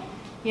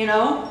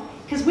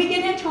 Because we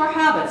get into our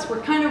habits.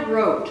 We're kind of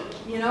rote,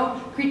 you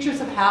know, creatures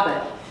of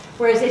habit.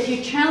 Whereas if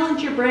you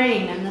challenge your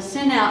brain and the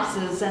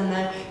synapses and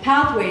the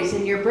pathways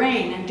in your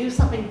brain and do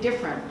something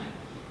different,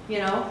 you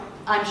know,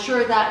 I'm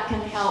sure that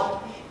can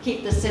help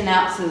keep the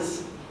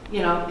synapses,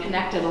 you know,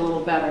 connected a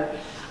little better.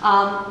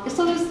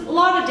 So there's a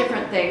lot of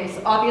different things.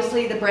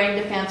 Obviously, the brain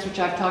defense, which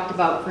I've talked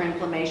about for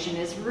inflammation,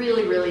 is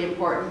really, really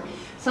important.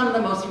 Some of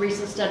the most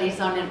recent studies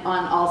on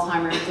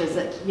Alzheimer's is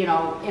that, you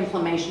know,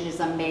 inflammation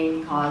is a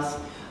main cause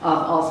of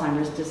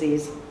Alzheimer's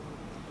disease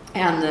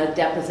and the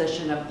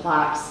deposition of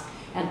plaques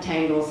and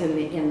tangles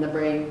in the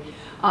brain.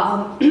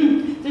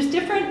 There's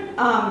different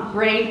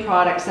brain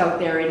products out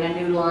there in a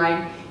new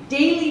line.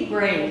 Daily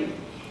Brain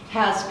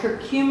has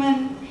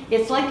curcumin.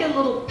 It's like a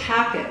little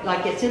packet,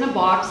 like it's in a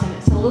box, and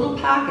it's a little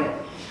packet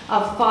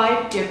of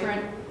 5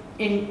 different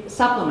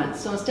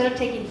supplements. So instead of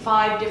taking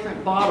 5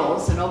 different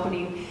bottles and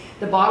opening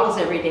the bottles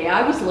every day,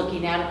 I was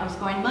looking at it, I was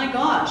going, my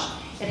gosh,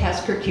 it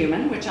has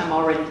curcumin, which I'm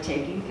already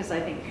taking because I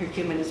think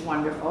curcumin is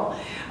wonderful.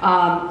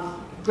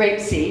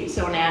 Grapeseed,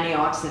 so an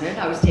antioxidant,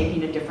 I was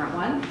taking a different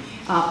one.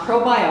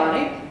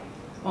 Probiotic,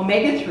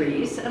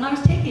 omega-3s, and I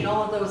was taking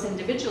all of those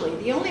individually.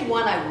 The only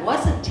one I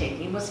wasn't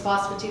taking was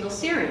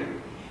phosphatidylserine,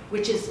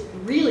 which is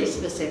really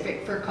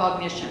specific for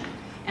cognition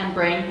and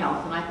brain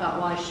health. And I thought,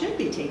 well, I should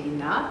be taking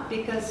that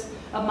because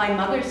of my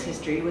mother's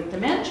history with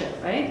dementia,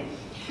 right?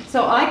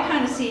 So I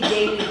kind of see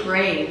Daily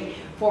Brain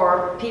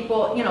for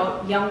people, you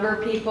know, younger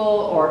people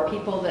or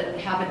people that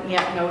haven't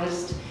yet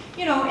noticed,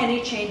 you know,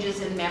 any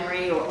changes in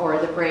memory or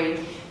the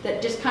brain,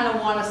 that just kind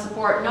of want to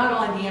support not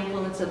only the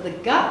influence of the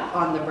gut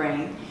on the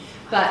brain,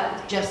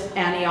 but just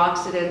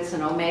antioxidants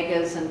and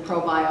omegas and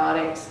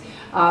probiotics.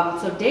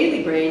 So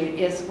Daily Brain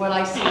is what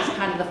I see as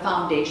kind of the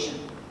foundation,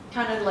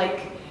 kind of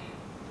like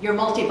your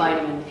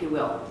multivitamin, if you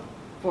will,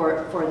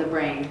 for the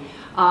brain.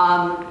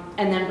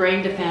 And then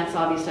brain defense,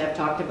 obviously I've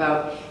talked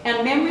about.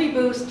 And memory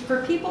boost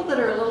for people that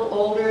are a little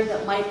older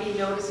that might be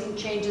noticing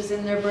changes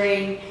in their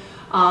brain.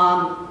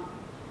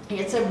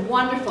 It's a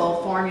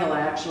wonderful formula,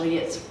 actually.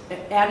 It's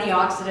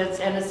antioxidants,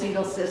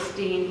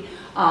 N-acetylcysteine,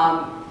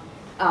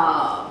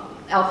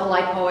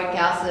 alpha-lipoic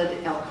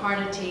acid,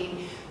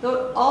 L-carnitine.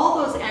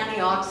 All those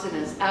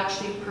antioxidants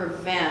actually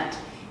prevent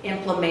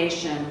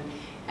inflammation,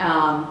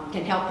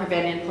 can help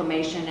prevent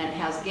inflammation, and it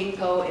has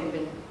ginkgo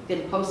and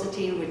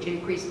vinpocetine, which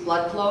increase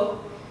blood flow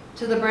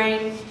to the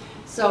brain.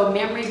 So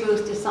memory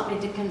boost is something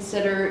to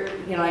consider.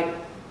 You know,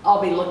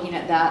 I'll be looking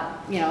at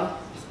that, you know,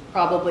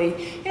 probably.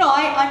 You know,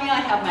 I mean, I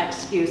have my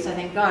excuse. I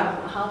think, God,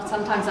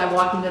 sometimes I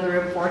walk into the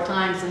room 4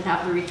 times and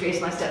have to retrace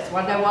my steps.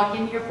 What did I walk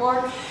in here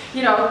for?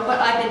 You know,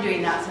 but I've been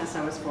doing that since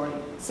I was 40.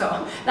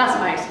 So that's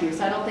my excuse.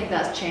 I don't think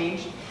that's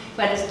changed.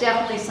 But it's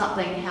definitely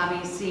something,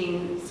 having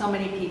seen so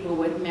many people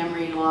with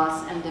memory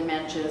loss and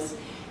dementias,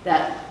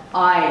 that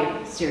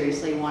I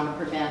seriously want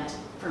to prevent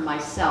for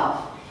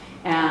myself.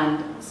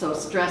 And so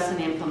stress and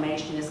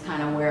inflammation is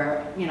kind of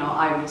where, you know,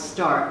 I would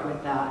start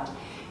with that.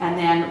 And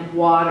then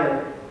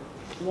water.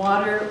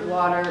 Water,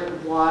 water,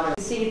 water.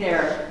 You see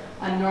there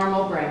a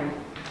normal brain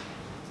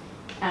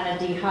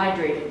and a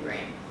dehydrated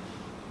brain.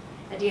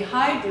 A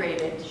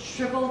dehydrated,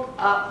 shriveled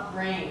up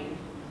brain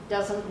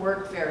doesn't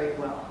work very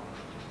well.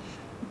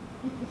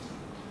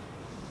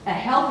 A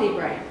healthy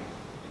brain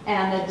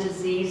and a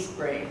diseased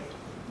brain.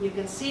 You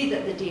can see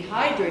that the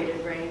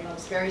dehydrated brain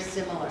looks very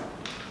similar.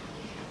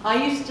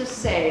 I used to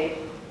say,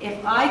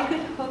 if I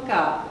could hook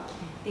up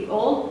the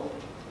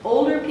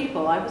older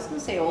people, I was going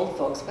to say old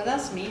folks, but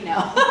that's me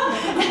now,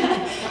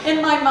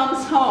 in my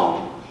mom's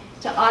home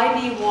to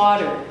IV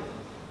water,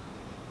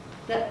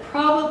 that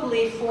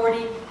probably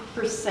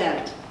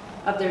 40%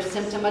 of their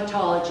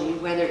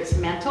symptomatology, whether it's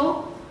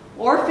mental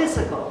or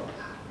physical,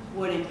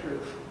 would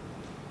improve.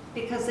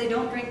 Because they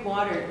don't drink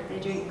water, they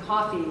drink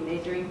coffee, they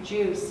drink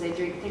juice, they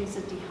drink things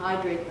that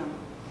dehydrate them.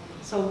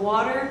 So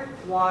water,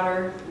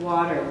 water,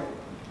 water.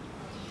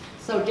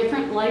 So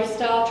different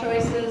lifestyle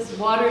choices.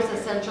 Water is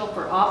essential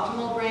for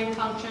optimal brain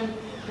function,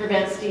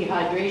 prevents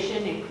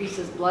dehydration,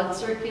 increases blood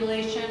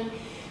circulation.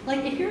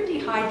 Like if you're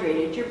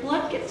dehydrated, your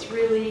blood gets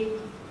really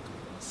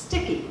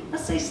sticky,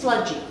 let's say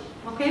sludgy,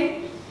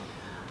 okay?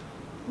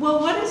 Well,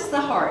 what is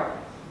the heart?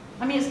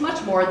 I mean, it's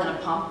much more than a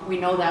pump, we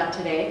know that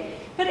today,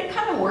 but it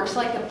kind of works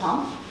like a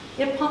pump.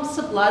 It pumps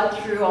the blood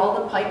through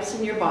all the pipes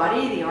in your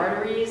body, the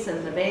arteries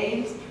and the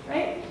veins,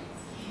 right?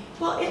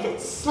 Well, if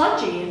it's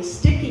sludgy and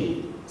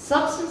sticky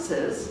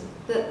substances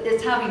that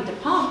it's having to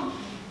pump,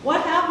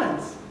 what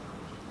happens?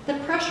 The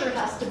pressure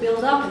has to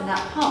build up in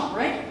that pump,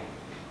 right?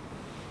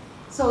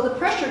 So the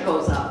pressure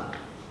goes up.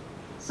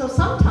 So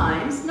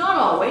sometimes, not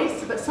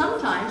always, but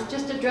sometimes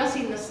just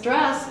addressing the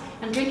stress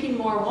and drinking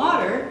more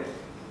water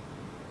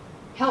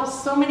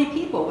helps so many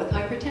people with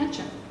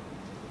hypertension.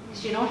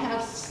 Because you don't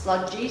have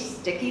sludgy,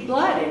 sticky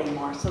blood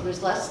anymore. So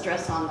there's less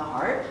stress on the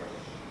heart.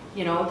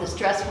 You know, the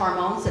stress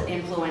hormones that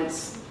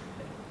influence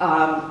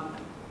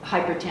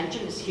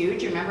hypertension is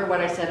huge. Remember what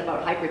I said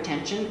about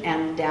hypertension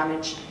and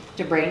damage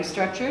to brain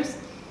structures?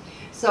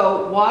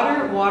 So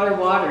water, water,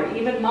 water.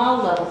 Even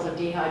mild levels of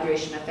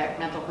dehydration affect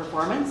mental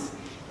performance.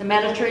 The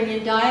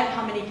Mediterranean diet,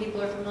 how many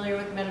people are familiar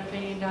with the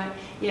Mediterranean diet?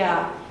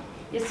 Yeah,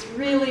 it's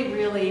really,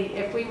 really,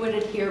 if we would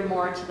adhere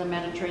more to the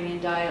Mediterranean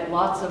diet,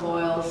 lots of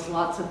oils,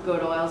 lots of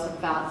good oils and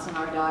fats in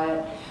our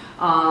diet,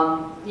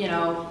 you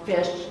know,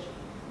 fish,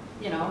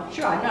 you know,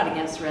 sure, I'm not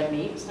against red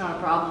meat, it's not a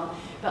problem,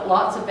 but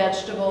lots of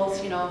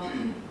vegetables, you know,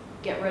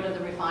 get rid of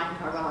the refined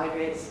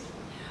carbohydrates,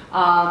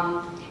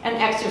 and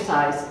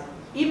exercise.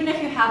 Even if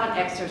you haven't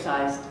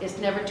exercised, it's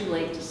never too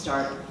late to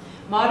start.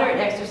 Moderate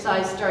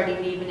exercise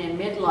starting even in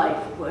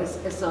midlife was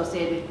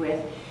associated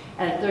with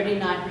a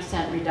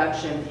 39%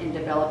 reduction in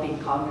developing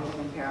cognitive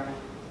impairment.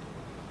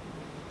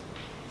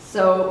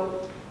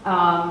 So,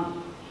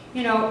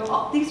 you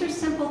know, these are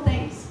simple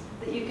things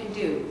that you can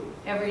do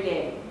every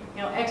day.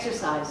 You know,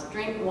 exercise,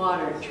 drink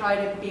water, try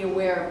to be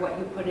aware of what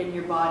you put in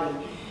your body.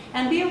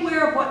 And be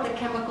aware of what the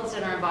chemicals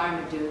in our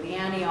environment do, the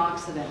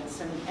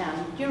antioxidants,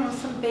 and you know,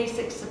 some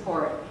basic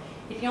support.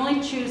 If you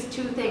only choose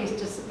 2 things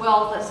to,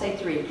 well, let's say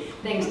 3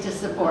 things to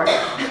support.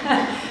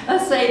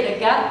 Let's say the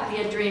gut,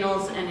 the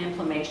adrenals, and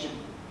inflammation.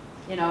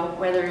 You know,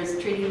 whether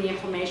it's treating the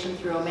inflammation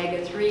through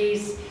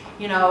omega-3s,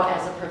 you know,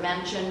 as a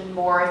prevention,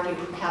 more if you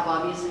have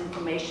obvious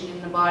inflammation in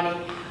the body.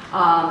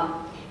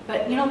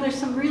 But, you know, there's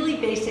some really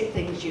basic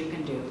things you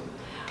can do.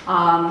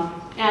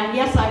 And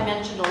yes, I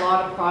mentioned a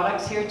lot of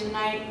products here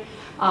tonight.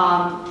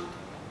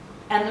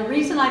 And the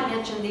reason I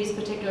mentioned these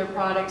particular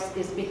products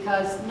is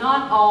because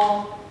not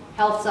all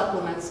health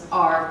supplements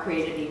are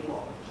created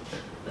equal.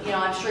 You know,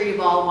 I'm sure you've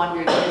all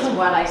wondered, is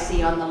what I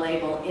see on the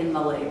label in the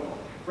label,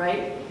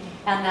 right?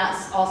 And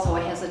that's also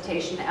a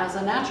hesitation as a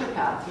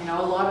naturopath. You know,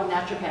 a lot of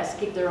naturopaths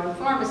keep their own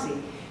pharmacy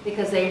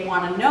because they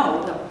want to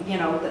know the, you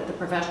know, the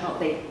professional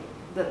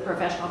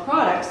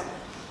products.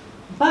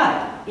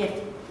 But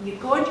if you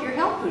go into your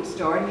health food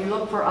store and you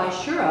look for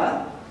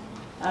Ishura,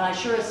 and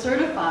Ishura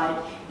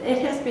certified, it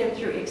has been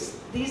through,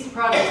 these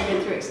products have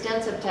been through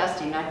extensive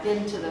testing. I've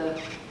been to the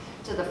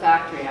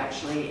factory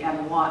actually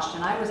and watched,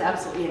 and I was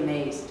absolutely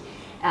amazed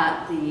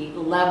at the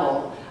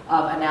level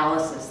of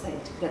analysis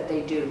that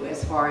they do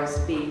as far as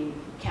being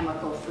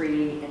chemical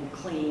free and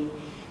clean,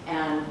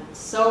 and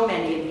so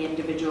many of the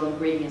individual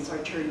ingredients are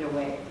turned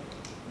away.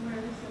 Where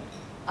is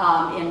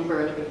it? In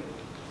Burnaby.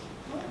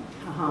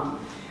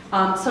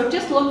 So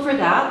just look for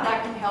that.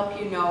 That can help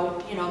you know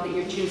that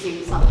you're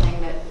choosing something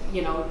that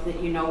you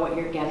know what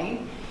you're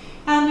getting.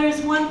 And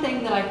there's one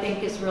thing that I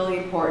think is really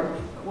important.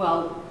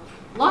 Well,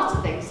 lots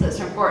of things that's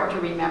important to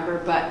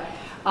remember, but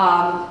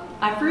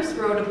I first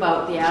wrote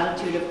about the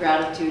attitude of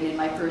gratitude in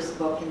my first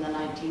book in the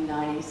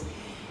 1990s,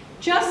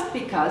 just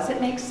because it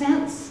makes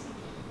sense.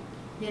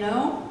 You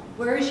know,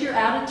 where is your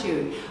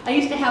attitude? I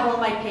used to have all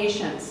my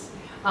patients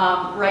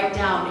write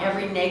down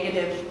every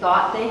negative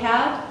thought they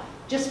had,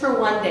 just for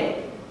one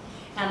day.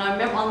 And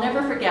I'll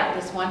never forget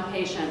this one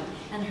patient,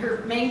 and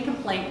her main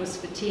complaint was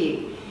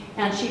fatigue.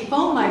 And she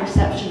phoned my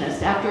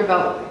receptionist after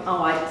about,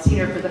 I'd seen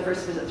her for the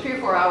first visit, 3 or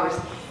 4 hours.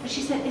 And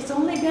she said, it's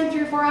only been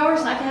 3 or 4 hours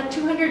and I've had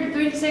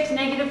 236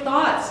 negative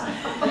thoughts.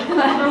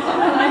 And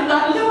I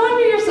thought, no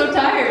wonder you're so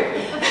tired.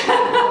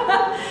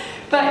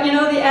 But you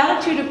know, the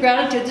attitude of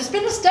gratitude, there's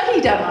been a study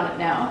done on it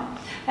now.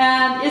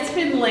 And it's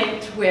been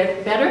linked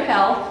with better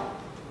health,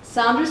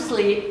 sounder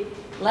sleep,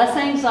 less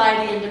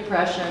anxiety and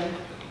depression,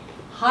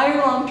 higher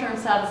long-term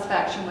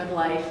satisfaction with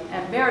life,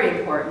 and very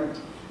important,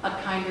 a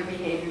kinder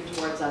behavior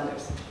towards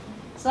others.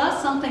 So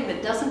that's something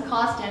that doesn't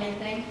cost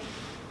anything,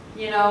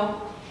 you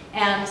know,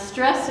 and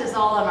stress is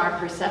all in our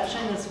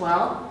perception as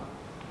well.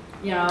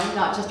 You know,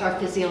 not just our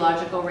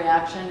physiological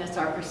reaction, it's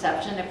our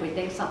perception. If we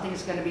think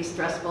something's going to be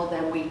stressful,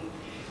 then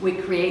we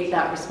create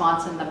that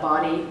response in the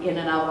body in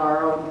and of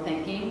our own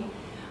thinking.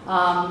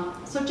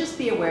 So just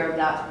be aware of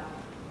that.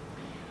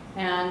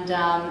 And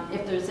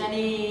if there's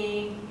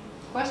any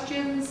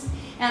questions,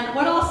 and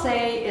what I'll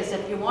say is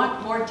if you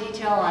want more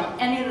detail on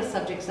any of the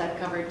subjects I've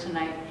covered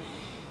tonight,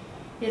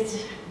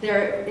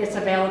 it's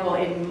available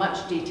in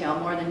much detail,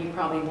 more than you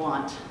probably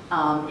want,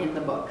 in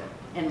the book,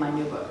 in my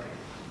new book.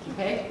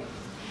 Okay?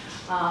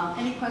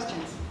 Any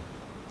questions?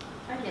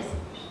 Yes?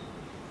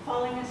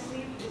 Falling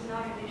asleep is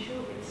not an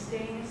issue, it's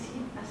staying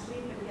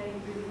asleep and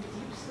getting really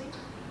deep sleep.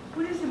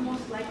 What is the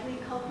most likely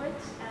culprit,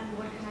 and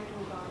what can I do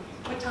about it?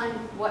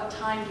 What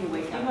time do you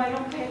wake You know, up? I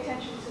don't pay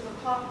attention to the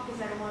clock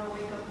because I don't want to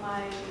wake up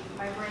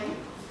my brain.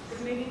 But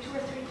maybe 2 or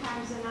 3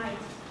 times a night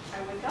I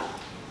wake up.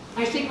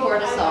 Usually I'm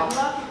cortisol.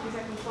 lucky because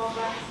I can fall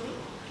back asleep.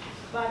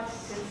 But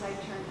since I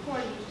turned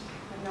 40,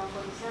 I'm now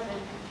 47,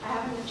 I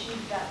haven't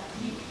achieved that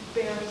deep,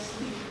 bare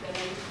sleep that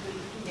I used to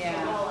do so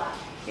well at.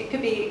 It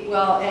could be,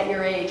 well, at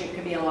your age, it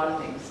could be a lot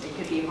of things. It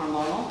could be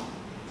hormonal.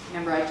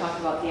 Remember I talked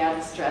about the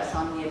added stress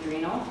on the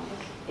adrenal.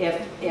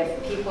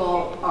 If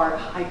people are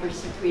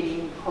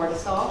hypersecreting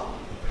cortisol,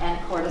 and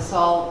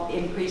cortisol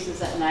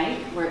increases at night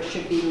where it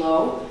should be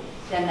low,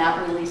 then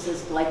that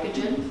releases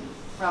glycogen,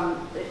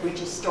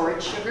 which is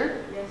storage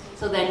sugar. Yes.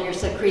 So then you're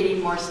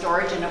secreting more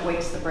storage and it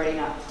wakes the brain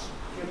up.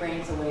 Your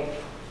brain's awake.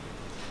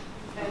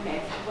 Okay.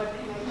 What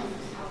can I do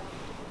to help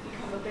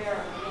become a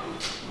bear?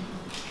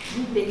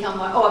 Become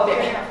what? Oh, a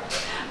bear.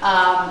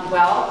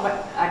 Well,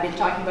 I've been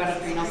talking about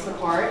adrenal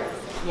support.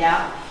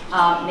 Yeah.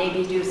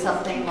 Maybe do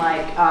something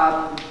like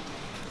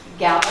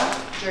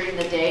GABA during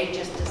the day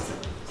just to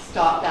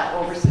stop that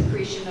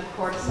over-secretion of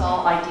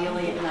cortisol,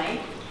 ideally at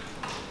night.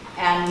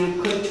 And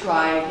you could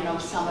try, you know,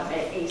 some of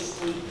it,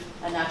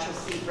 a natural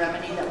sleep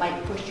remedy that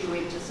might push you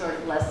into sort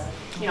of less,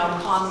 you know,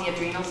 calm the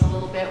adrenals a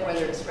little bit,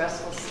 whether it's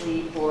restful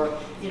sleep or,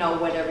 you know,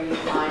 whatever you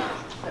find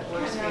that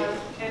works for you.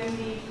 And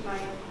my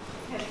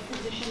head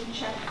physician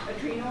check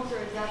adrenals, or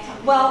is that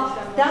something? Well,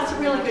 that's a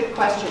really good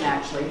question,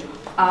 actually.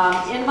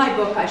 In my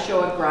book, I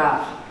show a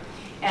graph,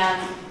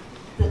 and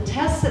the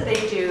tests that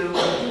they do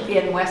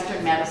in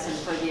Western medicine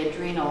for the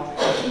adrenal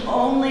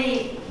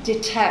only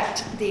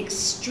detect the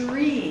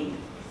extreme,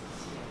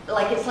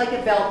 like it's like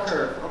a bell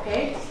curve,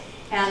 okay?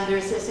 And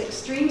there's this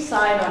extreme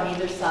side on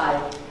either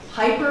side.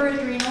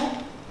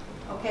 Hyperadrenal,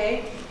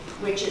 okay,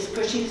 which is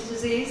Cushing's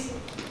disease,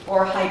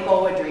 or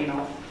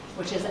hypoadrenal,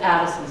 which is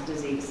Addison's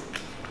disease.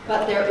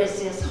 But there is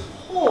this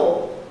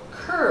whole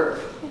curve.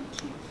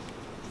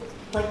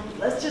 Like,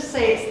 let's just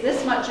say it's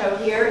this much out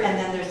here, and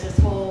then there's this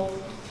whole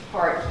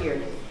part here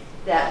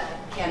that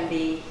can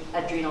be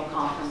adrenal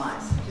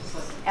compromise.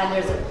 And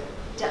there's a,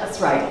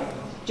 that's right,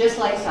 just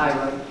like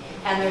thyroid.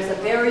 And there's a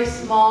very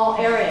small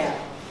area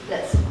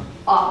that's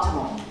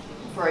optimal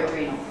for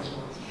adrenal.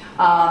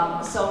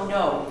 So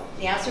no,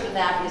 the answer to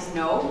that is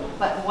no,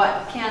 but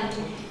what can,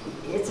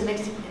 it's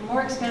a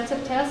more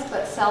expensive test,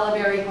 but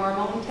salivary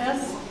hormone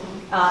tests,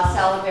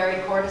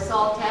 salivary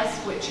cortisol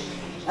tests, which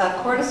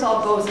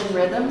cortisol goes in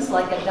rhythms,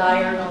 like a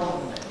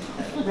diurnal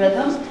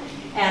rhythm,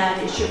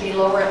 and it should be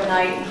lower at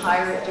night and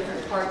higher at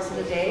different parts of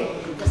the day.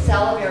 The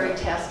salivary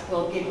test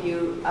will give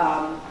you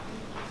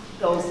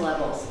those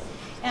levels.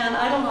 And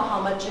I don't know how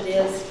much it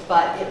is,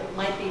 but it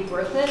might be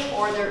worth it,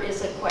 or there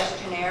is a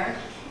questionnaire.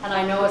 And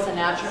I know as a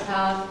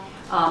naturopath,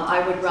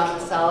 I would run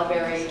the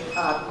salivary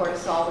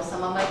cortisol with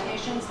some of my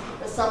patients,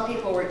 but some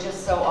people were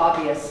just so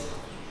obvious,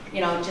 you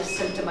know, just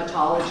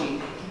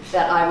symptomatology,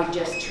 that I would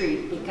just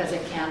treat because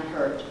it can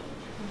hurt.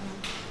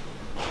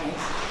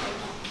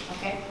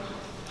 Okay?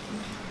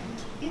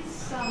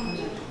 It's,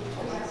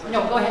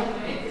 No, go ahead.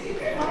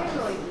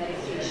 thyroid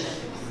medication.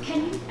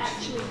 Can you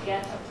actually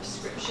get a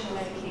prescription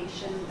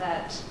medication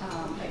that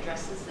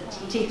addresses the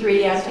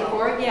T3 and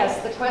T4?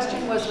 Yes, the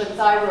question was with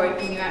thyroid,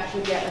 can you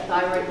actually get a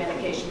thyroid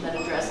medication that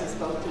addresses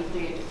both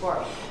T3 and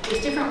T4?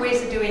 There's different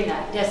ways of doing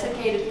that.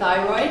 Desiccated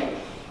thyroid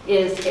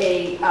is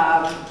a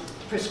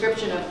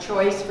prescription of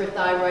choice for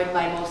thyroid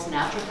by most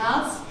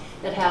naturopaths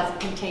that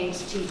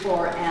contains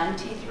T4 and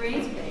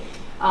T3.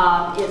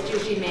 It's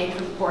usually made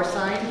from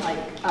porcine,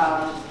 like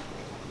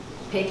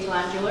pig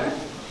glandular.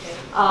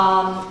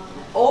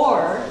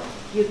 Or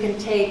you can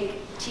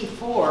take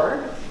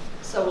T4,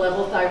 so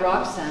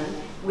levothyroxine,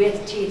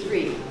 with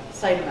T3,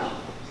 cytomel.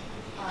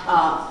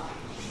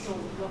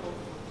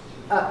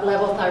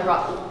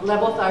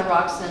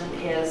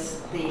 Levothyroxine is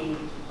the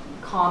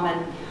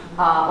common,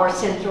 or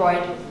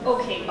Synthroid.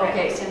 Okay, right.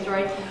 Okay,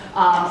 Synthroid,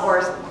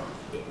 or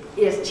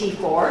is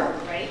T4.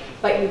 Right.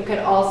 But you could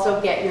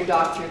also get your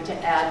doctor to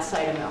add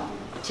cytomel,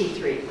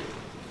 T3.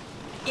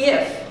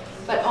 If,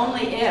 but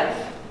only if,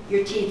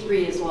 your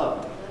T3 is low.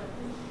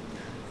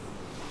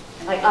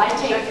 Like I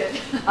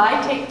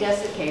take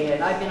desiccated.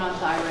 I've been on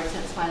thyroid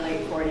since my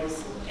late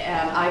 40s,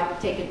 and I've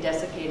taken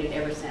desiccated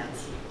ever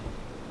since.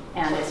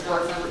 And it's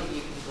worked.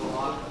 You can go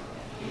off.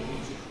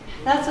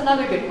 That's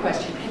another good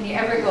question. Can you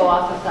ever go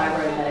off of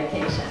thyroid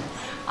medication?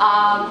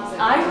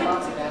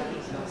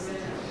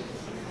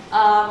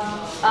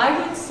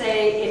 I would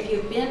say if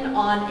you've been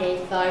on a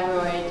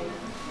thyroid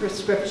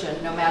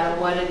prescription, no matter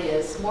what it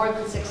is, more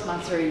than 6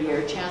 months or a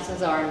year,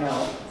 chances are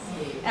no.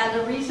 And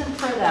the reason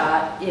for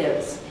that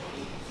is,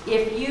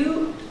 if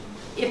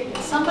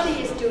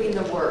somebody is doing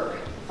the work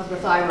of the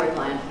thyroid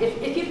gland,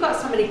 if you've got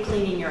somebody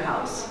cleaning your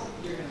house,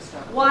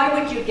 why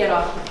would you get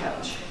off the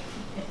couch?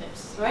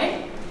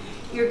 Right?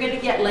 You're going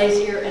to get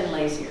lazier and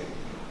lazier.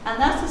 And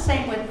that's the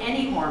same with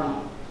any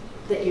hormone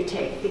that you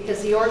take,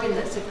 because the organ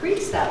that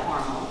secretes that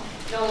hormone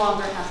no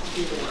longer has to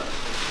do the work.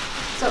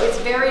 So it's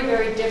very,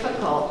 very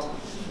difficult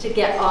to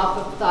get off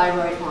of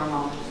thyroid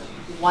hormone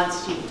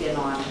once you've been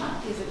on it.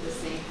 Is it the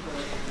same for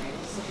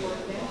adrenal support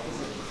then?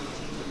 Is it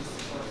continuing to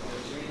support for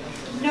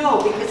adrenal?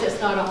 No, because it's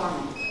not a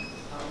hormone.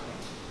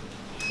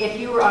 If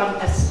you were on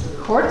a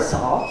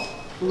cortisol,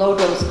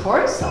 low-dose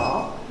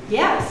cortisol,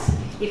 yes.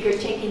 If you're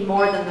taking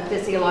more than the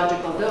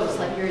physiological dose,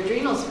 like your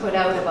adrenals put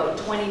out about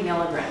 20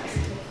 milligrams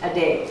a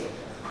day,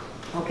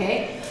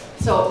 okay?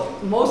 So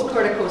most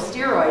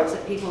corticosteroids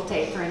that people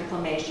take for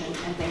inflammation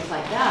and things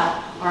like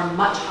that are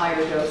much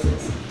higher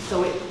doses.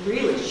 So it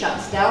really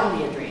shuts down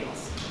the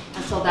adrenals.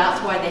 And so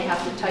that's why they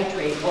have to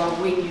titrate or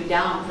wean you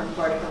down from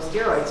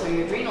corticosteroids so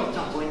your adrenals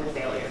don't go into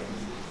failure,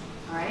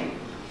 all right?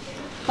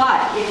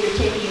 But if you're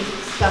taking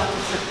stuff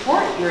to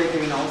support your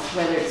adrenals,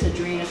 whether it's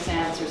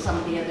Adrenasense or some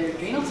of the other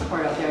adrenal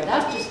support out there,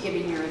 that's just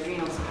giving your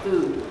adrenals the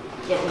food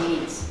it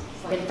needs.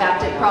 In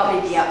fact, it'd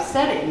probably be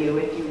upset at you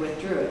if you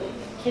withdrew it.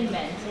 Can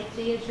men take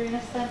the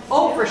Adrenasense?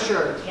 Oh, for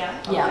sure. Yeah?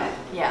 Yeah, Okay.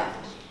 yeah,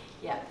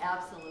 yeah,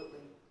 absolutely.